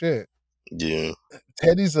do shit. Yeah.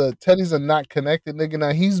 Teddy's a not connected nigga.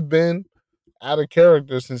 Now he's been out of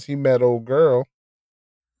character since he met old girl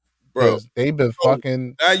Bro. because they've been So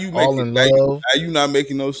fucking now you make all it. in love. Now you not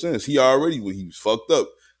making no sense. He already when he was fucked up.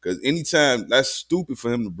 Because anytime that's stupid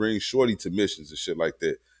for him to bring Shorty to missions and shit like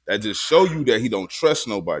that. That just show you that he don't trust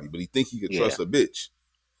nobody, but he think he could Yeah. trust a bitch.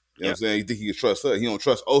 You know what I'm Yep. saying? He think he can trust her. He don't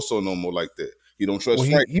trust Oso no more like that. He don't Well, trust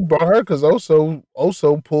he Frank. he brought her because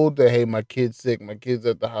also pulled the hey, my kid's sick, my kid's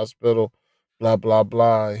at the hospital, blah blah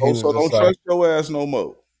blah. He was Oso just don't like, trust your ass no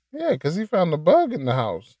more. yeah, because he found a bug in the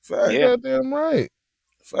house. You Fact. Yeah. goddamn right.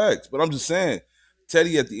 Facts. But I'm just saying,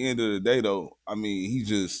 Teddy at the end of the day though, I mean, he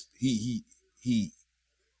just he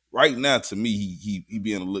right now to me, he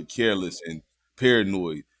being a little careless and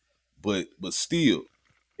paranoid. But still,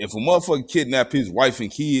 if a motherfucker kidnap his wife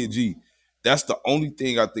and kid, G, that's the only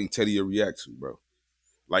thing I think Teddy will react to, bro.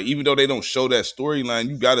 Like, even though they don't show that storyline,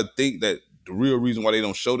 you got to think that the real reason why they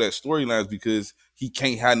don't show that storyline is because he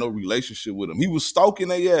can't have no relationship with him. He was stalking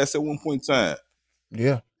their ass at one point in time.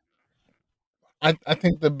 Yeah, I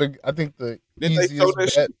think the Didn't they show easiest that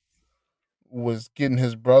bet shit? was getting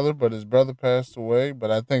his brother, but his brother passed away.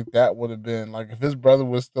 But I think that would have been like if his brother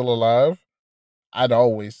was still alive, I'd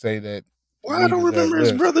always say that Why I Reed don't is at remember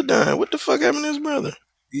his risk. brother dying? What the fuck happened to his brother?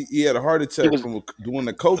 He had a heart He attack was. from doing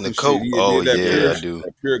the coke And the and shit. coke. He had Oh did yeah, I Yeah. do.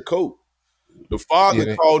 that pure coke. The Yeah,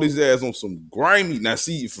 father called his ass on some grimy. Now,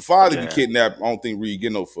 see, if the father get Yeah. kidnapped, I don't think Reed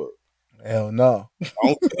get no fuck. hell no. He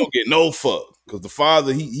don't get no fuck because the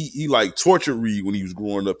father he like tortured Reed when he was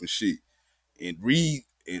growing up and shit. And Reed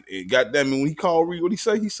and goddamn it, when he called Reed, what he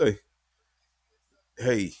say? He say,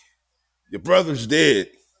 "Hey, your brother's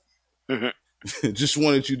dead. Mhm. Just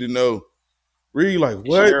wanted you to know." Reed like It's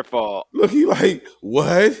what? your fault. Look, he like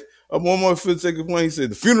what? I'm on my 52nd plane. He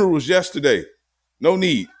said the funeral was yesterday. No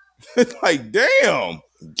need. Like damn.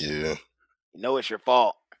 Yeah. You know it's your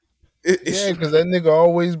fault. It's Yeah, because that nigga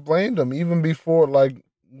always blamed him, even before like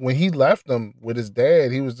when he left him with his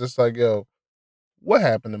dad. He was just like, "Yo, what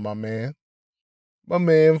happened to my man? My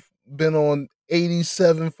man been on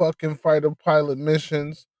 87 fucking fighter pilot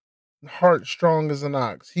missions, heart strong as an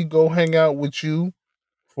ox. He go hang out with you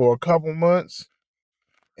for a couple months,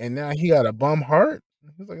 and now he got a bum heart."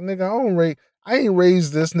 He's like, "Nigga, I ain't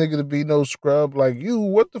raised this nigga to be no scrub like you.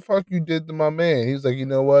 What the fuck you did to my man?" He's like, "You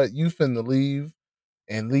know what? You finna leave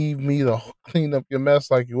and leave me to clean up your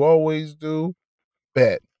mess like you always do.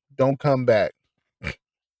 Bet. Don't come back."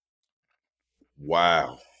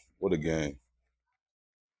 wow. What a game.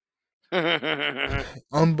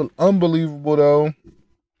 Unbelievable though.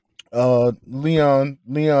 Leon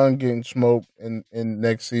getting smoked in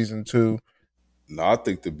next season too. No, I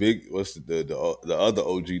think the big what's the other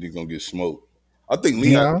OG that's gonna get smoked. I think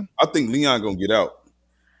Leon. Dion. I think Leon gonna get out.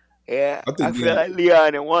 Yeah, I I think feel Leon. like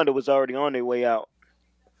Leon and Wanda was already on their way out.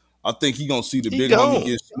 I think he gonna see the He big homie gone.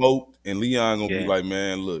 get smoked, and Leon gonna be Yeah, like,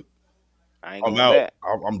 man, look, I ain't I'm going out. back.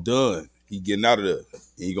 I'm done. He getting out of there.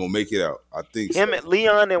 He gonna make it out. I think so. Him and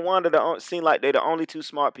Leon and Wanda seem like they're the only two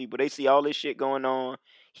smart people. They see all this shit going on.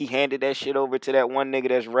 He handed that shit over to that one nigga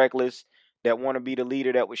that's reckless, that want to be the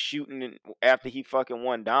leader that was shooting after he fucking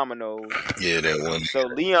won dominoes. Yeah, that one. So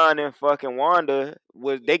Leon and fucking Wanda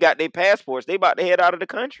they got their passports. They about to head out of the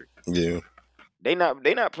country. Yeah. They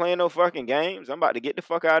not playing no fucking games. I'm about to get the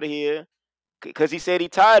fuck out of here because he said he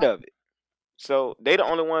tired of it. So they the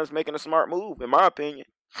only ones making a smart move, in my opinion.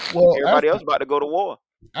 Well, Everybody else about to go to war.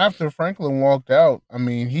 after Franklin walked out, I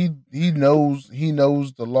mean, he knows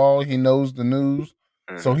the law, he knows the news,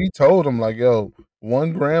 so Mhm. he told him like, "Yo,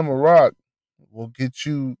 1 gram of rock will get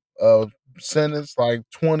you sentence like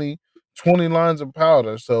 20 lines of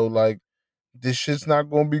powder." So like, this shit's not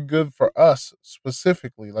going to be good for us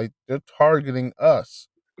specifically. Like they're targeting us.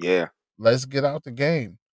 Yeah. Let's get out the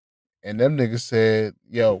game. And them niggas said,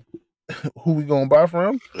 "Yo, who we gonna buy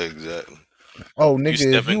from?" Exactly. Oh, You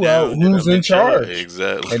nigga, if stepping you out, down, then who's I'm in in charge. charge?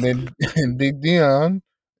 Exactly. And then and Big Dion,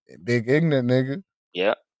 big ignorant nigga,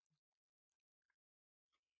 Yeah.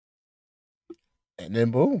 and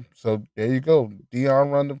then boom. So there you go. Dion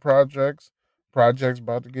run the projects. Projects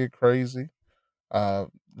about to get crazy. Uh,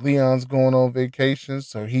 Leon's going on vacation,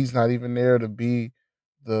 so he's not even there to be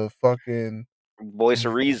the fucking Voice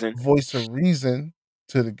of reason. voice of reason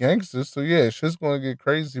to the gangsters. So yeah, shit's gonna get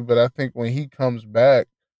crazy. But I think when he comes back,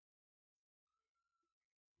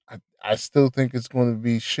 I still think it's gonna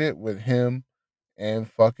be shit with him and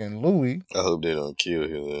fucking Louis. I hope they don't kill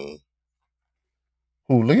him.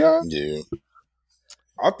 Who, Leon? Yeah,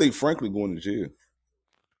 I think Franklin going to jail.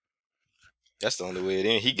 that's the only way it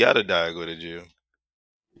ends. He gotta die, or go to jail.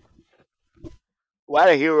 Why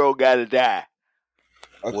the hero gotta die?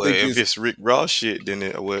 I Well, think if it's Rick Ross shit, then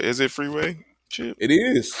is it Freeway shit? it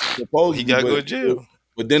is He supposedly, gotta go but to jail.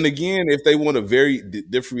 but then again, if they want to very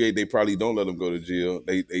differentiate, they probably don't let him go to jail.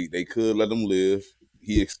 They could let him live.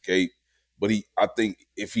 He escaped, but I think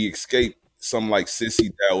if he escaped, something like Sissy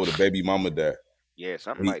died or the baby mama died. Yeah,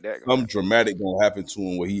 something He, like that gonna something happen. dramatic gonna happen to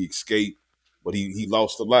him where he escaped, but he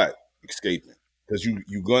lost a lot escaping because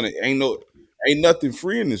you gonna ain't nothing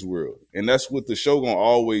free in this world, and that's what the show gonna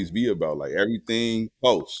always be about. Like everything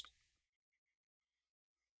post.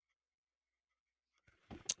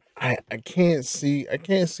 I can't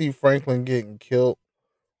see Franklin getting killed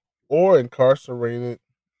or incarcerated.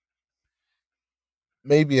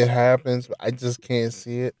 Maybe it happens, but I just can't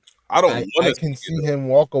see it. I don't want I to can see it see though. him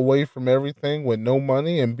walk away from everything with no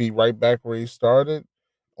money and be right back where he started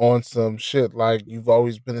on some shit like you've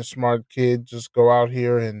always been a smart kid, just go out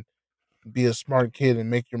here and be a smart kid and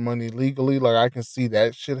make your money legally. Like I can see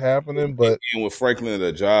that shit happening, but And with Franklin at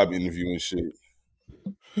a job interview and shit,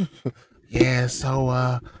 yeah,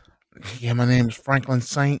 so yeah, my name is Franklin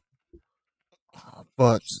Saint,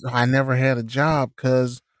 but I never had a job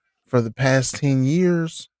because for the past 10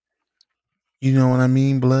 years, you know what I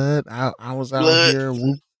mean, blood. I was out Blood. here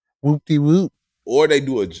whoop de whoop. or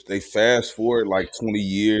they fast forward like 20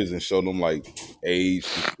 years and show them like age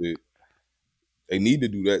and shit. They need to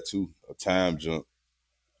do that too. A time jump,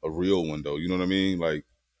 a real one though. You know what I mean? Like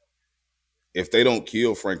if they don't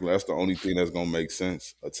kill Franklin, that's the only thing that's gonna make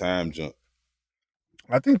sense. A time jump.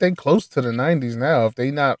 I think they close to the 90s now. If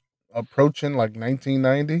they not approaching like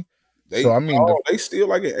 1990. So I mean They still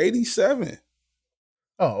like at 87.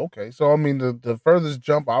 okay. So I mean the furthest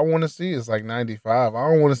jump I want to see is like 95. I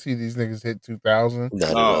don't want to see these niggas hit 2000.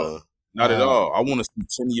 Not at No, all. not at Nah. all. I want to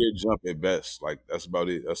see 10-year jump at best. Like that's about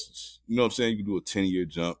it. That's you know what I'm saying. You can do a 10-year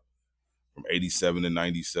jump from 87 to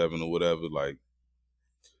 97 or whatever. Like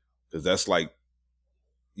because that's like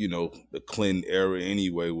the Clinton era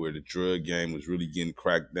anyway, where the drug game was really getting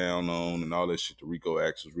cracked down on and all that shit. The RICO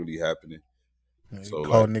acts was really happening. They So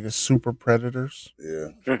call like, niggas super predators. yeah,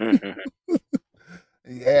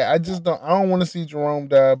 Yeah, I don't want to see Jerome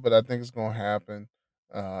die, but I think it's gonna happen.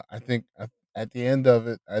 I think at the end of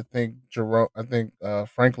it, I think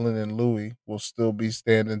Franklin and Louis will still be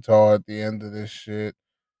standing tall at the end of this shit,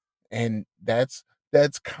 and that's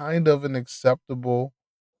kind of an acceptable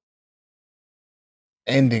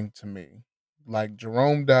ending to me. Like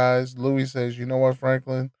Jerome dies, Louis says, "You know what,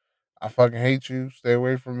 Franklin? I fucking hate you. Stay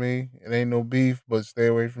away from me. It ain't no beef, but stay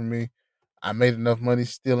away from me. I made enough money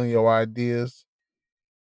stealing your ideas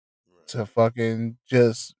to fucking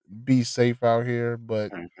just be safe out here.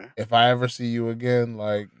 But if I ever see you again,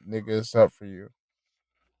 like nigga, it's up for you."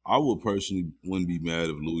 I would personally wouldn't be mad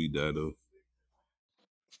if Louis died though.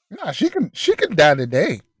 Nah, she can die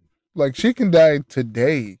today. Like she can die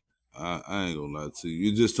today. I ain't gonna lie to you.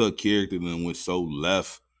 It's just her character then went so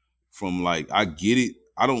left from like I get it.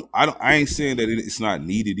 I ain't saying that it's not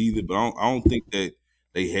needed either, but I don't think that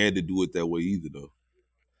they had to do it that way either though.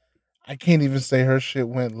 I can't even say her shit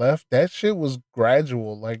went left. That shit was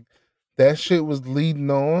gradual. Like that shit was leading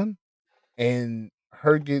on, and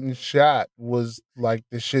her getting shot was like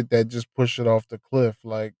the shit that just pushed it off the cliff.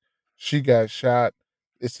 Like she got shot.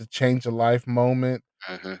 It's a change of life moment.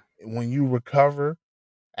 Hmm. When you recover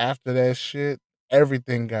after that shit,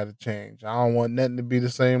 everything got to change. I don't want nothing to be the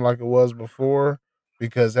same like it was before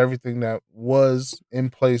because everything that was in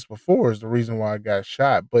place before is the reason why I got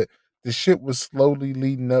shot. But the shit was slowly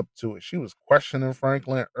leading up to it. She was questioning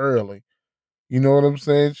Franklin early. You know what I'm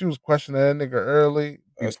saying? She was questioning that nigga early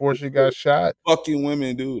That's before what she got shot. fucking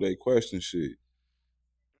women do. They question shit.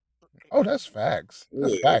 Oh, that's facts.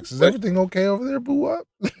 That's Yeah, they facts. Is question. everything okay over there, Boo Up?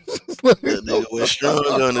 That nigga went strong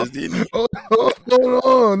on us, didn't he? Hold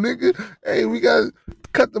on, nigga. Hey, we got to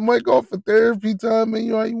cut the mic off for therapy time, man.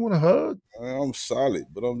 You want a hug? I'm solid,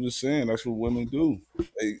 but I'm just saying that's what women do.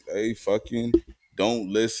 They fucking don't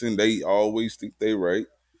listen. They always think they right.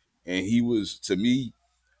 And he was, to me,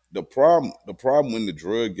 the problem in the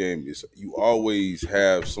drug game is you always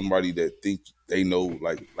have somebody that think they know,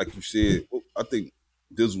 like you said. I think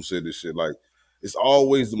Dizzle said this shit. Like it's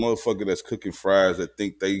always the motherfucker that's cooking fries that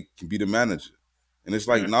think they can be the manager, and it's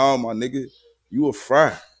like, nah, my nigga, you a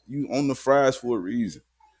fry. You own the fries for a reason.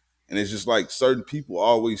 And it's just like certain people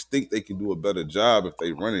always think they can do a better job if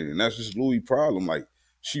they run it, and that's just Louis' problem. Like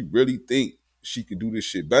she really think she could do this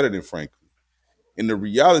shit better than Franklin. And the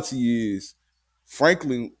reality is,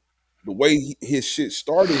 Franklin, the way his shit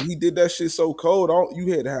started, he did that shit so cold.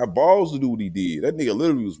 You had to have balls to do what he did. That nigga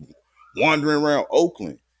literally was wandering around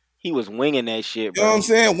Oakland. He was winging that shit, You know what I'm bro.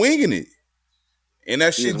 saying? Winging it. And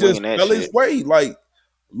that He was shit just winging that fell his shit. way. Like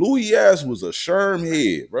Louis ass was a sherm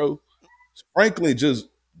head, bro. Franklin just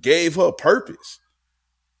gave her purpose.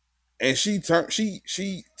 And she turned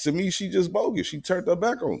she to me, she just bogus. She turned her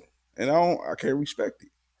back on him. And I can't respect it.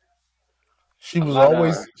 A lot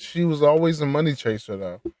of She was always a money chaser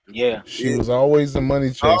though. yeah. She Yeah. was always a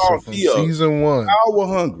money chaser Oh, from she a season one. power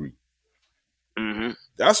hungry. Hmm.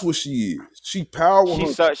 That's what she is. She power She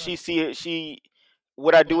hungry. saw she see it. She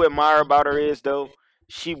what I do admire about her is though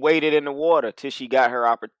she waited in the water till she got her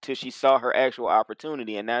till she saw her actual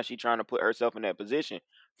opportunity, and now she trying to put herself in that position.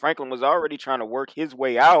 Franklin was already trying to work his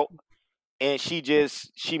way out, and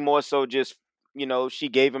she more so just she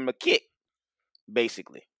gave him a kick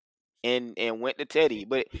basically, and went to Teddy.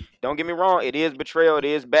 But don't get me wrong, it is betrayal, it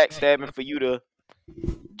is backstabbing for you to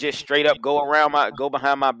just straight up go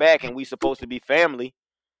behind my back, and we supposed to be family.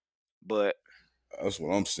 But That's what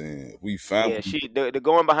I'm saying. We yeah, family. the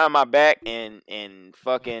going behind my back and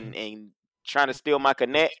fucking and trying to steal my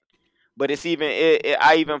connect. But it's even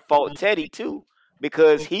I even fault Teddy too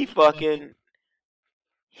because he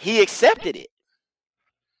accepted it.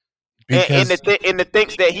 Because And the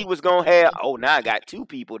thinks that he was gonna have, oh, now I got two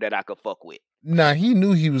people that I could fuck with. nah, he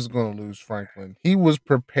knew he was gonna lose Franklin. He was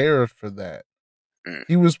prepared for that. Mm.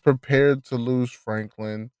 He was prepared to lose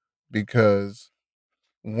Franklin because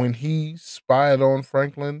when he spied on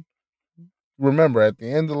Franklin, remember at the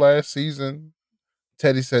end of last season,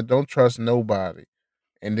 Teddy said, "Don't trust nobody."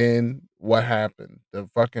 And then what happened? The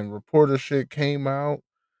fucking reporter shit came out,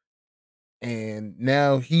 and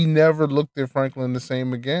now he never looked at Franklin the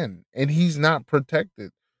same again. And he's not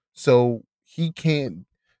protected. So he can't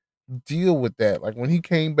deal with that. Like when he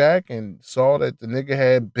came back and saw that the nigga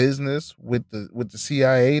had business with the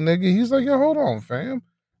CIA nigga, he's like, yo, hold on, fam.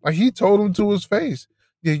 Like he told him to his face,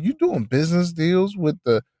 yeah, you doing business deals with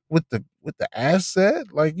the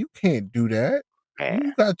asset? Like you can't do that. Man,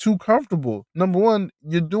 You got too comfortable. Number one,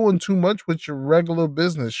 you're doing too much with your regular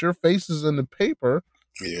business. Your face is in the paper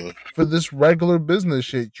Yeah. for this regular business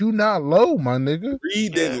shit. You not low, my nigga.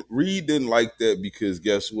 yeah, Reed didn't like that because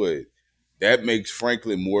guess what? That makes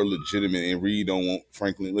Franklin more legitimate, and Reed don't want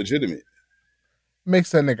Franklin legitimate.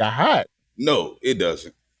 Makes that nigga hot. No, it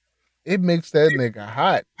doesn't. It makes that nigga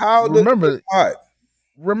hot. How does it Remember, not?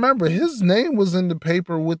 remember his name was in the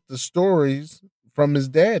paper with the stories from his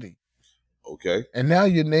daddy. Okay. And now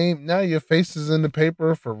your face is in the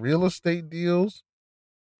paper for real estate deals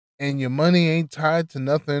and your money ain't tied to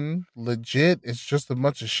nothing legit. It's just a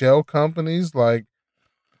bunch of shell companies. Like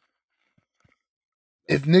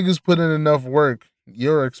if niggas put in enough work,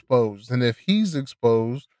 you're exposed. And if he's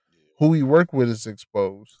exposed, who he work with is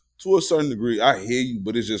exposed. To a certain degree, I hear you,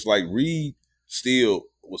 but it's just like Reed still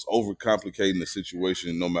was overcomplicating the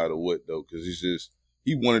situation no matter what, though, because it's just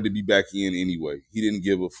he wanted to be back in anyway. He didn't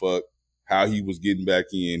give a fuck how he was getting back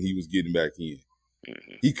in. He was getting back in.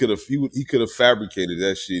 He could have fabricated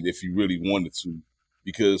that shit if he really wanted to,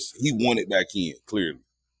 because he wanted back in. Clearly,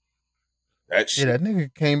 That Yeah, shit. that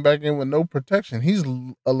nigga came back in with no protection. He's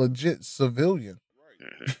a legit civilian.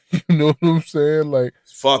 Mhm. You know what I'm saying? Like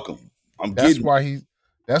Fuck him. I'm that's getting why he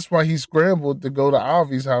that's why he scrambled to go to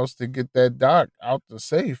Avi's house to get that doc out the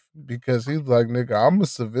safe because he's like, nigga, I'm a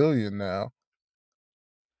civilian now.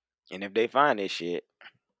 And if they find this shit,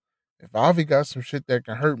 If Avi got some shit that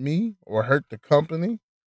can hurt me or hurt the company,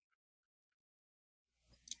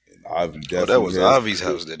 it. Ivy Oh, that definitely was has. Avi's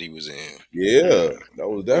house that he was in. Yeah, mm, that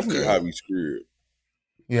was definitely Okay. Ivy's crib.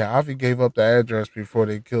 yeah, Avi gave up the address before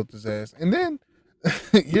they killed his ass. And then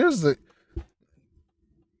here's the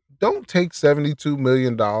don't take $72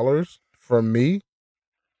 million from me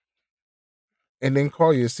and then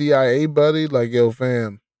call your CIA buddy like, yo,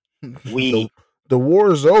 fam, the we the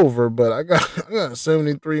war is over, but I got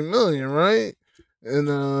 73 million, right? And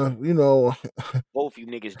both you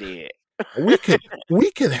niggas dead. we could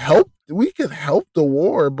we could help the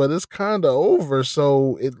war, but it's kind of over.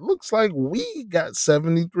 So it looks like we got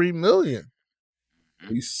 73 million. Mhm.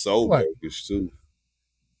 He's so Like bogus too.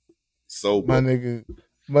 So my bogus. nigga,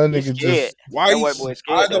 my He's nigga scared. just Why? That white boy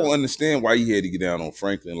I scared don't though. understand why he had to get down on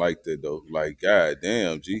Franklin like that though. Like, god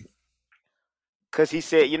damn, G. Cause he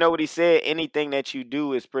said, you know what he said? Anything that you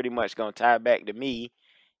do is pretty much gonna tie back to me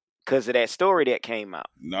because of that story that came out.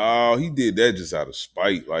 No, he did that just out of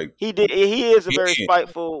spite. Like, He did. He is a very man,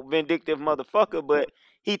 spiteful, vindictive motherfucker. But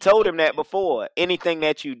he told him that before. Anything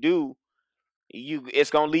that you do,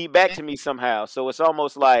 it's gonna lead back to me somehow. So it's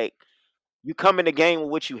almost like you come in the game with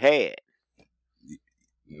what you had.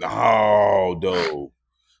 no, though.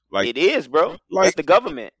 Like, It is, bro. like, That's the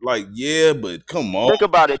government. yeah, but come on. Think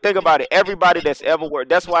about it. Think about it. Everybody that's ever worked.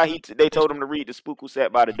 That's why they told him to read the spook who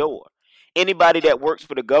sat by the door. Anybody that works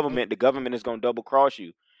for the government is gonna double cross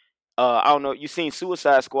you. I don't know. You seen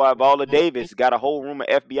Suicide Squad? Viola Davis got a whole room of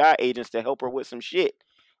FBI agents to help her with some shit.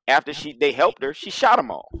 After they helped her, she shot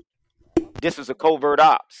them all. This was a covert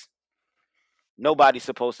ops. Nobody's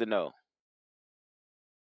supposed to know.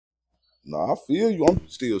 No, I feel you. I'm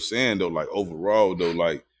still saying though, like overall though,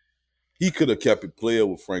 like he could have kept it player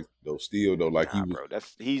with Frank though. Still though, like he Nah, was. bro.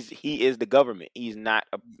 He is the government. He's not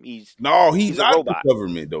a No, he he's a not the robot.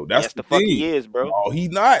 government though. That's Yes, the the fuck thing. he is, bro. No, he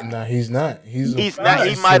not. nah, he's not. He's a He's not. Not.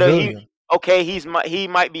 He might have. civilian Okay. He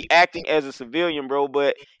might be acting as a civilian, bro.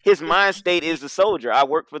 But his mind state is a soldier. I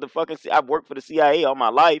worked for the CIA all my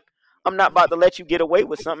life. I'm not about to let you get away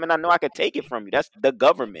with something. And I know I could take it from you. That's the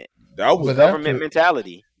government. That was but Government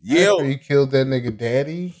mentality. yeah. after he killed that nigga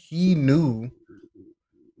daddy, he knew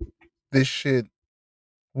this shit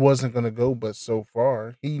wasn't gonna go but so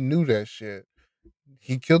far. He knew that shit.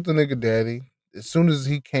 He killed the nigga daddy. As soon as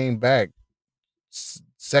he came back,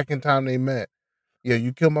 second time they met, yo,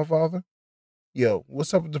 you killed my father? Yo,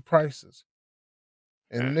 what's up with the prices?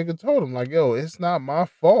 And Mm. the nigga told him, like, yo, it's not my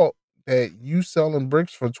fault that you selling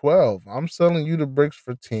bricks for 12. I'm selling you the bricks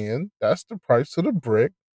for 10. That's the price of the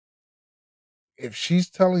brick. If she's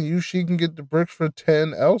telling you she can get the bricks for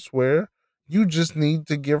 10 elsewhere, you just need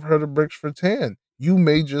to give her the bricks for 10. You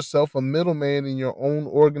made yourself a middleman in your own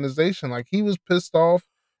organization. Like he was pissed off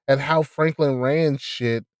at how Franklin ran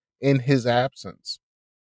shit in his absence.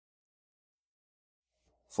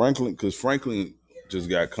 Franklin, because Franklin just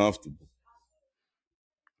got comfortable.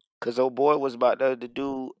 Cause old boy was about the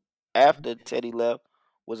dude after Teddy left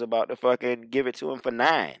was about to fucking give it to him for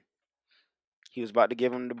 9. He was about to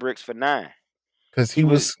give him the bricks for 9. Because He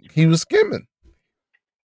was he was skimming.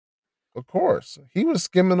 Of course. He was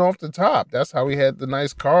skimming off the top. That's how he had the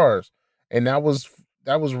nice cars. And that was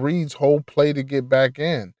Reed's whole play to get back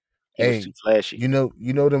in. he was too Hey, flashy.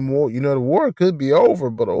 the war could be over,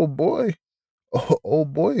 but old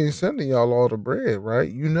boy ain't sending y'all all the bread,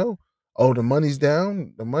 right? Oh, the money's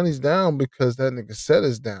down. The money's down because that nigga said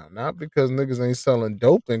it's down, not because niggas ain't selling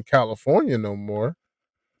dope in California no more.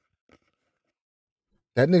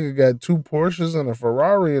 That nigga got two Porsches and a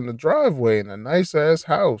Ferrari in the driveway and a nice ass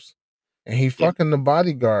house. And he Yeah, fucking the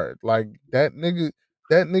bodyguard. Like that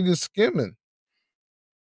nigga skimming.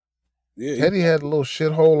 Yeah, he, Teddy had a little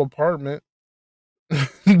shithole apartment.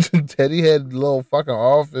 Teddy had a little fucking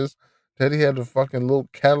office. Teddy had a fucking little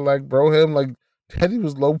Cadillac bro him. Like Teddy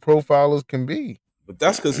was low profile as can be. but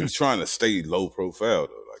that's because he's trying to stay low profile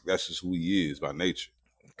though. Like that's just who he is by nature.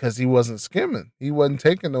 Because he wasn't skimming. He wasn't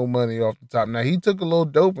taking no money off the top. Now he took a little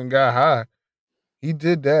dope and got high. He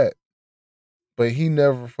did that. But he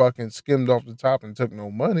never fucking skimmed off the top and took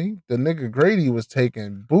no money. The nigga Grady was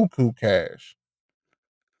taking buku cash.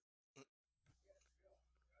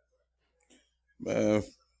 Man,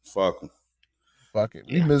 fuck him. Fuck it.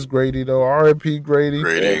 We yeah. miss Grady though. R.I.P. Grady.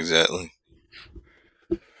 Great, Yeah. exactly.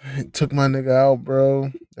 Took my nigga out,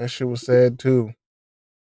 bro. That shit was sad too.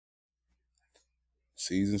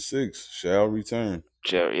 Season 6 shall return.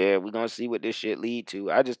 Sure, yeah, we're gonna see what this shit lead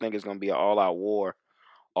to. I just think it's gonna be an all-out war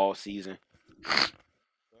all season.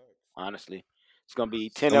 Honestly, it's gonna be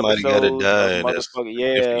 10 Somebody got to episodes of die. That's motherfucking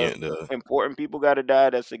yeah. significant, though. Important people gotta die.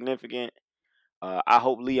 That's significant. I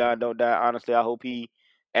hope Leon don't die. Honestly, I hope he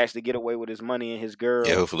actually get away with his money and his Yeah,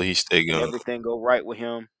 girl, hopefully he stay and gone. everything go right with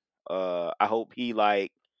him. I hope he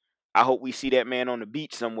like. I hope we see that man on the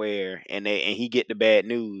beach somewhere, and he get the bad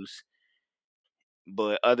news.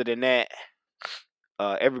 But other than that,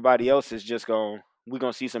 everybody else is just going. We're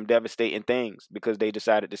gonna see some devastating things because they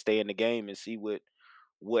decided to stay in the game and see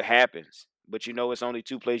what happens. But you know, it's only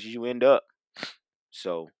two places you end up.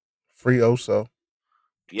 So Free Oso.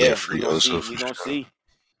 Yeah, yeah, we free gonna Oso see. for We gonna sure. see.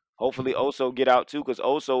 Hopefully, Oso get out too, because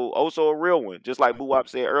Oso a real one. Just like Boowop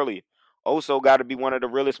said earlier, Oso got to be one of the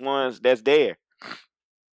realest ones that's there.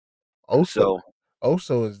 Oso. So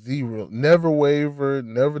Oso is the real. Never wavered.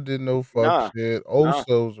 Never did no fuck nah, shit. nah.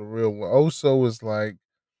 Oso's a real one. Oso is like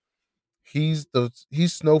he's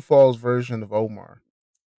Snowfall's version of Omar.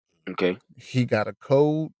 Okay, He got a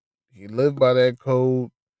code. He lived by that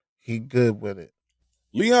code. He good with it.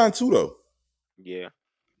 Leon too though. yeah.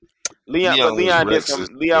 Leon, but Leon was Leon did reckless.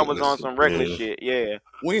 some. Leon was on Reckless. some reckless Yeah. shit. Yeah,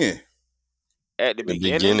 When? at the In the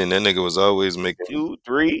beginning, beginning, that nigga was always making 2,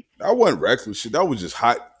 3, That wasn't reckless shit. That was just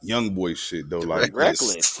hot young boy shit though. Like reckless.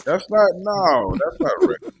 reckless. that's not no, that's not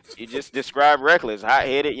reckless. You just described reckless, hot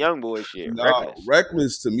headed young boy shit. No, Reckless.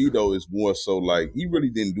 reckless to me though is more so like he really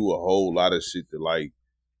didn't do a whole lot of shit to like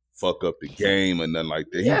fuck up the game or nothing like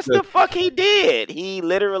that. He Yes, just the fuck he did. He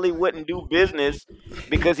literally wouldn't do business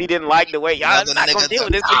because he didn't like the way y'all Another not gonna nigga deal to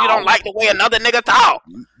with this because you don't talk. like the way another nigga talk.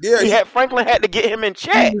 yeah, Franklin had to get him in he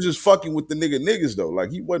check. was just fucking with the niggas though.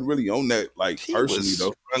 Like he wasn't really on that like He personally was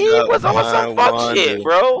though. sprung He out was on some behind fuck shit, Wanda.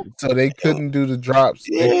 bro. So they And, couldn't do the drops.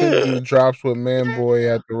 They couldn't do Yeah, the drops with Man Boy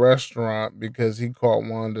at the restaurant because he caught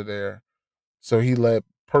Wanda there. So he let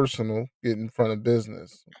personal get in front of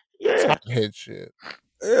business. It's yeah. hot head shit.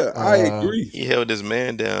 Yeah, I agree. he held his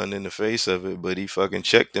man down in the face of it, but he fucking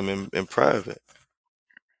checked him in private.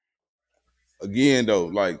 Again though,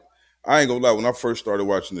 like I ain't gonna lie. When I first started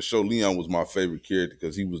watching the show, Leon was my favorite character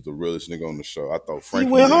because he was the realest nigga on the show. I thought He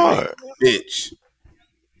Franklin went was hard. a bitch,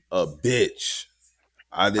 a bitch.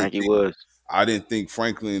 I didn't Frankie think was. I didn't think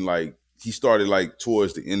Franklin like he started like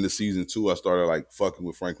towards the end of season 2. I started like fucking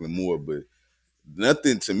with Franklin more, but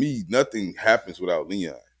nothing to me, nothing happens without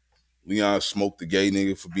Leon. Leon smoked the gay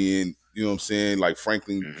nigga for being, you know what I'm saying? Like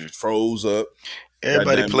Franklin Hmm. froze up.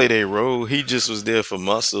 Everybody Goddamn it. played a role. He just was there for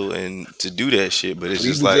muscle and to do that shit. But it's But he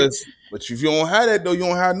just was like just but if you don't have that though, you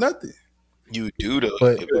don't have nothing. you do though.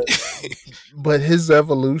 But but his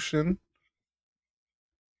evolution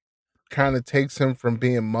kind of takes him from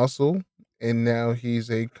being muscle and now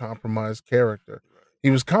he's a compromised character. He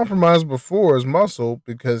was compromised before as muscle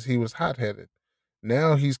because he was hot headed.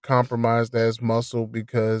 Now he's compromised as muscle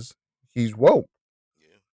because he's woke.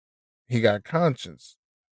 He got conscience.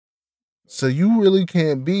 So you really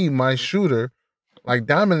can't be my shooter. Like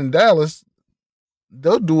Diamond and Dallas,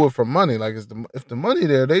 they'll do it for money. Like if the money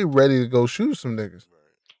there, they ready to go shoot some niggas.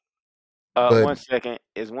 But 1 second.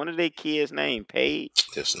 Is one of their kids named Paige?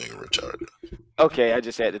 This nigga retarded. Okay, I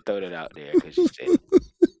just had to throw that out there because you said it.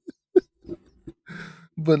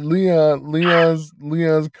 but Leon's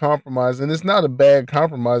compromise, and it's not a bad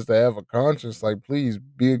compromise to have a conscience. Like, please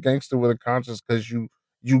be a gangster with a conscience because you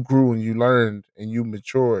grew and you learned and you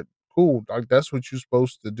matured. Cool, like that's what you're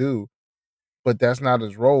supposed to do. But that's not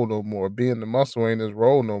his role no more. Being the muscle ain't his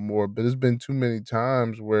role no more. But it's been too many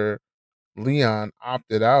times where Leon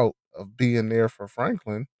opted out of being there for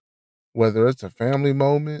Franklin, whether it's a family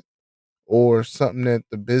moment or something that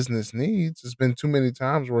the business needs. It's been too many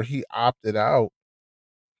times where he opted out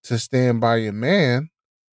to stand by your man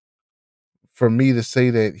for me to say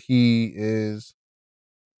that he is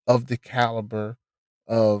of the caliber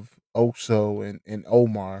of Oso and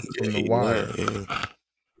Omar from Yeah, The he went. Wire. Yeah.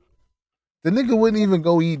 The nigga wouldn't even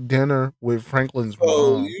go eat dinner with Franklin's So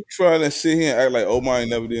mom. you trying to sit here and act like Omar ain't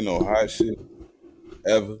never did no hot shit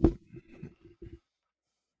ever?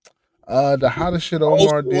 The hottest shit Also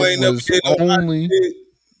Omar did ain't never was did no hot only shit.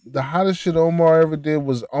 the hottest shit Omar ever did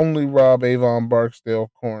was only rob Avon Barksdale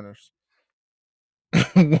corners.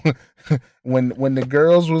 when the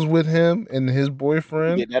girls was with him and his He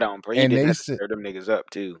boyfriend, did that on. He and did they that to said, stir them niggas up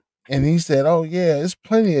too. and he said, "Oh yeah, it's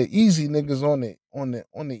plenty of easy niggas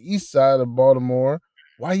on the east side of Baltimore.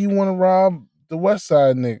 Why you want to rob the west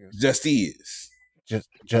side niggas? Just is.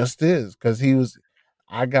 Just is because he was.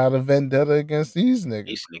 I got a vendetta against these niggas.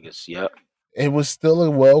 These niggas, yep. It was still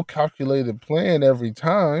a well calculated plan every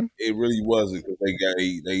time. It really wasn't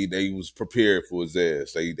because they was prepared for his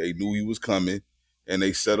ass. They knew he was coming. and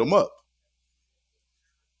they set him up.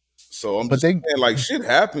 So I'm But just they saying, like shit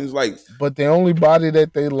happens. Like but the only body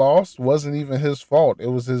that they lost wasn't even his fault. It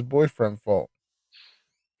was his boyfriend's fault.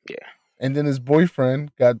 Yeah. And then his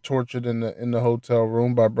boyfriend got tortured in the hotel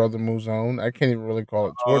room by Brother Muzone. I can't even really call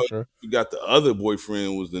it torture. you got the other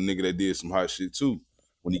boyfriend was the nigga that did some hot shit too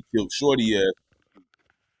when he killed Shorty ass.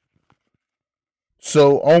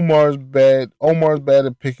 So Omar's bad. Omar's bad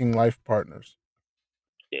at picking life partners.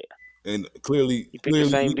 Yeah. And clearly, He picked the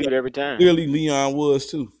same dude every time. clearly Leon was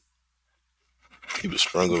too. He was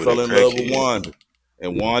sprung He over fell that in love with crackhead. Wanda,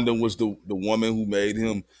 and Wanda was the woman who made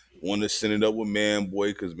him want to send it up with Man Boy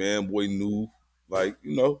because Man Boy knew, like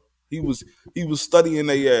he was studying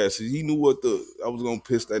their asses. He knew what I was gonna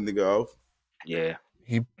piss that nigga off. Yeah.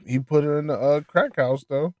 He put her in the crack house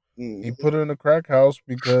though. He Mm. put her in the crack house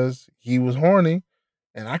because he was horny,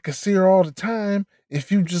 and I could see her all the time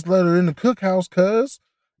if you just let her in the cookhouse, cuz.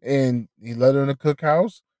 And he let her in the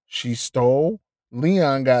cookhouse. She stole.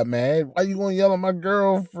 Leon got mad. Why you gonna yell at my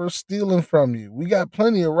girl for stealing from you? We got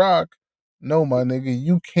plenty of rock. No, my nigga,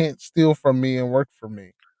 you can't steal from me and work for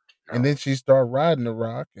me. And No. then she started riding the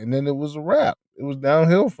rock, and then it was a wrap. It was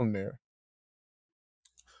downhill from there.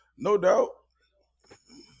 No doubt.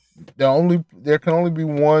 There can only be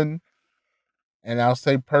one, and I'll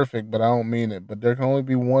say perfect, but I don't mean it. But there can only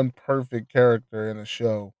be one perfect character in a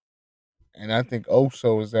show, and I think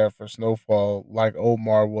Oso is that for Snowfall, like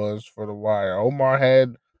Omar was for The Wire. Omar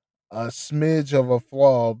had a smidge of a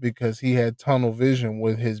flaw because he had tunnel vision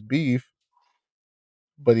with his beef,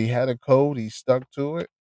 but he had a code. He stuck to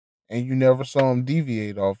it, and you never saw him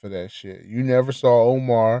deviate off of that shit. You never saw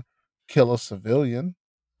Omar kill a civilian.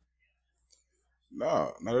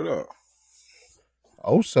 Nah, not at all.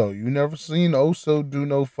 Oso, you never seen Oso do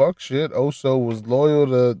no fuck shit. Oso was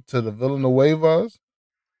loyal to the Villanuevas.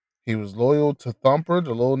 He was loyal to Thumper, the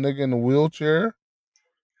little nigga in the wheelchair.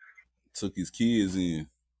 Took his kids in.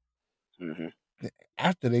 Mm-hmm.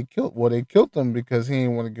 After they killed him because he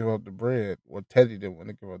didn't want to give up the bread. Well, Teddy didn't want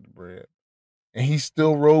to give up the bread, and he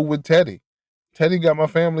still rode with Teddy. Teddy got my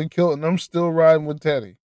family killed, and I'm still riding with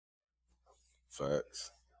Teddy.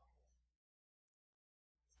 Facts.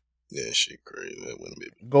 Yeah, shit crazy. That wouldn't be.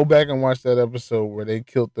 Go back and watch that episode where they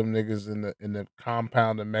killed them niggas in the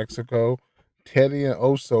compound in Mexico. Teddy and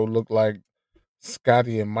Oso look like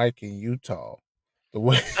Scotty and Mike in Utah. The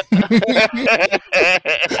way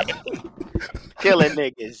Killing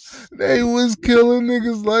niggas. they was killing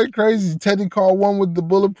niggas like crazy. Teddy caught one with the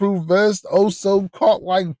bulletproof vest. Oso caught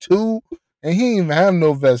like two, and he didn't even have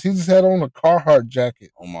no vest. He just had on a Carhartt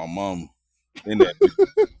jacket On my mom. In that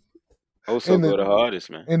bitch. Also in go the the hardest,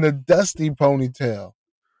 man. in a dusty ponytail.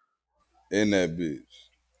 In that bitch.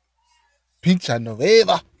 Pizza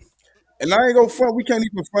Novela. And I ain't gonna front. We can't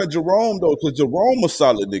even front Jerome though, because Jerome a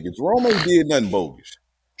solid nigga. Jerome ain't did nothing bogus.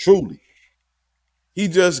 Truly. He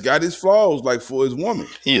just got his flaws like for his woman.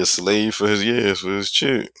 He a slave for his for his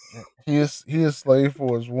chick. He is slave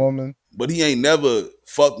for his woman. But he ain't never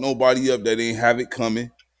fucked nobody up that ain't have it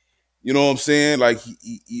coming. You know what I'm saying? Like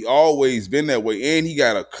he always been that way. And he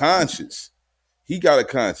got a conscience. He got a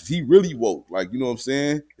conscience. He really woke. Like, you know what I'm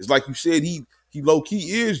saying? It's like you said, he low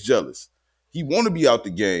key is jealous. He wanna be out the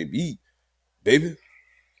game. Baby,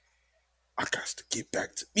 I got to get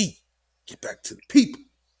back to me. Get back to the people.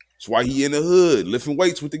 That's why he in the hood, lifting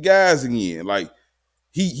weights with the guys again. Like,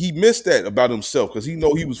 he missed that about himself because he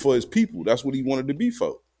know he was for his people. That's what he wanted to be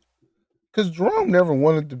for. Because Jerome never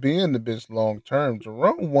wanted to be in the bitch long term.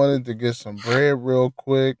 Jerome wanted to get some bread real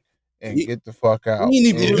quick and He, get the fuck out. he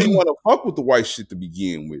didn't even And really Yeah. want to fuck with the white shit to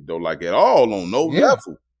begin with, though, like at all on no yeah,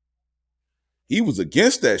 level. He was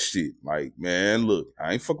against that shit. Like, man, look,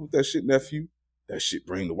 I ain't fucking with that shit, nephew. That shit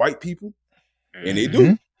bring the white people. And they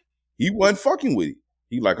mm-hmm. do. He wasn't fucking with it.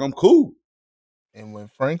 He like, I'm cool. And when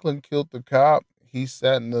Franklin killed the cop, he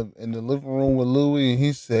sat in the living room with Louie and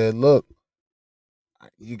he said, "Look,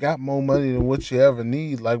 you got more money than what you ever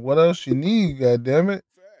need. Like, what else you need? God damn it!"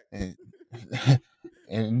 And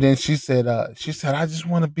and then she said, "I just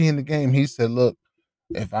want to be in the game." He said, "Look,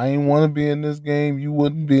 if I ain't want to be in this game, you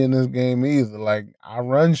wouldn't be in this game either. Like, I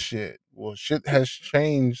run shit. Well, shit has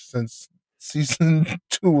changed since season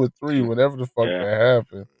 2 or 3, whatever the fuck Yeah. that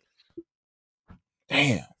happened.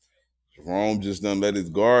 Damn." Jerome just done let his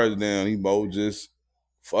guards down. He both just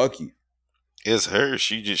fuck you. It's her.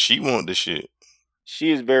 She want the shit.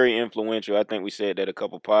 She is very influential. I think we said that a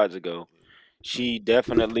couple pods ago. She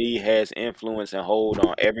definitely has influence and hold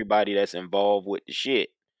on everybody that's involved with the shit.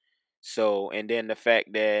 So, and then the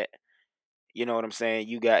fact that, you know what I'm saying,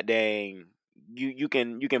 you got dang, you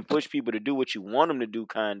can push people to do what you want them to do,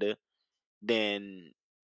 kinda. Then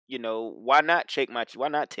why not take my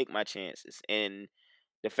chances? And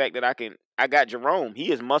the fact that I got Jerome,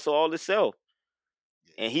 he is muscle all himself.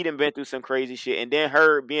 And he done been through some crazy shit. And then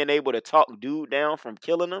her being able to talk dude down from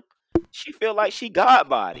killing him, she feel like she God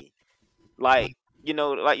body. Like,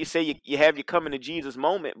 like you say, you have your coming to Jesus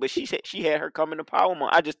moment, but she said she had her coming to power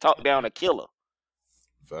moment. I just talked down a killer.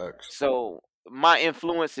 Facts. So my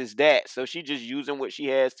influence is that. So she just using what she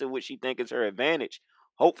has to what she think is her advantage.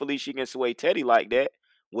 Hopefully she can sway Teddy like that,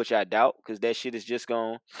 which I doubt, because that shit is just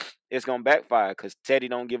it's gonna backfire. Because Teddy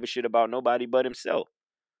don't give a shit about nobody but himself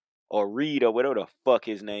or Reed or whatever the fuck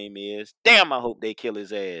his name is. Damn, I hope they kill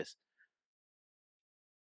his ass,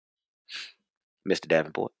 Mr.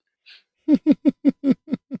 Davenport.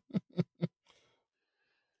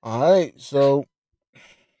 All right, so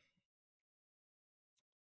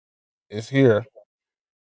it's here.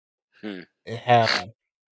 Hmm. It happened.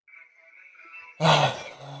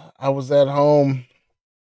 I was at home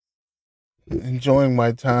enjoying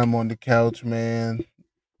my time on the couch, man.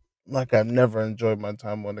 Like I've never enjoyed my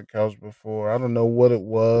time on the couch before. I don't know what it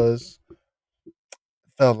was.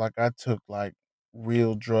 Felt like I took like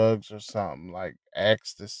real drugs or something, like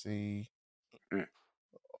ecstasy. Hmm.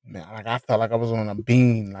 Man, like I felt like I was on a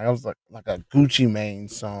bean. Like I was like a Gucci Mane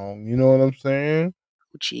song. You know what I'm saying?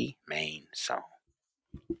 Gucci Mane song.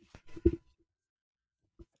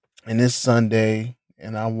 And it's Sunday,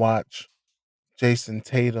 and I watch Jason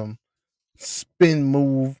Tatum spin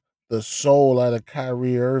move the soul out of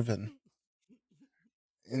Kyrie Irving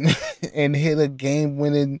and, and hit a game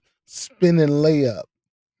winning spinning layup.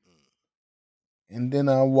 And then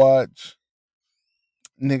I watch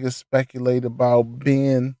niggas speculate about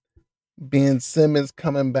Ben Simmons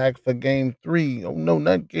coming back for game 3. Oh no,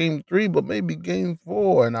 not game 3, but maybe game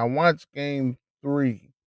 4. And I watch game 3.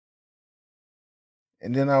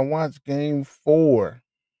 And then I watch game 4.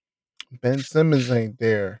 Ben Simmons ain't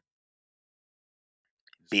there.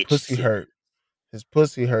 His Bitch pussy sit. hurt. His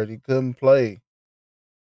pussy hurt. He couldn't play.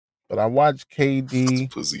 But I watched It's KD.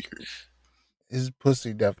 pussy. His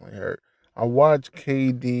pussy definitely hurt. I watched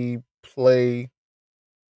KD play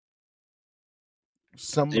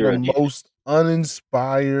some of the Zero defense. most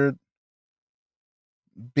uninspired,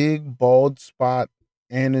 big bald spot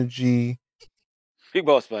energy Big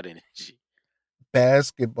ball spot in it.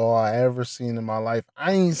 basketball I ever seen in my life.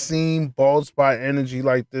 I ain't seen bald spot energy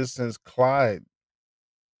like this since Clyde.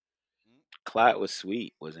 Clyde was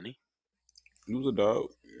sweet, wasn't he? He was a dog.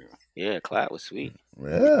 Yeah, Clyde was sweet.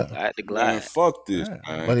 Yeah, Glide to Man, glide. fuck this, yeah.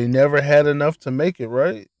 man. But he never had enough to make it,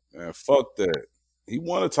 right? Man, fuck that. He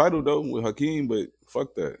won a title though with Hakeem, but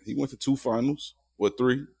fuck that. He went to 2 finals. Well,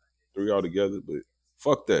 three altogether. But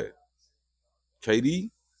fuck that. KD,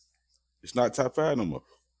 it's not top 5 no more.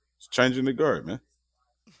 It's changing the guard, man.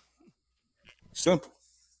 Simple.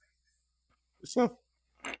 It's simple.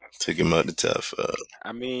 Take him out the top 5.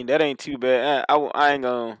 I mean, that ain't too bad. I ain't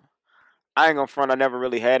gonna front. I never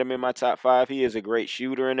really had him in my top 5. He is a great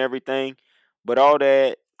shooter and everything, but all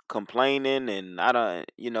that complaining and I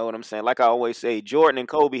don't, you know what I'm saying. Like I always say, Jordan and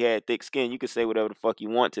Kobe had thick skin. You can say whatever the fuck you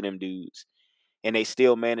want to them dudes, and they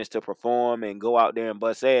still managed to perform and go out there and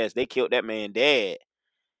bust ass. They killed that man dead,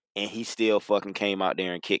 and he still fucking came out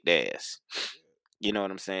there and kicked ass. You know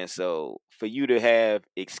what I'm saying? So for you to have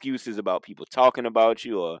excuses about people talking about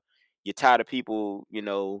you, or you're tired of people,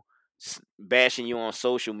 bashing you on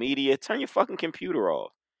social media, turn your fucking computer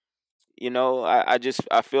off.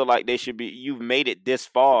 I feel like they should be. You've made it this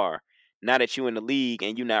far. Now that you're in the league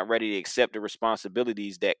and you're not ready to accept the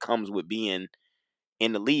responsibilities that comes with being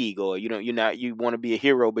in the league, or you want to be a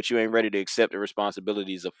hero, but you ain't ready to accept the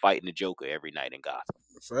responsibilities of fighting the Joker every night in Gotham.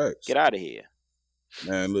 Facts. Get out of here.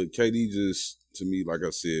 Man, look, KD just, to me, like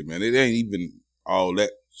I said, man, it ain't even all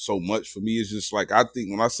that so much for me. It's just like, I think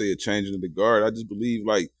when I say a changing of the guard, I just believe,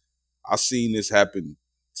 like, I seen this happen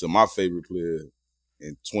to my favorite player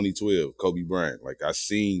in 2012, Kobe Bryant. Like, I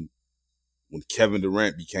seen when Kevin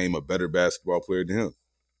Durant became a better basketball player than him.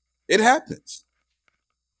 It happens.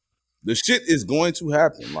 The shit is going to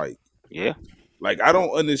happen. Yeah. Like I don't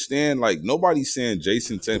understand. Like, nobody's saying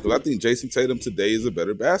Jason Tatum, because I think Jason Tatum today is a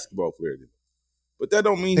better basketball player than him. But that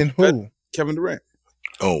don't mean And he's better. who? Kevin Durant.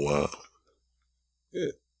 Oh wow. Yeah.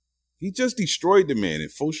 He just destroyed the man in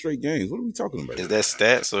 4 straight games. What are we talking about? Is that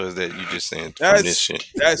stats or is that you just saying from this shit?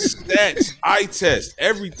 That's stats. Eye test.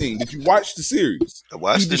 Everything. Did you watch the series? I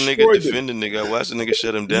watched the nigga destroyed defend the nigga. I watched the nigga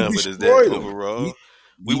shut him He down, but is that destroyed him. overall?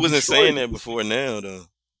 We He wasn't destroyed saying him. that before now though.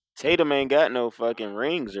 Tatum ain't got no fucking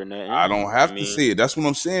rings or nothing. I don't have to say it. That's what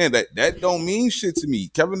I'm saying. That don't mean shit to me.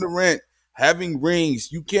 Kevin Durant having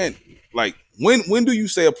rings, you can't, like, when do you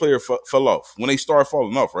say a player fell off? When they start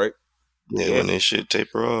falling off, right? Yeah, Yeah, when they shit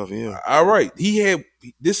taper off, yeah. All right, he had.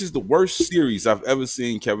 This is the worst series I've ever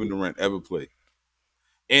seen Kevin Durant ever play.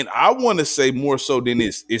 And I want to say more so than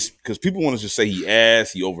it's because people want to just say he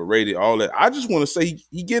ass, he overrated, all that. I just want to say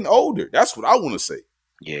he getting older. That's what I want to say.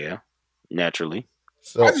 yeah, naturally. I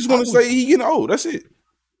So just want to say he getting old. That's it.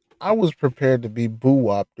 I was prepared to be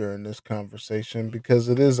Boowop during this conversation because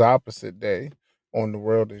it is opposite day on The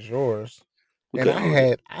World Is Yours. We And couldn't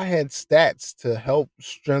agree. I had stats to help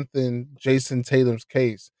strengthen Jason Tatum's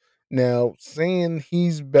case. Now, saying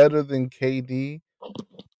he's better than KD,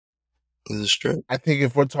 It's a stretch. I think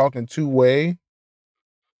if we're talking two-way,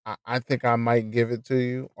 I think I might give it to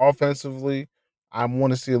you. Offensively, I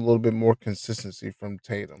want to see a little bit more consistency from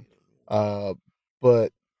Tatum. Uh,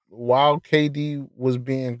 but while KD was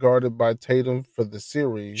being guarded by Tatum for the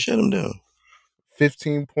series, Shut him down.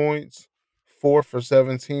 15 points, 4 for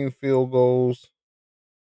 17 field goals,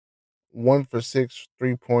 1 for 6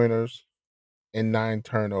 3 pointers, and 9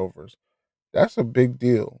 turnovers. That's a big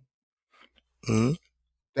deal. Hmm.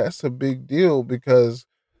 That's a big deal because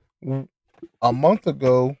a month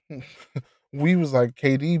ago, we was like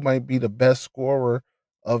KD might be the best scorer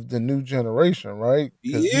of the new generation, right?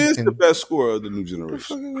 He Because he is the can. best scorer of the new What the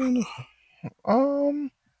fuck generation. is going on?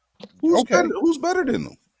 Um. Who's better? Okay. Who's better than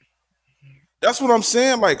him? That's what I'm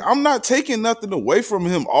saying. Like, I'm not taking nothing away from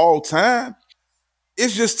him all time.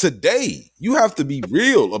 It's just today. You have to be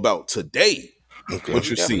real about today. Yeah, Okay. What we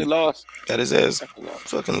you're definitely seeing. lost. Got his ass Definitely lost.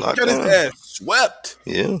 fucking He locked got his down. ass swept.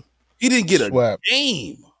 Yeah. He didn't get a Swept.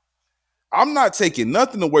 game. I'm not taking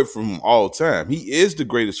nothing away from him all time. He is the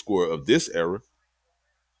greatest scorer of this era.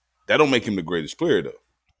 That don't make him the greatest player though.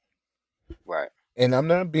 Right. And I'm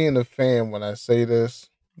not being a fan when I say this,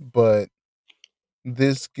 but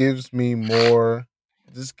this gives me more.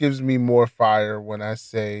 This gives me more fire when I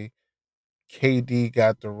say KD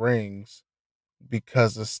got the rings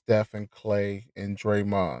because of Steph and Clay and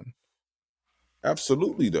Draymond.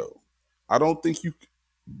 Absolutely though. I don't think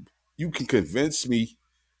you can convince me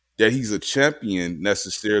that he's a champion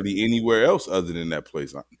necessarily anywhere else other than that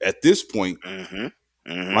place. At this point, Mm-hmm.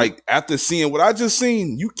 Mm-hmm. like after seeing what I just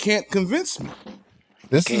seen, you can't convince me. You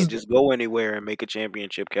This can't is just go anywhere and make a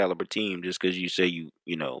championship caliber team just because you say you're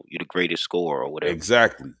the greatest scorer or whatever.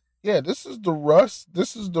 Exactly. Yeah, this is the Russ.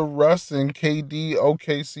 This is the Russ and KD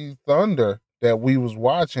OKC Thunder that we was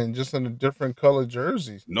watching, just in a different color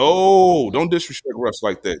jerseys. No, don't disrespect Russ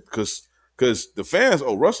like that because the fans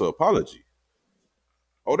owe Russ an apology.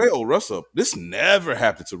 Oh, they owe Russ up. This never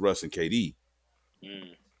happened to Russ and KD.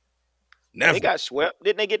 Mm. They Never. got swept.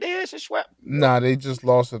 Didn't they get their asses swept? Yep. Nah, they just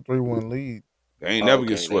lost a 3-1 lead. They ain't Oh, never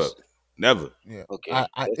get okay. That's swept. Never. Yeah, okay.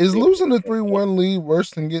 That's is different. losing a That's 3-1 different. lead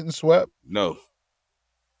worse than getting swept? No.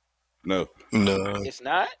 No. No. It's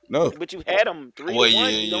not. No. But you had them three to Well, yeah,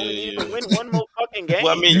 one. You only needed yeah, to yeah. win one more fucking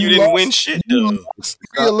Well, I game. mean, you You didn't win lost. shit You though. lost It's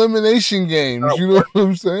three not, elimination games. You know what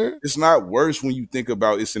I'm saying? it's not worse when you think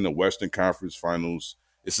about it's in the Western Conference Finals.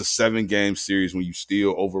 It's a 7-game series when you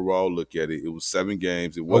still overall look at it. It was 7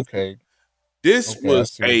 games. It wasn't. Okay, This okay, I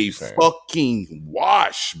was see what a you're saying. fucking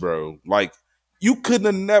wash, bro. Like you couldn't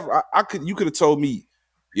have never. I could. You could have told me,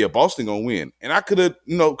 yeah, Boston gonna win, and I could have,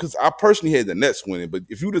 because I personally had the Nets winning. But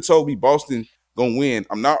if you would have told me Boston gonna win,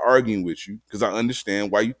 I'm not arguing with you because I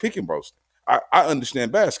understand why you picking Boston. I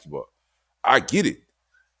understand basketball. I get it.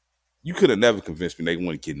 You could have never convinced me they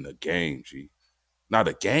want to get in a game, G. Not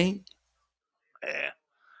a game. Yeah.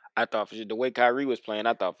 I thought for sure the way Kyrie was playing,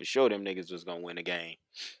 I thought for sure them niggas was gonna win the game.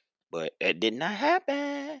 But it did not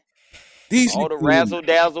happen. These All niggas the didn't win. razzle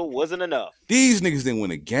dazzle wasn't enough. These niggas didn't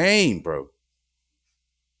win a game, bro.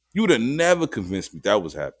 You would have never convinced me that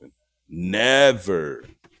was happening. Never.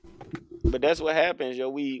 But that's what happens, yo.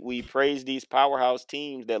 We praise these powerhouse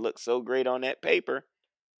teams that look so great on that paper,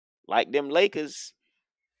 like them Lakers,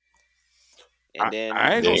 and I then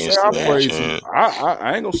ain't They gonna you say ain't see I stand what a praise happens. him. chance.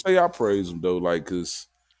 I ain't gonna say I praise him though, like, cause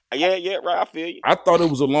Yeah, yeah, right. I feel you. I thought it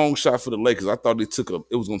was a long shot for the Lakers. I thought it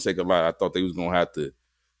was gonna take a lot. I thought they was gonna have to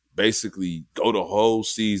basically go the whole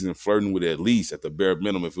season flirting with it at least at the bare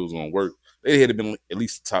minimum if it was gonna work. They had to been at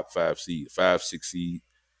least the top 5 seed, 5, 6 seed.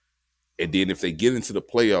 And then if they get into the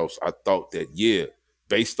playoffs, I thought that, yeah,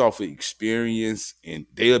 based off of experience, and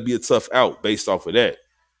they'll be a tough out based off of that.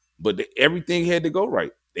 But everything had to go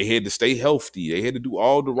right. They had to stay healthy. They had to do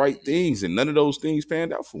all the right things, and none of those things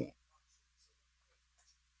panned out for them.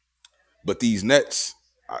 But these Nets,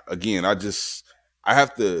 again, I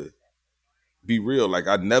have to be real. Like,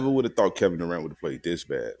 I never would have thought Kevin Durant would have played this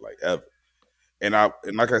bad, like, ever. And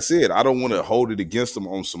like I said, I don't want to hold it against them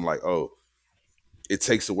on some like, oh, it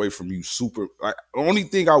takes away from you super. Like, the only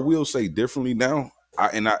thing I will say differently now,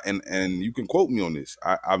 and you can quote me on this.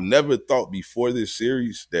 I've never thought before this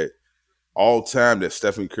series that all time that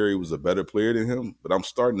Stephen Curry was a better player than him, but I'm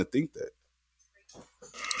starting to think that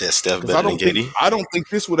That Steph because better than KD. I don't think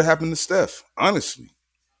this would have happened to Steph. Honestly,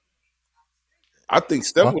 I think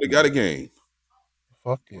Steph Fuck would have got yeah. a game,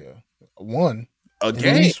 Fuck yeah. One. a At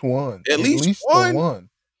game, least one. at At least least the one.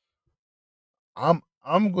 one.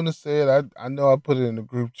 I'm gonna say it. I know I put it in the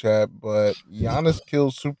group chat, but Giannis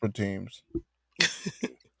kills super teams.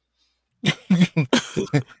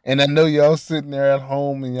 And I know y'all sitting there at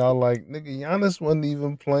home and y'all like, nigga, Giannis wasn't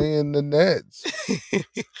even playing the Nets.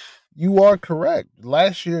 You are correct.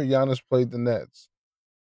 Last year Giannis played the Nets.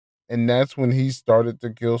 And that's when he started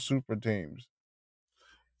to kill super teams.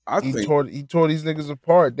 I think He tore these niggas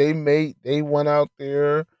apart. They went out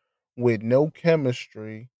there with no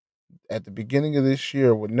chemistry at the beginning of this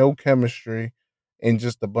year with no chemistry and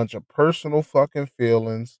just a bunch of personal fucking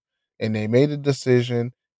feelings, and they made a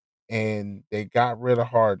decision and they got rid of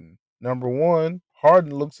Harden. Number one,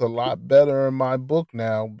 Harden looks a lot better in my book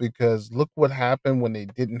now because look what happened when they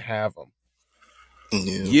didn't have him.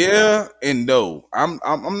 Yeah. yeah and no. I'm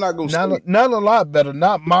not gonna say. Not a lot better,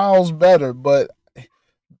 not miles better, but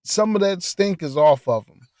some of that stink is off of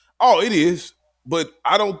him. Oh, it is, but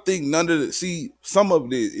I don't think none of the. See, some of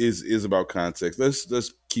it is about context.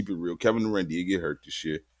 Let's keep it real. Kevin Durant did get hurt this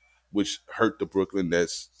year, which hurt the Brooklyn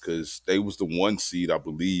Nets because they was the one seed, I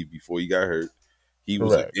believe, before he got hurt. He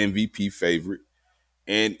was an Correct. MVP favorite,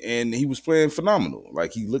 and he was playing phenomenal.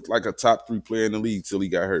 Like he looked like a top 3 player in the league till he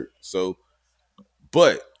got hurt. So,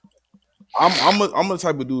 but I'm the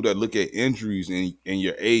type of dude that look at injuries and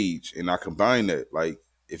your age, and I combine that. Like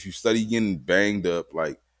if you study getting banged up,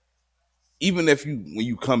 like even if you when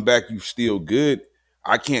you come back you still good,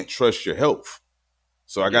 I can't trust your health.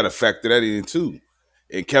 So I got Yeah. to factor that in too.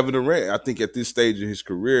 And Kevin Durant, I think at this stage of his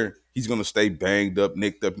career, he's going to stay banged up,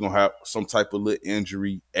 nicked up. He's going to have some type of little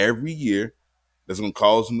injury every year that's going to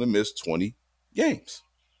cause him to miss 20 games.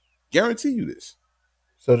 Guarantee you this.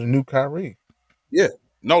 So the new Kyrie. Yeah.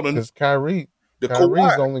 No, Because the Kawhi.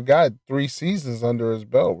 Kyrie's only got 3 seasons under his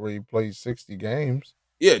belt where he played 60 games.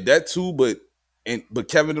 Yeah, that too. But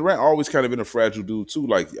Kevin Durant always kind of been a fragile dude too.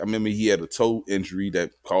 Like I remember he had a toe injury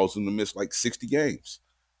that caused him to miss like 60 games.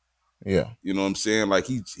 Yeah. You know what I'm saying? Like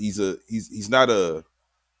he's not a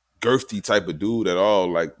girthy type of dude at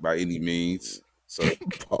all, like by any means. So,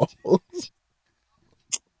 Pause. uh,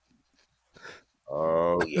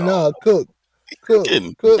 Oh, y'all. Nah, cook, Kidding.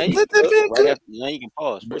 Now cook. you Let can that cook man right cook. after. Now you can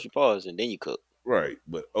pause. but First you pause and then you cook. right,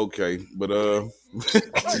 but okay, but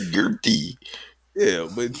Gertie. yeah,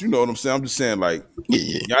 but you know what I'm saying. I'm just saying, like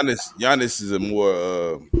Yeah, yeah. Giannis is a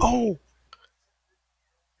more Oh,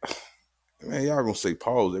 man. Y'all gonna say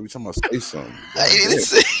pause every time I say something. I God didn't damn,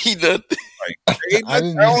 say nothing. like I didn't I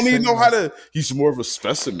even don't even say know how nothing. to. He's more of a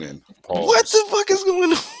specimen. What Pause. the fuck is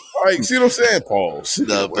going on? Like, see what I'm saying? Pause.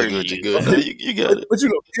 Nah, I'm fucking Word with you. you. Good. Nah, you got it. But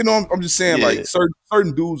I'm just saying, Yeah. like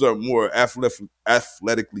certain dudes are more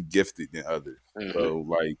athletically gifted than others. Mm-hmm. So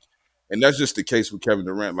like, and that's just the case with Kevin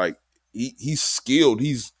Durant. Like he's skilled.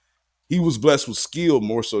 He was blessed with skill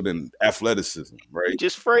more so than athleticism, He right?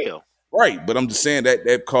 just frail. Right. But I'm just saying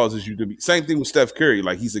that causes you to be same thing with Steph Curry.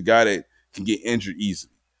 Like he's a guy that can get injured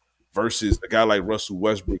easily versus a guy like Russell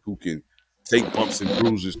Westbrook who can take bumps and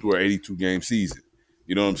bruises through an 82 game season.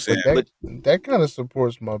 You know what I'm saying? But that But that kind of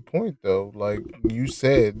supports my point though. Like you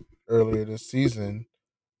said earlier this season,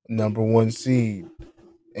 number one seed,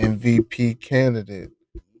 MVP candidate.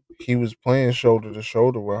 He was playing shoulder to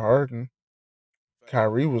shoulder with Harden.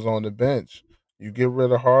 Kyrie was on the bench. You get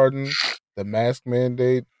rid of Harden, the mask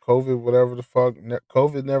mandate, COVID, whatever the fuck.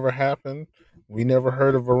 COVID never happened. We never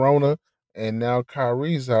heard of Verona, and now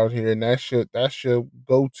Kyrie's out here, and that should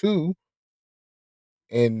go too,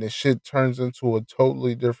 and the shit turns into a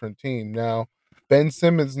totally different team. Now, Ben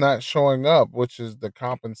Simmons not showing up, which is the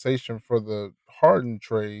compensation for the Harden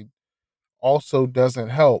trade, also doesn't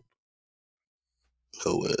help.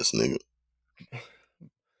 Hoe ass nigga.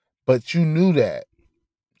 But you knew that.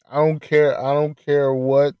 I don't care. I don't care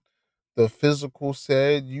what the physical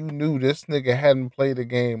said. You knew this nigga hadn't played a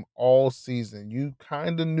game all season. You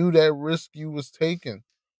kind of knew that risk you was taking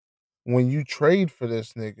when you trade for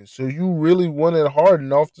this nigga. So you really wanted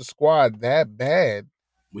Harden off the squad that bad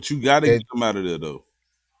But you gotta get that him out of there though.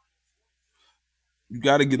 You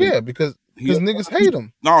gotta get him. yeah, because He don't niggas wanna be, hate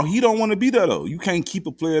him. no, he don't want to be there though. You can't keep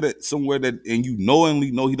a player that somewhere that and you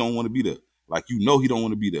knowingly know he don't want to be there. Like you know he don't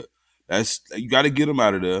want to be there. That's you got to get him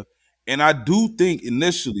out of there. And I do think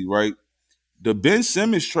initially, right, the Ben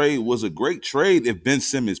Simmons trade was a great trade if Ben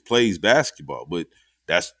Simmons plays basketball. But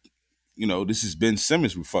that's this is Ben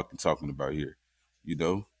Simmons we're fucking talking about here. You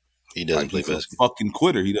know, He like doesn't play he's a basketball. fucking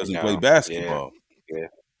quitter. He doesn't play No. Yeah. basketball. Yeah.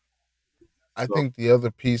 I So think the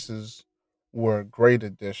other pieces. were a great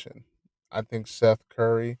addition. I think Seth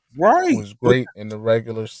Curry Right. was But great in the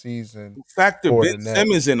regular season factor for Ben the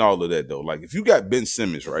Simmons Nets. in all of that though. Like if you got Ben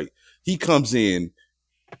Simmons, right? He comes in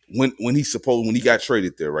when he got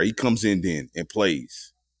traded there, right? He comes in then and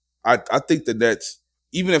plays. I think that's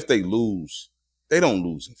even if they lose, they don't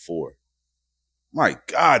lose in four. My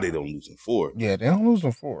God, they don't lose in four. Yeah, they don't lose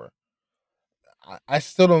them for. I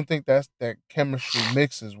still don't think that chemistry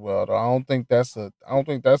mixes well. Though I don't think that's a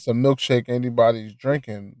milkshake anybody's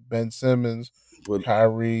drinking. Ben Simmons, But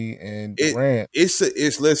Kyrie, and it Durant.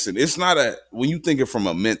 it's listen, it's not a when you think it from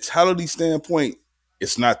a mentality standpoint,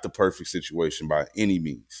 it's not the perfect situation by any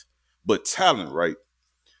means. But talent, right?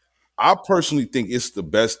 I personally think it's the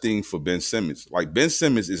best thing for Ben Simmons. Like Ben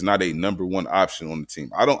Simmons is not a number one option on the team.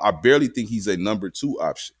 I barely think he's a number two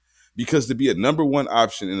option. Because to be a number one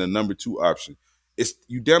option and a number two option, it's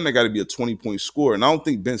you damn near got to be a 20-point scorer. And I don't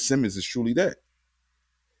think Ben Simmons is truly that.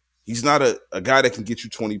 He's not a guy that can get you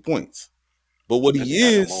 20 points. But what Cause he he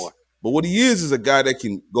not no is, more. but what he is a guy that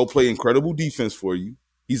can go play incredible defense for you.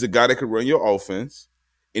 He's a guy that can run your offense.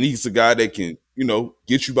 And he's a guy that can,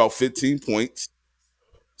 get you about 15 points,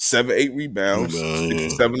 7, 8 rebounds, 6 to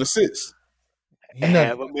 7 assists. He And not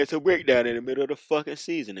have a mental breakdown in the middle of the fucking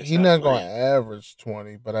season and he stop not gonna playing. average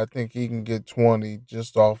 20, but I think he can get 20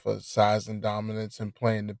 just off of size and dominance and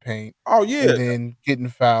playing the paint, Oh yeah, and then getting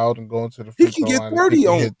fouled and going to the he free can throw get line if he 30 can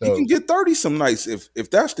on. hit He can those. get 30 some nights if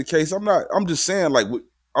that's the case. I'm just saying like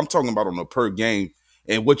I'm talking about on a per game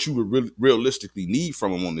and what you would realistically need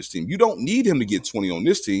from him on this team. You don't need him to get 20 on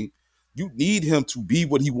this team. You need him to be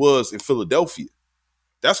what he was in Philadelphia.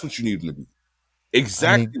 That's what you need him to be. I need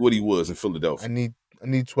Exactly what he was in I Philadelphia. need I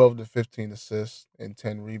need 12 to 15 assists and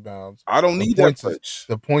 10 rebounds. I don't The need that points is much.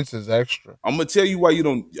 the points is extra. I'm gonna tell you why you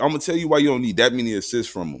don't. I'm gonna tell you why you don't need that many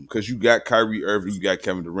assists from him because you got Kyrie Irving, you got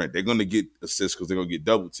Kevin Durant. They're gonna get assists because they're gonna get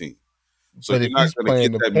double team. So But you're not gonna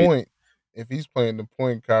get that many. if he's playing the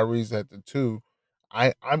point, Kyrie's at the two.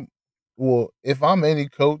 I'm well. If I'm any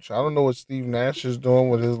coach, I don't know what Steve Nash is doing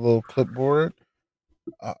with his little clipboard.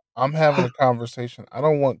 I'm having a conversation. I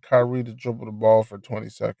don't want Kyrie to dribble the ball for 20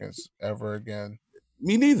 seconds ever again.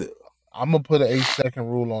 Me neither. I'm gonna put an 8-second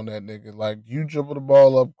rule on that nigga. Like you dribble the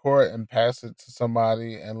ball up court and pass it to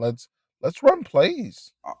somebody, and let's run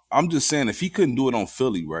plays. I'm just saying if he couldn't do it on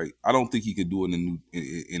Philly, right? I don't think he could do it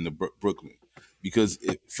in the Brooklyn because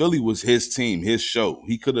Philly was his team, his show.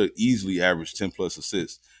 He could have easily averaged 10 plus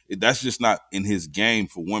assists. That's just not in his game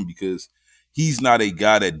for one because he's not a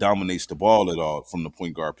guy that dominates the ball at all from the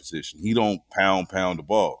point guard position. He don't pound the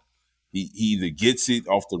ball. He either gets it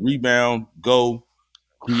off the rebound, go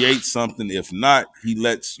create something. If not, he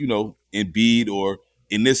lets Embiid or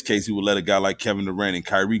in this case, he would let a guy like Kevin Durant and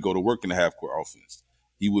Kyrie go to work in the half court offense.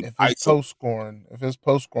 He would ISO. If his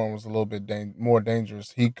post scoring was a little bit more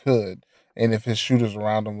dangerous, he could. And if his shooters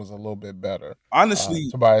around him was a little bit better, Honestly,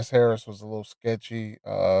 Tobias Harris was a little sketchy.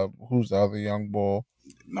 Who's the other young bull?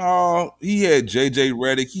 no, he had JJ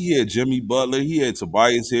Redick, he had Jimmy Butler, he had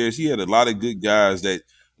Tobias Harris, he had a lot of good guys that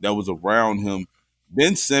was around him.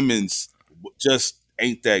 Ben Simmons just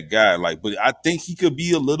ain't that guy. Like, but I think he could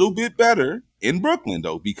be a little bit better in Brooklyn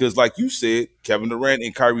though, because like you said, Kevin Durant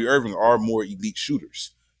and Kyrie Irving are more elite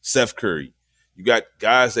shooters. Seth Curry, you got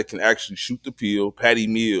guys that can actually shoot the peel. Patty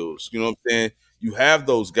Mills, you know what I'm saying? You have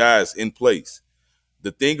those guys in place.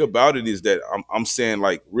 The thing about it is that I'm saying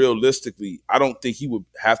like realistically, I don't think he would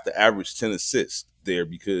have to average 10 assists there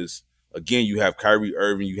because again, you have Kyrie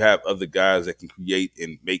Irving, you have other guys that can create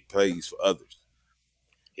and make plays for others.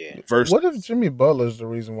 Yeah. What if Versus Jimmy Butler's the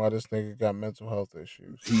reason why this nigga got mental health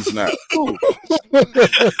issues? he's not. Ooh,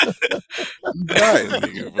 He's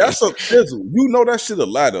not. That's a fizzle. You know that shit a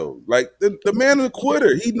lie though. Like the man a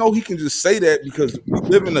quitter. He know he can just say that because we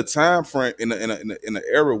live in a time frame in an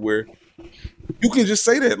era where you can just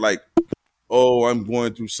say that like, oh, I'm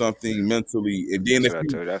going through something mentally, and then that's if what I you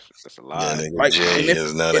told you. That's a That lie. nigga like, Jay and if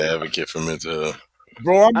is not an advocate for mental health.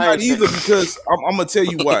 bro, I'm I not ain't saying either because I'm gonna tell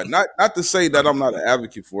you why. Not to say that I'm not an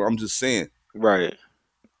advocate for it. I'm just saying right.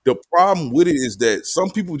 the problem with it is that some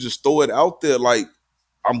people just throw it out there like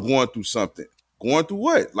I'm going through something. Going through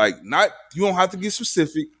what? Like not you don't have to get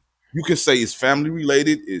specific. You can say it's family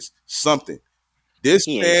related, it's something. This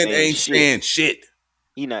He ain't man saying ain't shit. saying shit.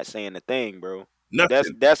 He not saying a thing, bro.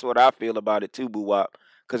 Nothing. That's what I feel about it too, Boowop.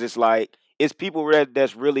 Cause it's like it's people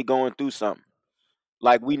that's really going through something.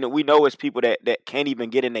 Like we know it's people that can't even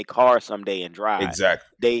get in their car someday and drive. Exactly.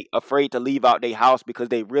 They afraid to leave out their house because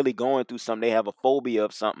they really going through something. They have a phobia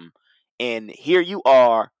of something. And here you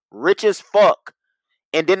are, rich as fuck,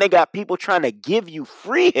 and then they got people trying to give you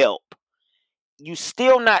free help. You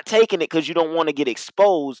still not taking it because you don't want to get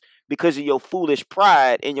exposed because of your foolish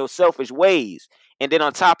pride and your selfish ways. And then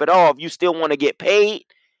on top of it all, if you still want to get paid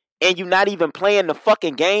and you're not even playing the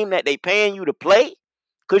fucking game that they paying you to play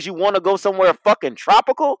because you want to go somewhere fucking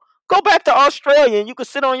tropical, go back to Australia and you can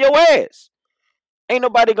sit on your ass. Ain't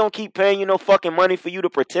nobody gonna keep paying you no fucking money for you to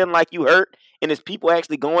pretend like you hurt and there's people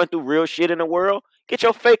actually going through real shit in the world. Get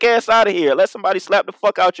your fake ass out of here. Let somebody slap the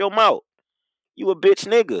fuck out your mouth. You a bitch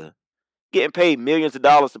nigga. Getting paid millions of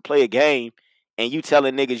dollars to play a game and you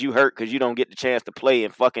telling niggas you hurt because you don't get the chance to play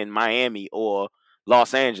in fucking Miami or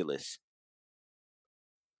Los Angeles.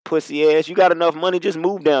 Pussy ass. You got enough money, just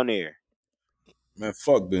move down there. Man,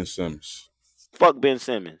 fuck Ben Simmons. Fuck Ben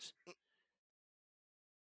Simmons.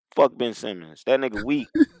 Fuck Ben Simmons. That nigga weak.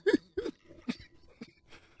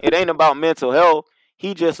 It ain't about mental health.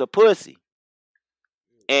 He just a pussy.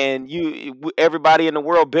 And everybody in the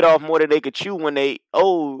world bit off more than they could chew when they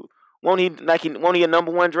won't he a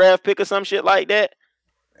number one draft pick or some shit like that?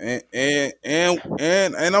 And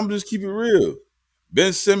I'm just keeping it real.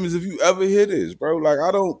 Ben Simmons, if you ever hit this, bro, like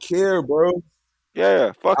I don't care, bro.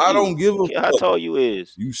 Yeah, fuck I you. don't give I don't a care how fuck. tall you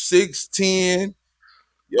is. You 6'10",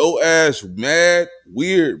 your ass mad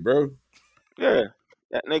weird, bro. Yeah,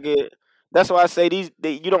 that nigga. That's why I say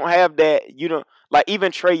you don't have that. You don't like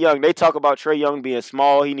even Trey Young. They talk about Trey Young being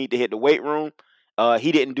small. He need to hit the weight room.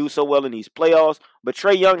 He didn't do so well in these playoffs, but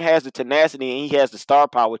Trey Young has the tenacity and he has the star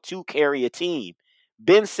power to carry a team.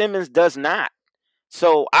 Ben Simmons does not.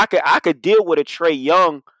 So I could deal with a Trey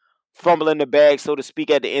Young fumbling the bag, so to speak,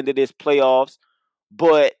 at the end of this playoffs.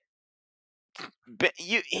 But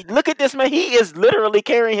you look at this man. He is literally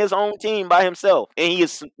carrying his own team by himself, and he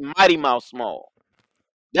is mighty mouse small.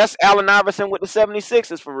 That's Allen Iverson with the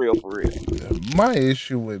 76ers for real, for real. My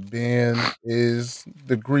issue with Ben is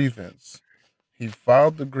the grievance. He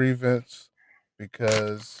filed the grievance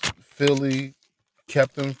because Philly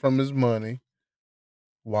kept him from his money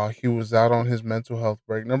while he was out on his mental health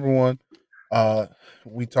break. Number one, uh,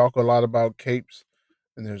 we talk a lot about capes,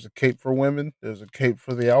 and there's a cape for women, there's a cape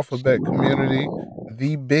for the alphabet community.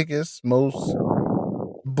 The biggest, most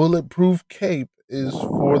bulletproof cape is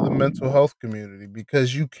for the mental health community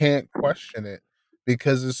because you can't question it.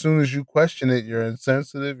 Because as soon as you question it, you're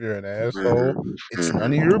insensitive, you're an asshole. It's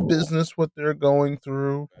none of your business what they're going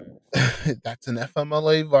through. That's an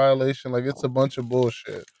FMLA violation. Like it's a bunch of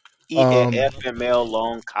bullshit. Eat an Um, FML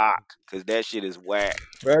long cock, cause that shit is whack.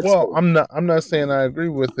 Facts well, though. I'm not saying I agree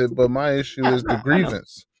with it, but my issue is the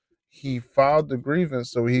grievance. He filed the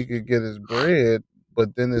grievance so he could get his bread,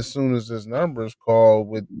 but then as soon as his number is called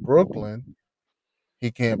with Brooklyn,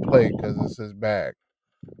 he can't play because it's his back.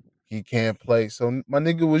 He can't play. So my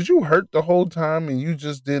nigga, was you hurt the whole time and you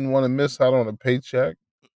just didn't want to miss out on a paycheck?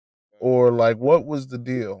 Or like what was the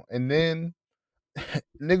deal? And then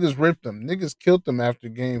niggas ripped him. Niggas killed him after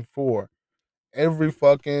game 4. Every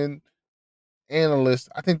fucking analyst,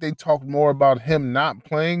 I think they talked more about him not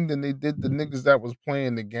playing than they did the niggas that was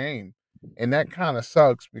playing the game. And that kind of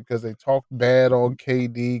sucks because they talked bad on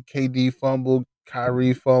KD. KD fumbled,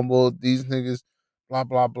 Kyrie fumbled, these niggas, blah,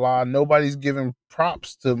 blah, blah. Nobody's giving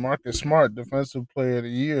props to Marcus Smart, Defensive Player of the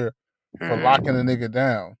Year, for locking a nigga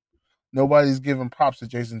down. Nobody's giving props to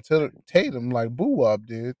Jason Tatum like Boowop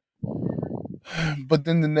did. But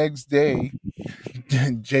then the next day,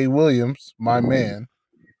 Jay Williams, my man,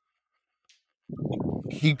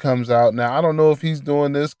 he comes out. Now I don't know if he's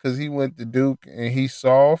doing this because he went to Duke and he's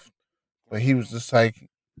soft, but he was just like,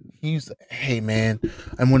 hey man,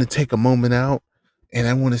 I want to take a moment out and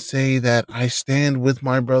I want to say that I stand with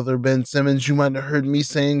my brother Ben Simmons. You might have heard me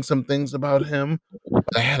saying some things about him,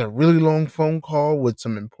 but I had a really long phone call with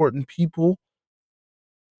some important people,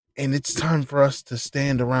 and it's time for us to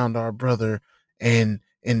stand around our brother and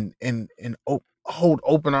hold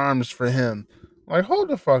open arms for him. Like, hold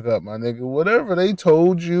the fuck up, my nigga. Whatever they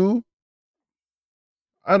told you,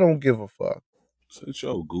 I don't give a fuck. Shut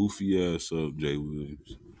your goofy ass up, Jay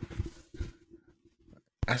Williams.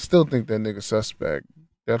 I still think that nigga suspect.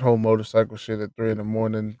 That whole motorcycle shit at 3 in the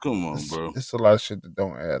morning. Come on, bro. It's a lot of shit that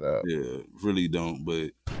don't add up. Yeah, really don't.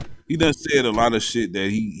 But he done said a lot of shit that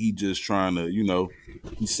he just trying to,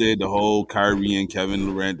 he said the whole Kyrie and Kevin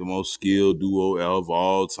Durant the most skilled duo of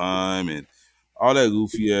all time and all that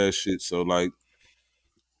goofy ass shit. So like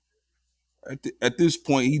at this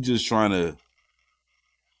point, he just trying to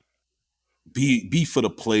be for the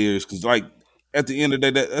players because like at the end of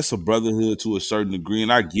the day, that's a brotherhood to a certain degree,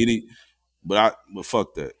 and I get it. But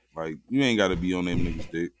fuck that. Like you ain't got to be on them niggas'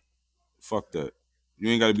 dick. Fuck that. You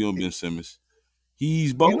ain't got to be on Ben Simmons. He's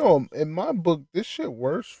You both. know, in my book, this shit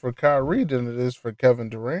worse for Kyrie than it is for Kevin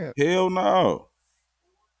Durant. Hell no.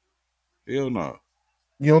 Hell no.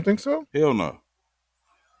 You don't think so? Hell no.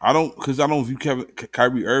 I don't view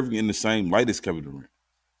Kyrie Irving in the same light as Kevin Durant.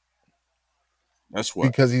 That's why.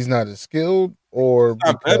 Because he's not as skilled, or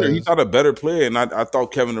Not better. He's because not a better player, and I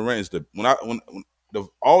thought Kevin Durant is the when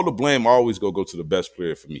all the blame always go to the best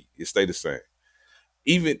player for me. It stay the same.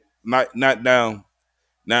 Even not down.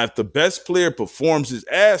 Now, if the best player performs his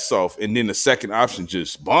ass off, and then the second option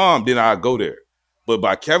just bomb, then I go there. But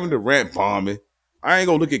by Kevin Durant bombing, I ain't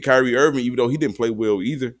gonna look at Kyrie Irving, even though he didn't play well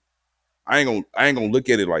either. I ain't gonna look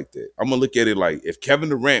at it like that. I'm gonna look at it like if Kevin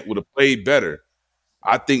Durant would have played better,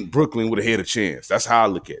 I think Brooklyn would have had a chance. That's how I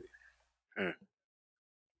look at it. Mm.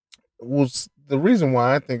 was the reason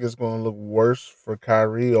why I think it's going to look worse for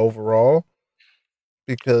Kyrie overall.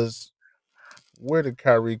 Because where did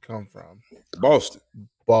Kyrie come from? Boston.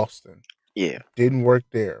 Boston. Yeah. Didn't work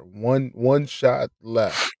there. One shot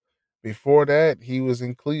left. Before that, he was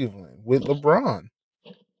in Cleveland with LeBron,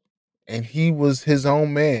 and he was his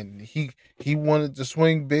own man. He wanted to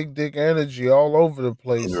swing big dick energy all over the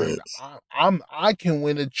place, Right. and I can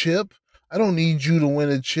win a chip. I don't need you to win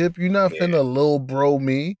a chip. You're not Yeah. finna little bro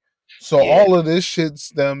me. So Yeah. all of this shit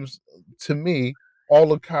stems to me.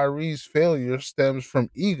 All of Kyrie's failure stems from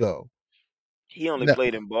ego. He only Now,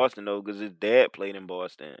 played in Boston though because his dad played in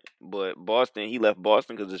Boston. But Boston, he left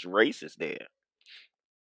Boston because it's racist there.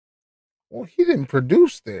 well, he didn't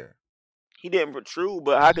produce there. He didn't true,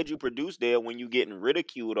 but how could you produce there when you getting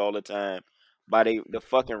ridiculed all the time by the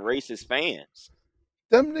fucking racist fans?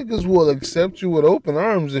 Them niggas will accept you with open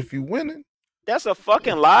arms if you winning. That's a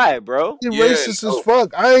fucking lie, bro. They Yeah, racist as no.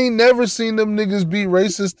 fuck. I ain't never seen them niggas be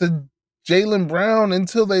racist to Jalen Brown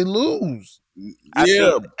until they lose. I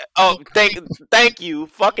Yeah, seen. Oh, thank you,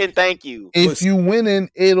 fucking thank you. If you winning,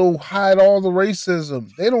 it'll hide all the racism.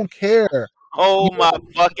 They don't care. Oh my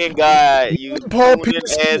fucking god, you When Paul cooning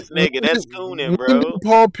Pierce, ass nigga. That's cooning, when bro. did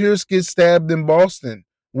Paul Pierce get stabbed in Boston?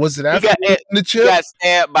 Was it He after got he won the he chip got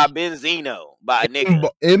stabbed by Benzino by a nigga.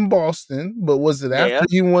 in Boston? But was it after Yeah.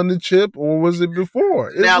 he won the chip, or was it before?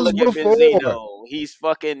 It Now was look at before. Benzino. He's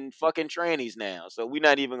fucking trannies now. So we're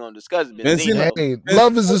not even gonna discuss Benzino. Benzino. Hey,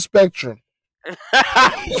 love is a spectrum.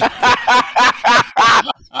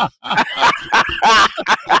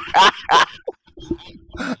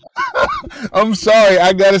 I'm sorry,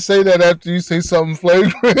 I gotta say that after you say something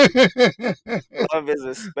flagrant. Love is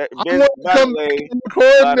a spec. I want to By the come back way, and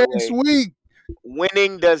record by the next way, week.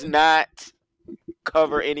 winning does not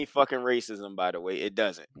cover any fucking racism. By the way, it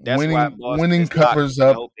doesn't. That's why Boston Winning is locked up. covers I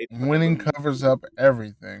up hope they fucking winning lose. covers up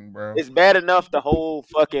everything, bro. It's bad enough the whole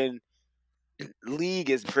fucking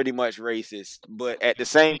league is pretty much racist, but at the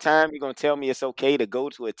same time, you're gonna tell me it's okay to go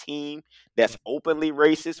to a team that's openly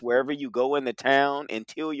racist wherever you go in the town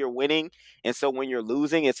until you're winning, and so when you're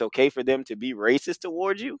losing, it's okay for them to be racist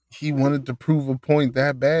towards you? He wanted to prove a point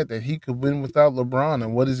that bad that he could win without LeBron,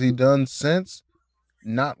 and what has he done since?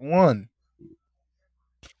 Not one.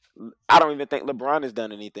 I don't even think LeBron has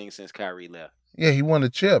done anything since Kyrie left. Yeah, he won a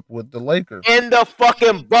chip with the Lakers. In the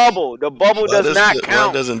fucking bubble, the bubble does not Why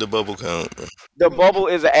count. doesn't the bubble count? The bubble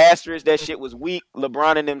is an asterisk. That shit was weak.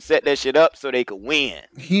 LeBron and them set that shit up so they could win.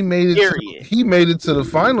 He made it. Period. He made it to the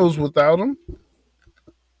finals without him.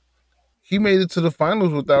 He made it to the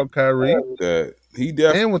finals without Kyrie that he and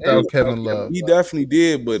definitely without Kevin Love. he definitely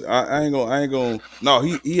did, but I ain't gonna. No,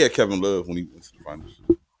 he had Kevin Love when he went to the finals.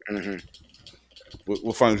 Mm-hmm.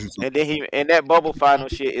 What finals? And then that bubble final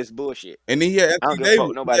shit is bullshit. And then he had I don't Anthony give a fuck Davis. what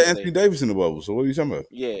He nobody had say. Anthony Davis in the bubble. So what are you talking about?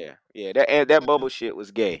 Yeah. That bubble shit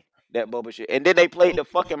was gay. That bubble shit. And then they played the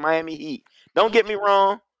fucking Miami Heat. Don't get me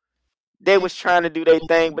wrong. They was trying to do their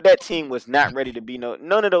thing, but that team was not ready to be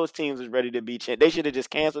none of those teams was ready to be they should have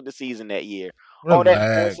just canceled the season that year. All that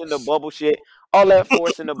Relax. forcing the bubble shit, all that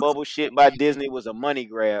forcing the bubble shit by Disney was a money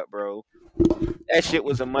grab, bro. That shit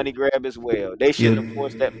was a money grab as well. They shouldn't have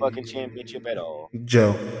forced that fucking championship at all.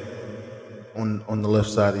 Joe, on the left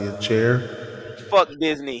side of your chair, Fuck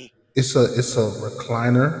Disney. it's a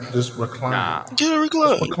recliner. Just recline. Nah. Get a recline.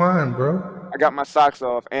 Just recline, bro. I got my socks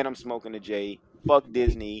off and I'm smoking a J. Fuck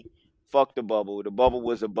Disney. Fuck the bubble. The bubble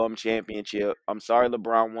was a bum championship. I'm sorry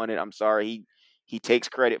LeBron won it. I'm sorry he takes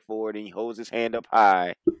credit for it and he holds his hand up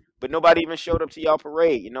high. But nobody even showed up to y'all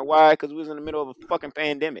parade. You know why? Because we was in the middle of a fucking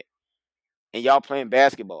pandemic. And y'all playing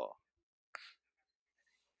basketball.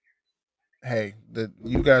 Hey,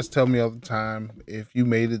 you guys tell me all the time, if you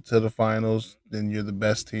made it to the finals, then you're the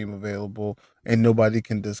best team available, and nobody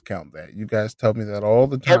can discount that. You guys tell me that all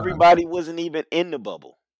the time. Everybody wasn't even in the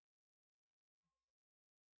bubble.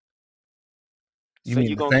 You So mean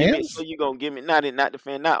you the gonna give me? fans? So you gonna give me? Not the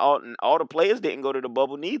fan. Not all the players didn't go to the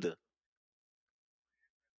bubble neither.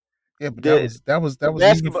 Yeah, but The that was easy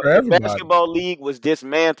basketball for the everybody. basketball league was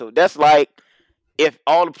dismantled. That's like if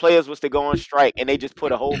all the players was to go on strike and they just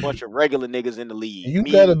put a whole bunch of regular niggas in the league, You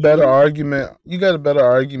got me, a better you, argument. You got a better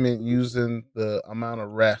argument using the amount of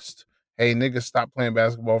rest. Hey, niggas stopped playing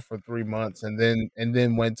basketball for 3 months and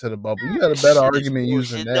then went to the bubble. You got a that better shit is argument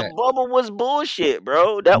using bullshit. The that. bubble was bullshit,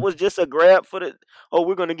 bro. That was just a grab for the. Oh,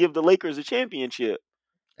 we're gonna give the Lakers a championship.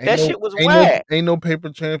 Ain't That no shit was ain't no whack. ain't no paper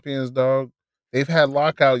champions, dog. They've had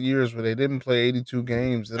lockout years where they didn't play 82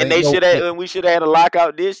 games. It And ain't they no should have, and we should have had a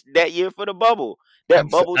lockout that year for the bubble. That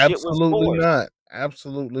bubble shit was absolutely forced. not.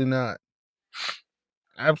 Absolutely not.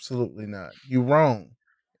 Absolutely not. You wrong.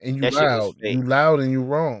 And you That shit was loud. fake. You loud and you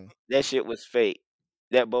wrong. That shit was fake.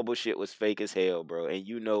 That bubble shit was fake as hell, bro. And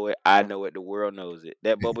you know it. I know it. The world knows it.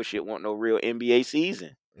 That bubble shit wasn't no real NBA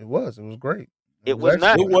season. It was. It was great. It It was was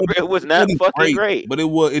not. It excellent. wasn't, It was it not wasn't fucking great, great. but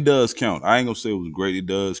it does count. I ain't gonna say it was great. It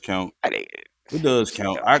does count. I think It does shit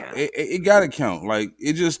count. don't count. It gotta count. Like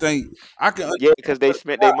it just ain't. I can, Yeah, because they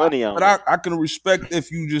spent their money but on it. I can respect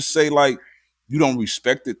if you just say like you don't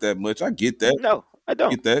respect it that much. I get that. No, I don't.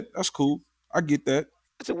 Get that. That's cool. I get that.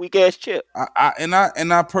 It's a weak ass chip.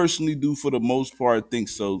 I personally do for the most part think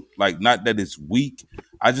so. Like not that it's weak.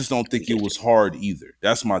 I just don't think it was hard either.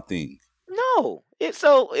 That's my thing. No, it's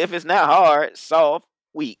so if it's not hard, soft,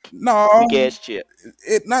 No, weak ass chip.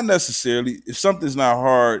 it not necessarily. If something's not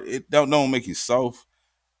hard, it don't make it soft.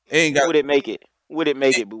 It ain't got. Would it make it? Would it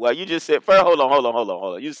make it? But why you just said first? Hold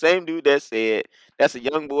on. You the same dude that said that's a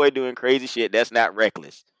young boy doing crazy shit. That's not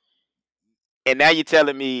reckless. And now you're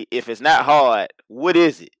telling me if it's not hard, what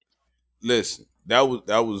is it? Listen, that was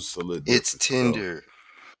a little It's different. So tender.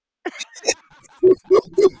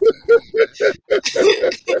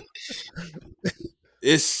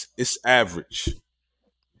 it's average.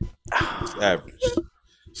 It's average.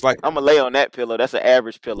 It's like I'm gonna lay on that pillow. That's an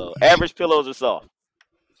average pillow. Average pillows are soft.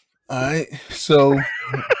 All right. So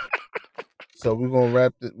we're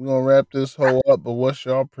gonna wrap this whole up, but what's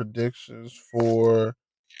y'all predictions for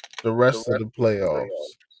the rest of the playoffs?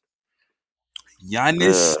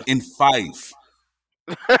 Giannis in 5.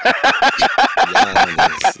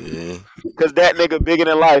 Giannis, yeah. Cause that nigga bigger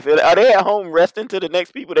than life. Are they at home resting to the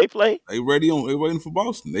next people they play? They waiting for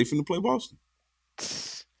Boston. They finna play Boston.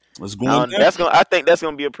 Let's go in there. That's gonna. I think that's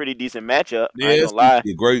gonna be a pretty decent matchup. I Yeah, ain't it's gonna gonna lie.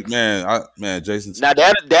 be a great man. Jason. Now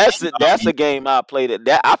that's a game I played.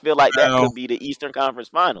 That I feel like that could be the Eastern Conference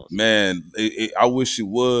Finals. Man, I wish it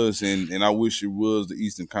was, and I wish it was the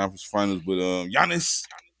Eastern Conference Finals. But Giannis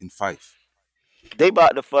in 5. They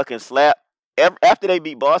about to fucking slap. After they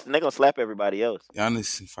beat Boston, they gonna slap everybody else.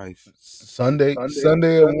 Giannis in 5. Sunday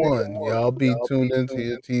at 1. Y'all be tuned into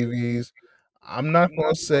your TVs. I'm not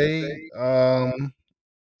gonna say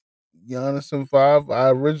Giannis in 5. I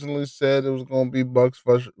originally said it was gonna be Bucks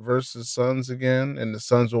versus Suns again, and the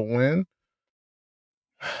Suns will win.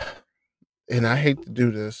 And I hate to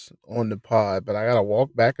do this on the pod, but I gotta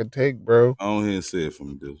walk back a take, bro. I don't hear and say it for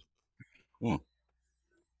me, dude. Come on.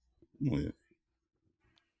 Come on here.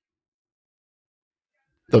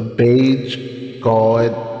 The Beige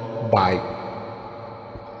God bite.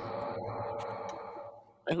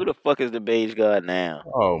 Man, who the fuck is the beige god now?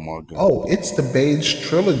 Oh my god. Oh, it's the Beige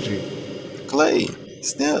trilogy. Clay,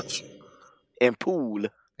 Steph. And Poole.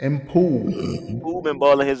 And Poole. Poole been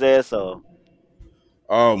balling his ass off.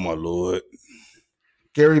 Oh my lord.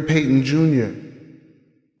 Gary Payton Jr.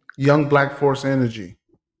 Young Black Force Energy.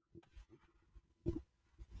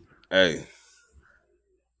 Hey.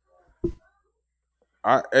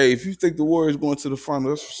 If you think the Warriors going to the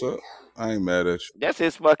finals, that's what's up. I ain't mad at you. That's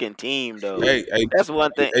his fucking team though. Hey, That's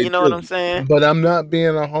one thing. hey, You know what I'm saying? But I'm not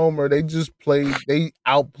being a homer. They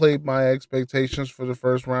outplayed my expectations for the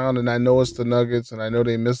first round, and I know it's the Nuggets, and I know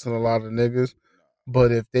they missing a lot of niggas.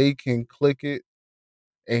 But if they can click it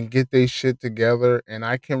and get their shit together, and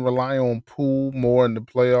I can rely on Poole more in the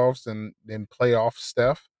playoffs than playoff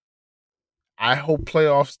Steph, I hope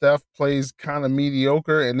playoff Steph plays kind of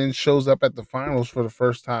mediocre and then shows up at the finals for the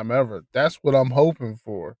first time ever. That's what I'm hoping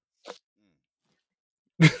for.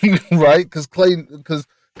 Right? Because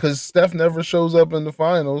Steph never shows up in the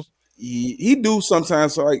finals. he do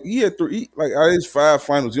sometimes. So like he had 3, like out of his 5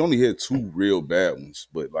 finals, he only had 2 real bad ones.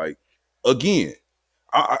 But like again,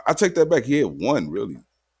 I take that back. He had 1 really,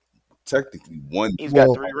 technically 1. He's got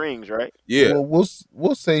Well, 3 rings, right? Yeah, well,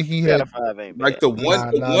 we'll say he 3 out had of 5 ain't like bad. the one,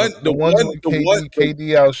 nah, the nah, one, the ones with the one. KD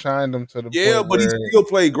outshined him to the Yeah, point but he where still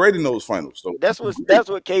played great in those finals. So That's what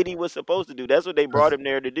KD was supposed to do. That's what they brought him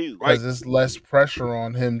there to do. right, because it's less pressure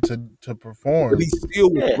on him to but perform. he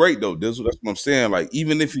still was Yeah. great though. That's what I'm saying. Like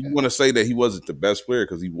even if you want to say that he wasn't the best player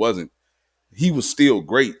because he wasn't, he was still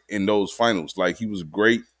great in those finals. Like he was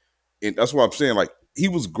great, and that's what I'm saying. Like he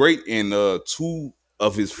was great in 2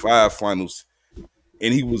 of his 5 finals.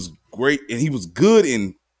 and he was great, and he was good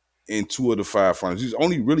in two of the five finals. He's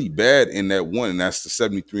only really bad in that one, and that's the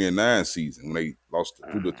 73-9 season when they lost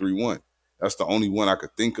through the Mhm. 3-1. That's the only one I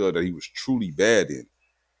could think of that he was truly bad in.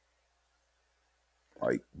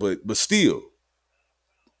 Like, but still,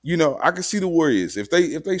 I can see the Warriors if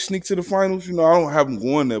they sneak to the finals. I don't have them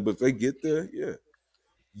going there, but if they get there, yeah.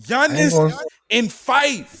 I ain't Giannis gonna in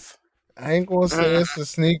five. I ain't gonna say Mhm. it's a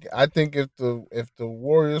sneak. I think if the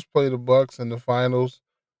Warriors play the Bucks in the finals,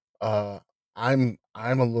 uh, I'm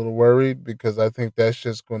a little worried because I think that's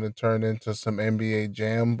just going to turn into some NBA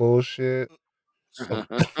Jam bullshit. Some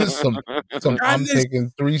some I'm Giannis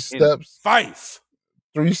taking in five.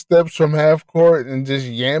 3 steps from half court and just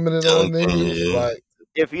yamming it on Dunking, niggas yeah. like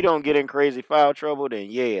If he don't get in crazy foul trouble, then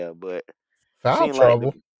yeah. But foul seem like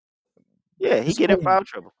trouble. yeah, he It's get in gonna foul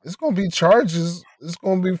trouble. it's gonna be charges. It's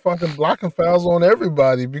gonna be fucking blocking fouls on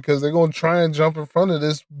everybody because they're gonna try and jump in front of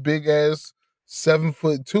this big ass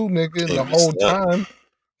 7'2" nigga, and the Can't be whole stopped. time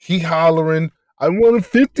he hollering, "I want a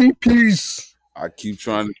 50 piece." I keep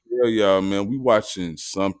trying to tell y'all, man, we watching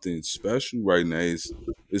something special right now.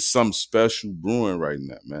 It's something special brewing right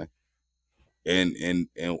now, man.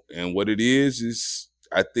 And what it is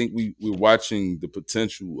I think we're watching the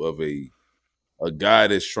potential of a guy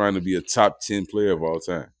that's trying to be a top 10 player of all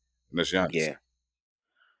time. And that's Giannis. Yeah,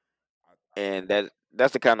 and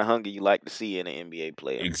that's the kind of hunger you like to see in an NBA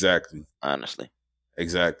player. Exactly. Honestly,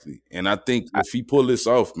 Exactly. And I think I, if he pull this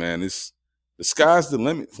off, man, it's the sky's the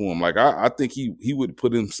limit for him. Like I think he would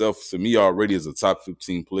put himself to me already as a top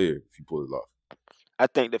 15 player if he pull it off. I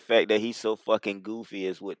think the fact that he's so fucking goofy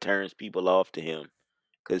is what turns people off to him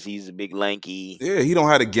because he's a big lanky. Yeah, he don't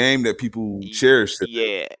have a game that people cherish.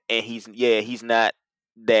 Yeah, and he's not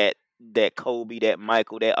that Kobe, that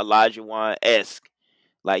Michael, that Elijah Wan esque.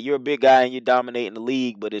 Like you're a big guy and you're dominating the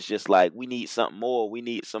league, but it's just like we need something more. We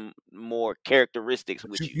need some more characteristics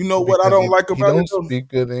But with you. you know what I Because don't he like he about it don't though? speak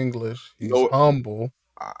good English. You He's know, humble.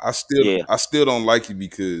 Yeah, I still don't like it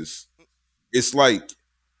because it's like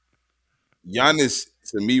Giannis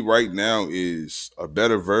to me right now is a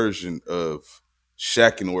better version of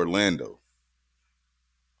Shaq in Orlando.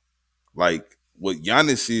 Like what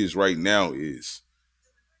Giannis is right now is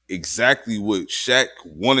exactly what Shaq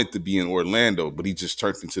wanted to be in Orlando, but he just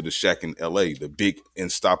turned into the Shaq in LA, the big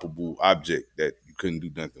unstoppable object that you couldn't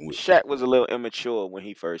do nothing with. Shaq was a little immature when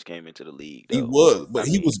he first came into the league, He though. was, but I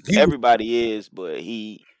mean, he was everybody is, but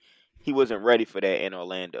he wasn't ready for that in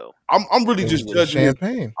Orlando. I'm really It just was judging his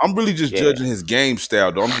champagne. I'm really just Yeah. judging his game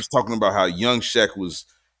style though. I'm just talking about how young Shaq was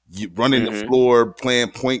running the Hmm. floor,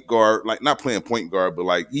 playing point guard, like not playing point guard, but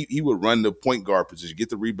like he would run the point guard position, get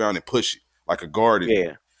the rebound and push it like a guard. And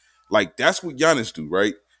Yeah. like that's what Giannis do,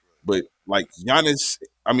 right? But like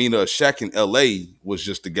Shaq in LA was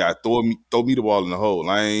just the guy throw me the ball in the hole.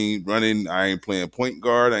 I ain't running, I ain't playing point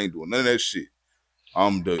guard, I ain't doing none of that shit.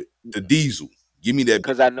 I'm the diesel. Give me that.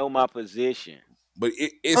 Because I know my position. But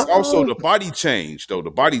it's also Uh, the body change, though. The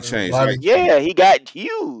body the change. body Like, change. Yeah, he got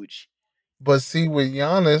huge. But see, with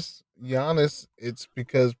Giannis, it's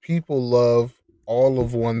because people love all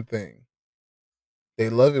of one thing. They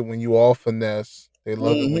love it when you all finesse. They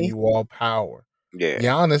love it when mhm. you all power. Yeah.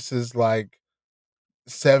 Giannis is like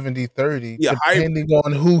 70-30, Yeah, hybrid. depending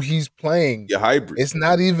on who he's playing. Yeah, hybrid. It's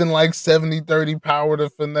not even like 70-30 power to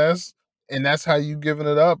finesse, and that's how you giving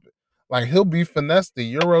it up. Like he'll be finesse the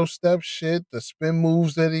Euro step shit, the spin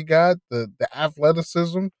moves that he got, the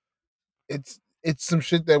athleticism. It's some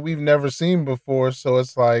shit that we've never seen before. So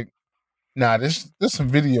it's like, nah, this some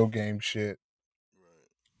video game shit.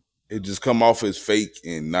 It just come off as fake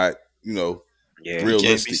and not, Yeah. He can't be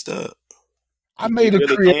realistic. stopped. I He made a really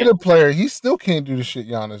can't. creative player. He still can't do the shit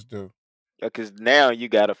Giannis do. Because now you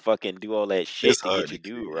got to fucking do all that It's shit to hard get to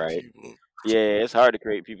your dude create right. people. Yeah, it's hard to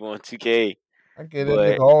create people on 2K. I get that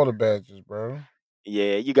nigga But all the badges, bro.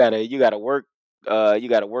 yeah, you gotta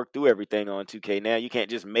work through everything on 2K now. You can't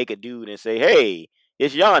just make a dude and say, "Hey,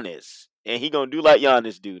 it's Giannis," and he gonna do like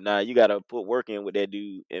Giannis do. Nah, you gotta put work in with that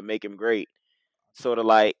dude and make him great. Sort of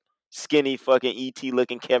like skinny fucking ET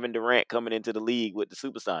looking Kevin Durant coming into the league with the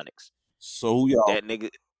Supersonics. So who y'all? That nigga,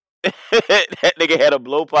 that nigga had a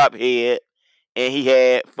blow pop head and he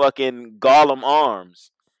had fucking Gollum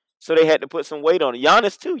arms. So they had to put some weight on it.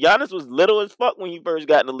 Giannis too. Giannis was little as fuck when he first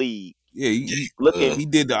got in the league. Yeah, Yeah, Looking, he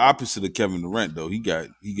did the opposite of Kevin Durant though. he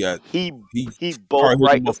He he bulked started hitting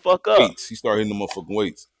right the the motherfucking fuck up. weights. He started hitting the motherfucking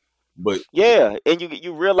weights. But Yeah, and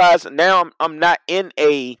you realize now I'm not in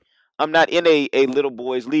a little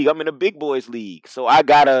boys league. I'm in a big boys league. So I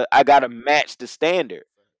gotta match the standard.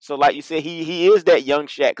 So like you said, he is that young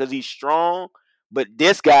Shaq because he's strong, but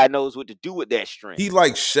this guy knows what to do with that strength. he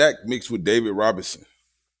like Shaq mixed with David Robinson.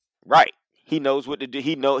 Right. He knows what to do.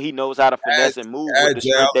 He knows how to finesse and move with the Agile.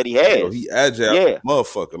 strength that he Yo, has. he agile, Yeah,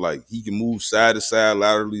 motherfucker. Like he can move side to side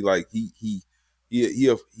laterally. Like he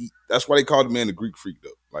that's why they called the man the Greek freak though.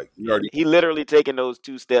 Like he already. he literally taking those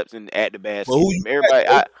 2 steps and at the But basket. who you got, Everybody,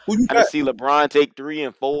 Joe? Who you I done got? see LeBron take 3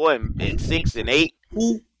 and 4 and 6 and 8.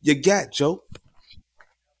 Who you got, Joe?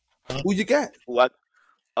 Who you got?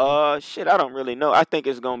 Shit, I don't really know. I think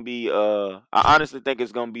it's gonna be I honestly think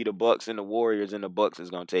it's gonna be the Bucks and the Warriors, and the Bucks is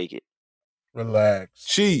gonna take it. Relax.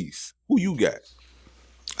 Cheese. Who you got?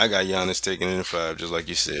 I got Giannis taking it in 5, just like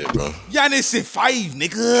you said, bro. Giannis in 5,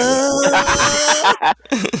 nigga.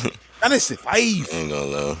 Giannis in 5. Ain't gonna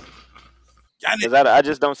lie. Cause I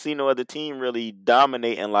just don't see no other team really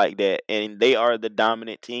dominating like that, and they are the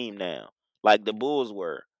dominant team now, like the Bulls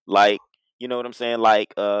were, like you know what I'm saying,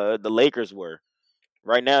 like the Lakers were.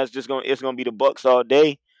 Right now, it's gonna be the Bucks all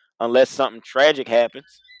day, unless something tragic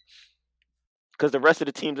happens, because the rest of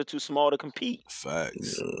the teams are too small to compete.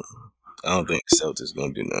 Facts. Yeah. I don't think the Celtics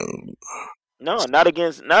gonna do nothing. No, not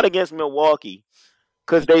against Milwaukee,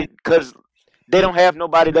 because they don't have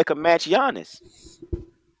nobody that can match Giannis.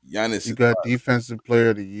 Giannis. You got defensive player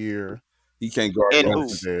of the year. He can't guard And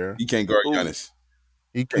Giannis. There. He can't guard Who? Giannis.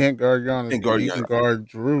 He can't guard Giannis. Can't guard He Giannis. can guard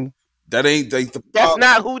Drew. That ain't the That's problem.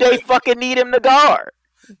 not who they fucking need him to guard.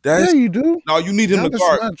 That's Yeah, you do. no, you need him to Giannis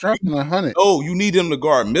guard. not dropping 100. No, you need him to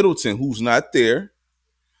guard Middleton, who's not there.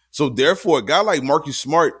 So therefore, a guy like Marcus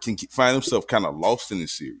Smart can find himself kind of lost in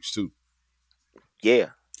this series too. Yeah,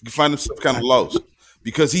 He can find himself kind of lost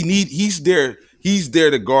because he's there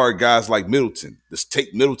to guard guys like Middleton. Just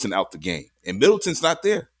take Middleton out the game, and Middleton's not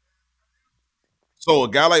there. So a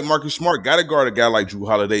guy like Marcus Smart got to guard a guy like Drew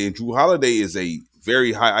Holiday, and Drew Holiday is a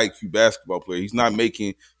very high IQ basketball player. He's not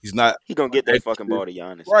he gonna get that fucking ball to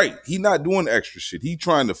Giannis. right. He's not doing extra shit. He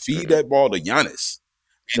trying to feed that ball to Giannis.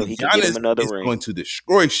 So And he can get him Giannis another is ring. going to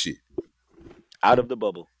destroy shit. Out of the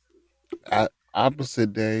bubble.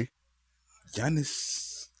 Opposite day,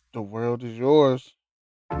 Giannis. the world is yours.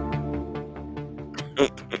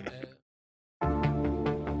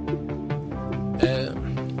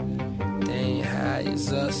 They ain't high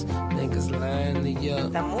as us, niggas lying to you.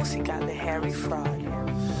 La música de Harry Fraud.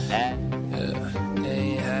 They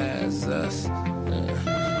ain't high as us.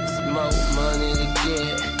 It's more money to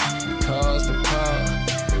get, cars to park,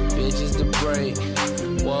 bitches to break,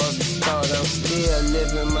 walls to start. I'm still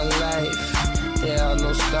living my life. There are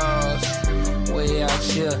no stars, way out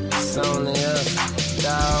here, it's only us,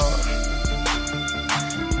 dawg.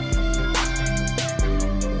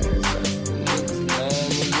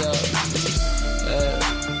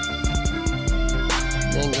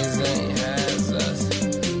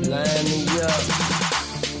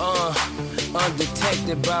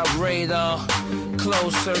 Undetected by radar,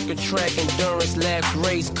 closed circuit track, endurance laps,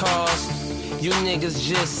 race cars. You niggas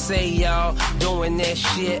just say y'all doing that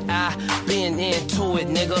shit. I been into it,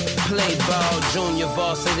 nigga. Play ball, junior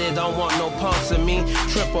varsity, don't want no parts of me.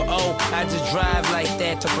 Triple O, I just drive like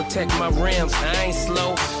that to protect my rims. I ain't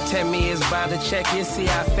slow. Tell me it's by the check, you see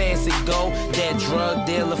how fast it go. That drug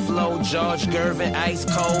dealer flow, George Gervin, ice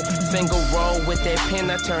cold. Finger roll with that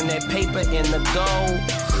pen, I turn that paper into gold.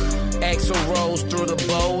 Axel rolls through the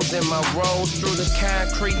bows and my rolls through the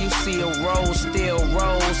concrete. You see a roll, still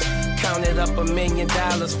rolls. Counted up $1 million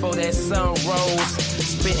for that sun rose.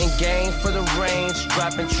 Spitting game for the range,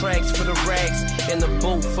 dropping tracks for the racks. In the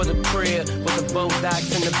booth for the crib, with the boat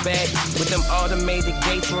docks in the back. With them automated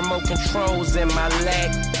gates, remote controls in my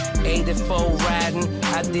lap. 84 riding,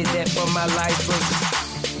 I did that for my life.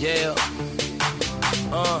 Yeah.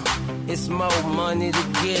 It's more money to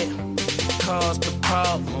get, cars to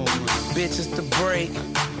pop, bitches to break,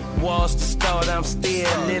 walls to start. I'm still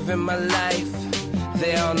living my life.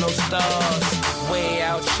 There are no stars, way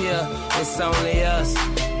out here, it's only us,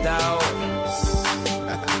 dawg.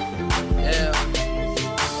 Yeah.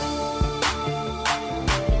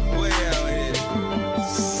 Way out here.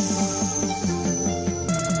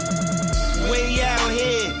 Way out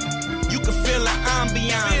here. You can feel the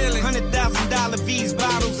ambiance. $100,000 V's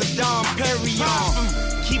bottles of Dom Perignon.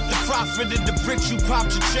 Keep the profit of the bricks you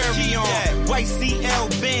popped your cherry on. White CL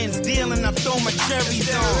Benz dealing, I throw my cherries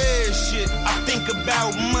on. Shit. I think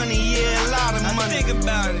about money, yeah, a lot of money. I think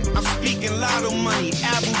about it. I'm speaking lotto money,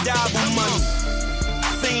 Abu Dhabi money.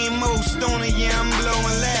 Same old stoner, yeah, I'm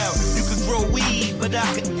blowing loud. You could grow weed, but I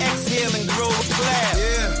could exhale and grow a cloud.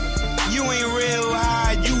 Yeah. You ain't real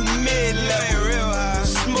high, you mid-level. Real high.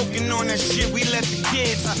 Smoking on that shit, we let the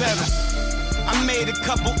kids pedal. I made a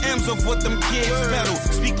couple M's of what them kids pedal.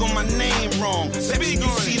 Speak on my name wrong. Speak you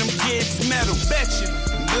see them kids metal. Betcha.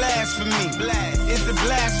 Blasphemy. It's a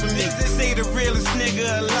blasphemy. Say the realest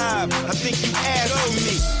nigga alive. I think you asked for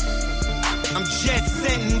me. I'm jet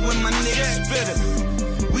setting when my niggas spit 'em.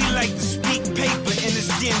 We like to speak paper and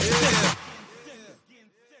it's getting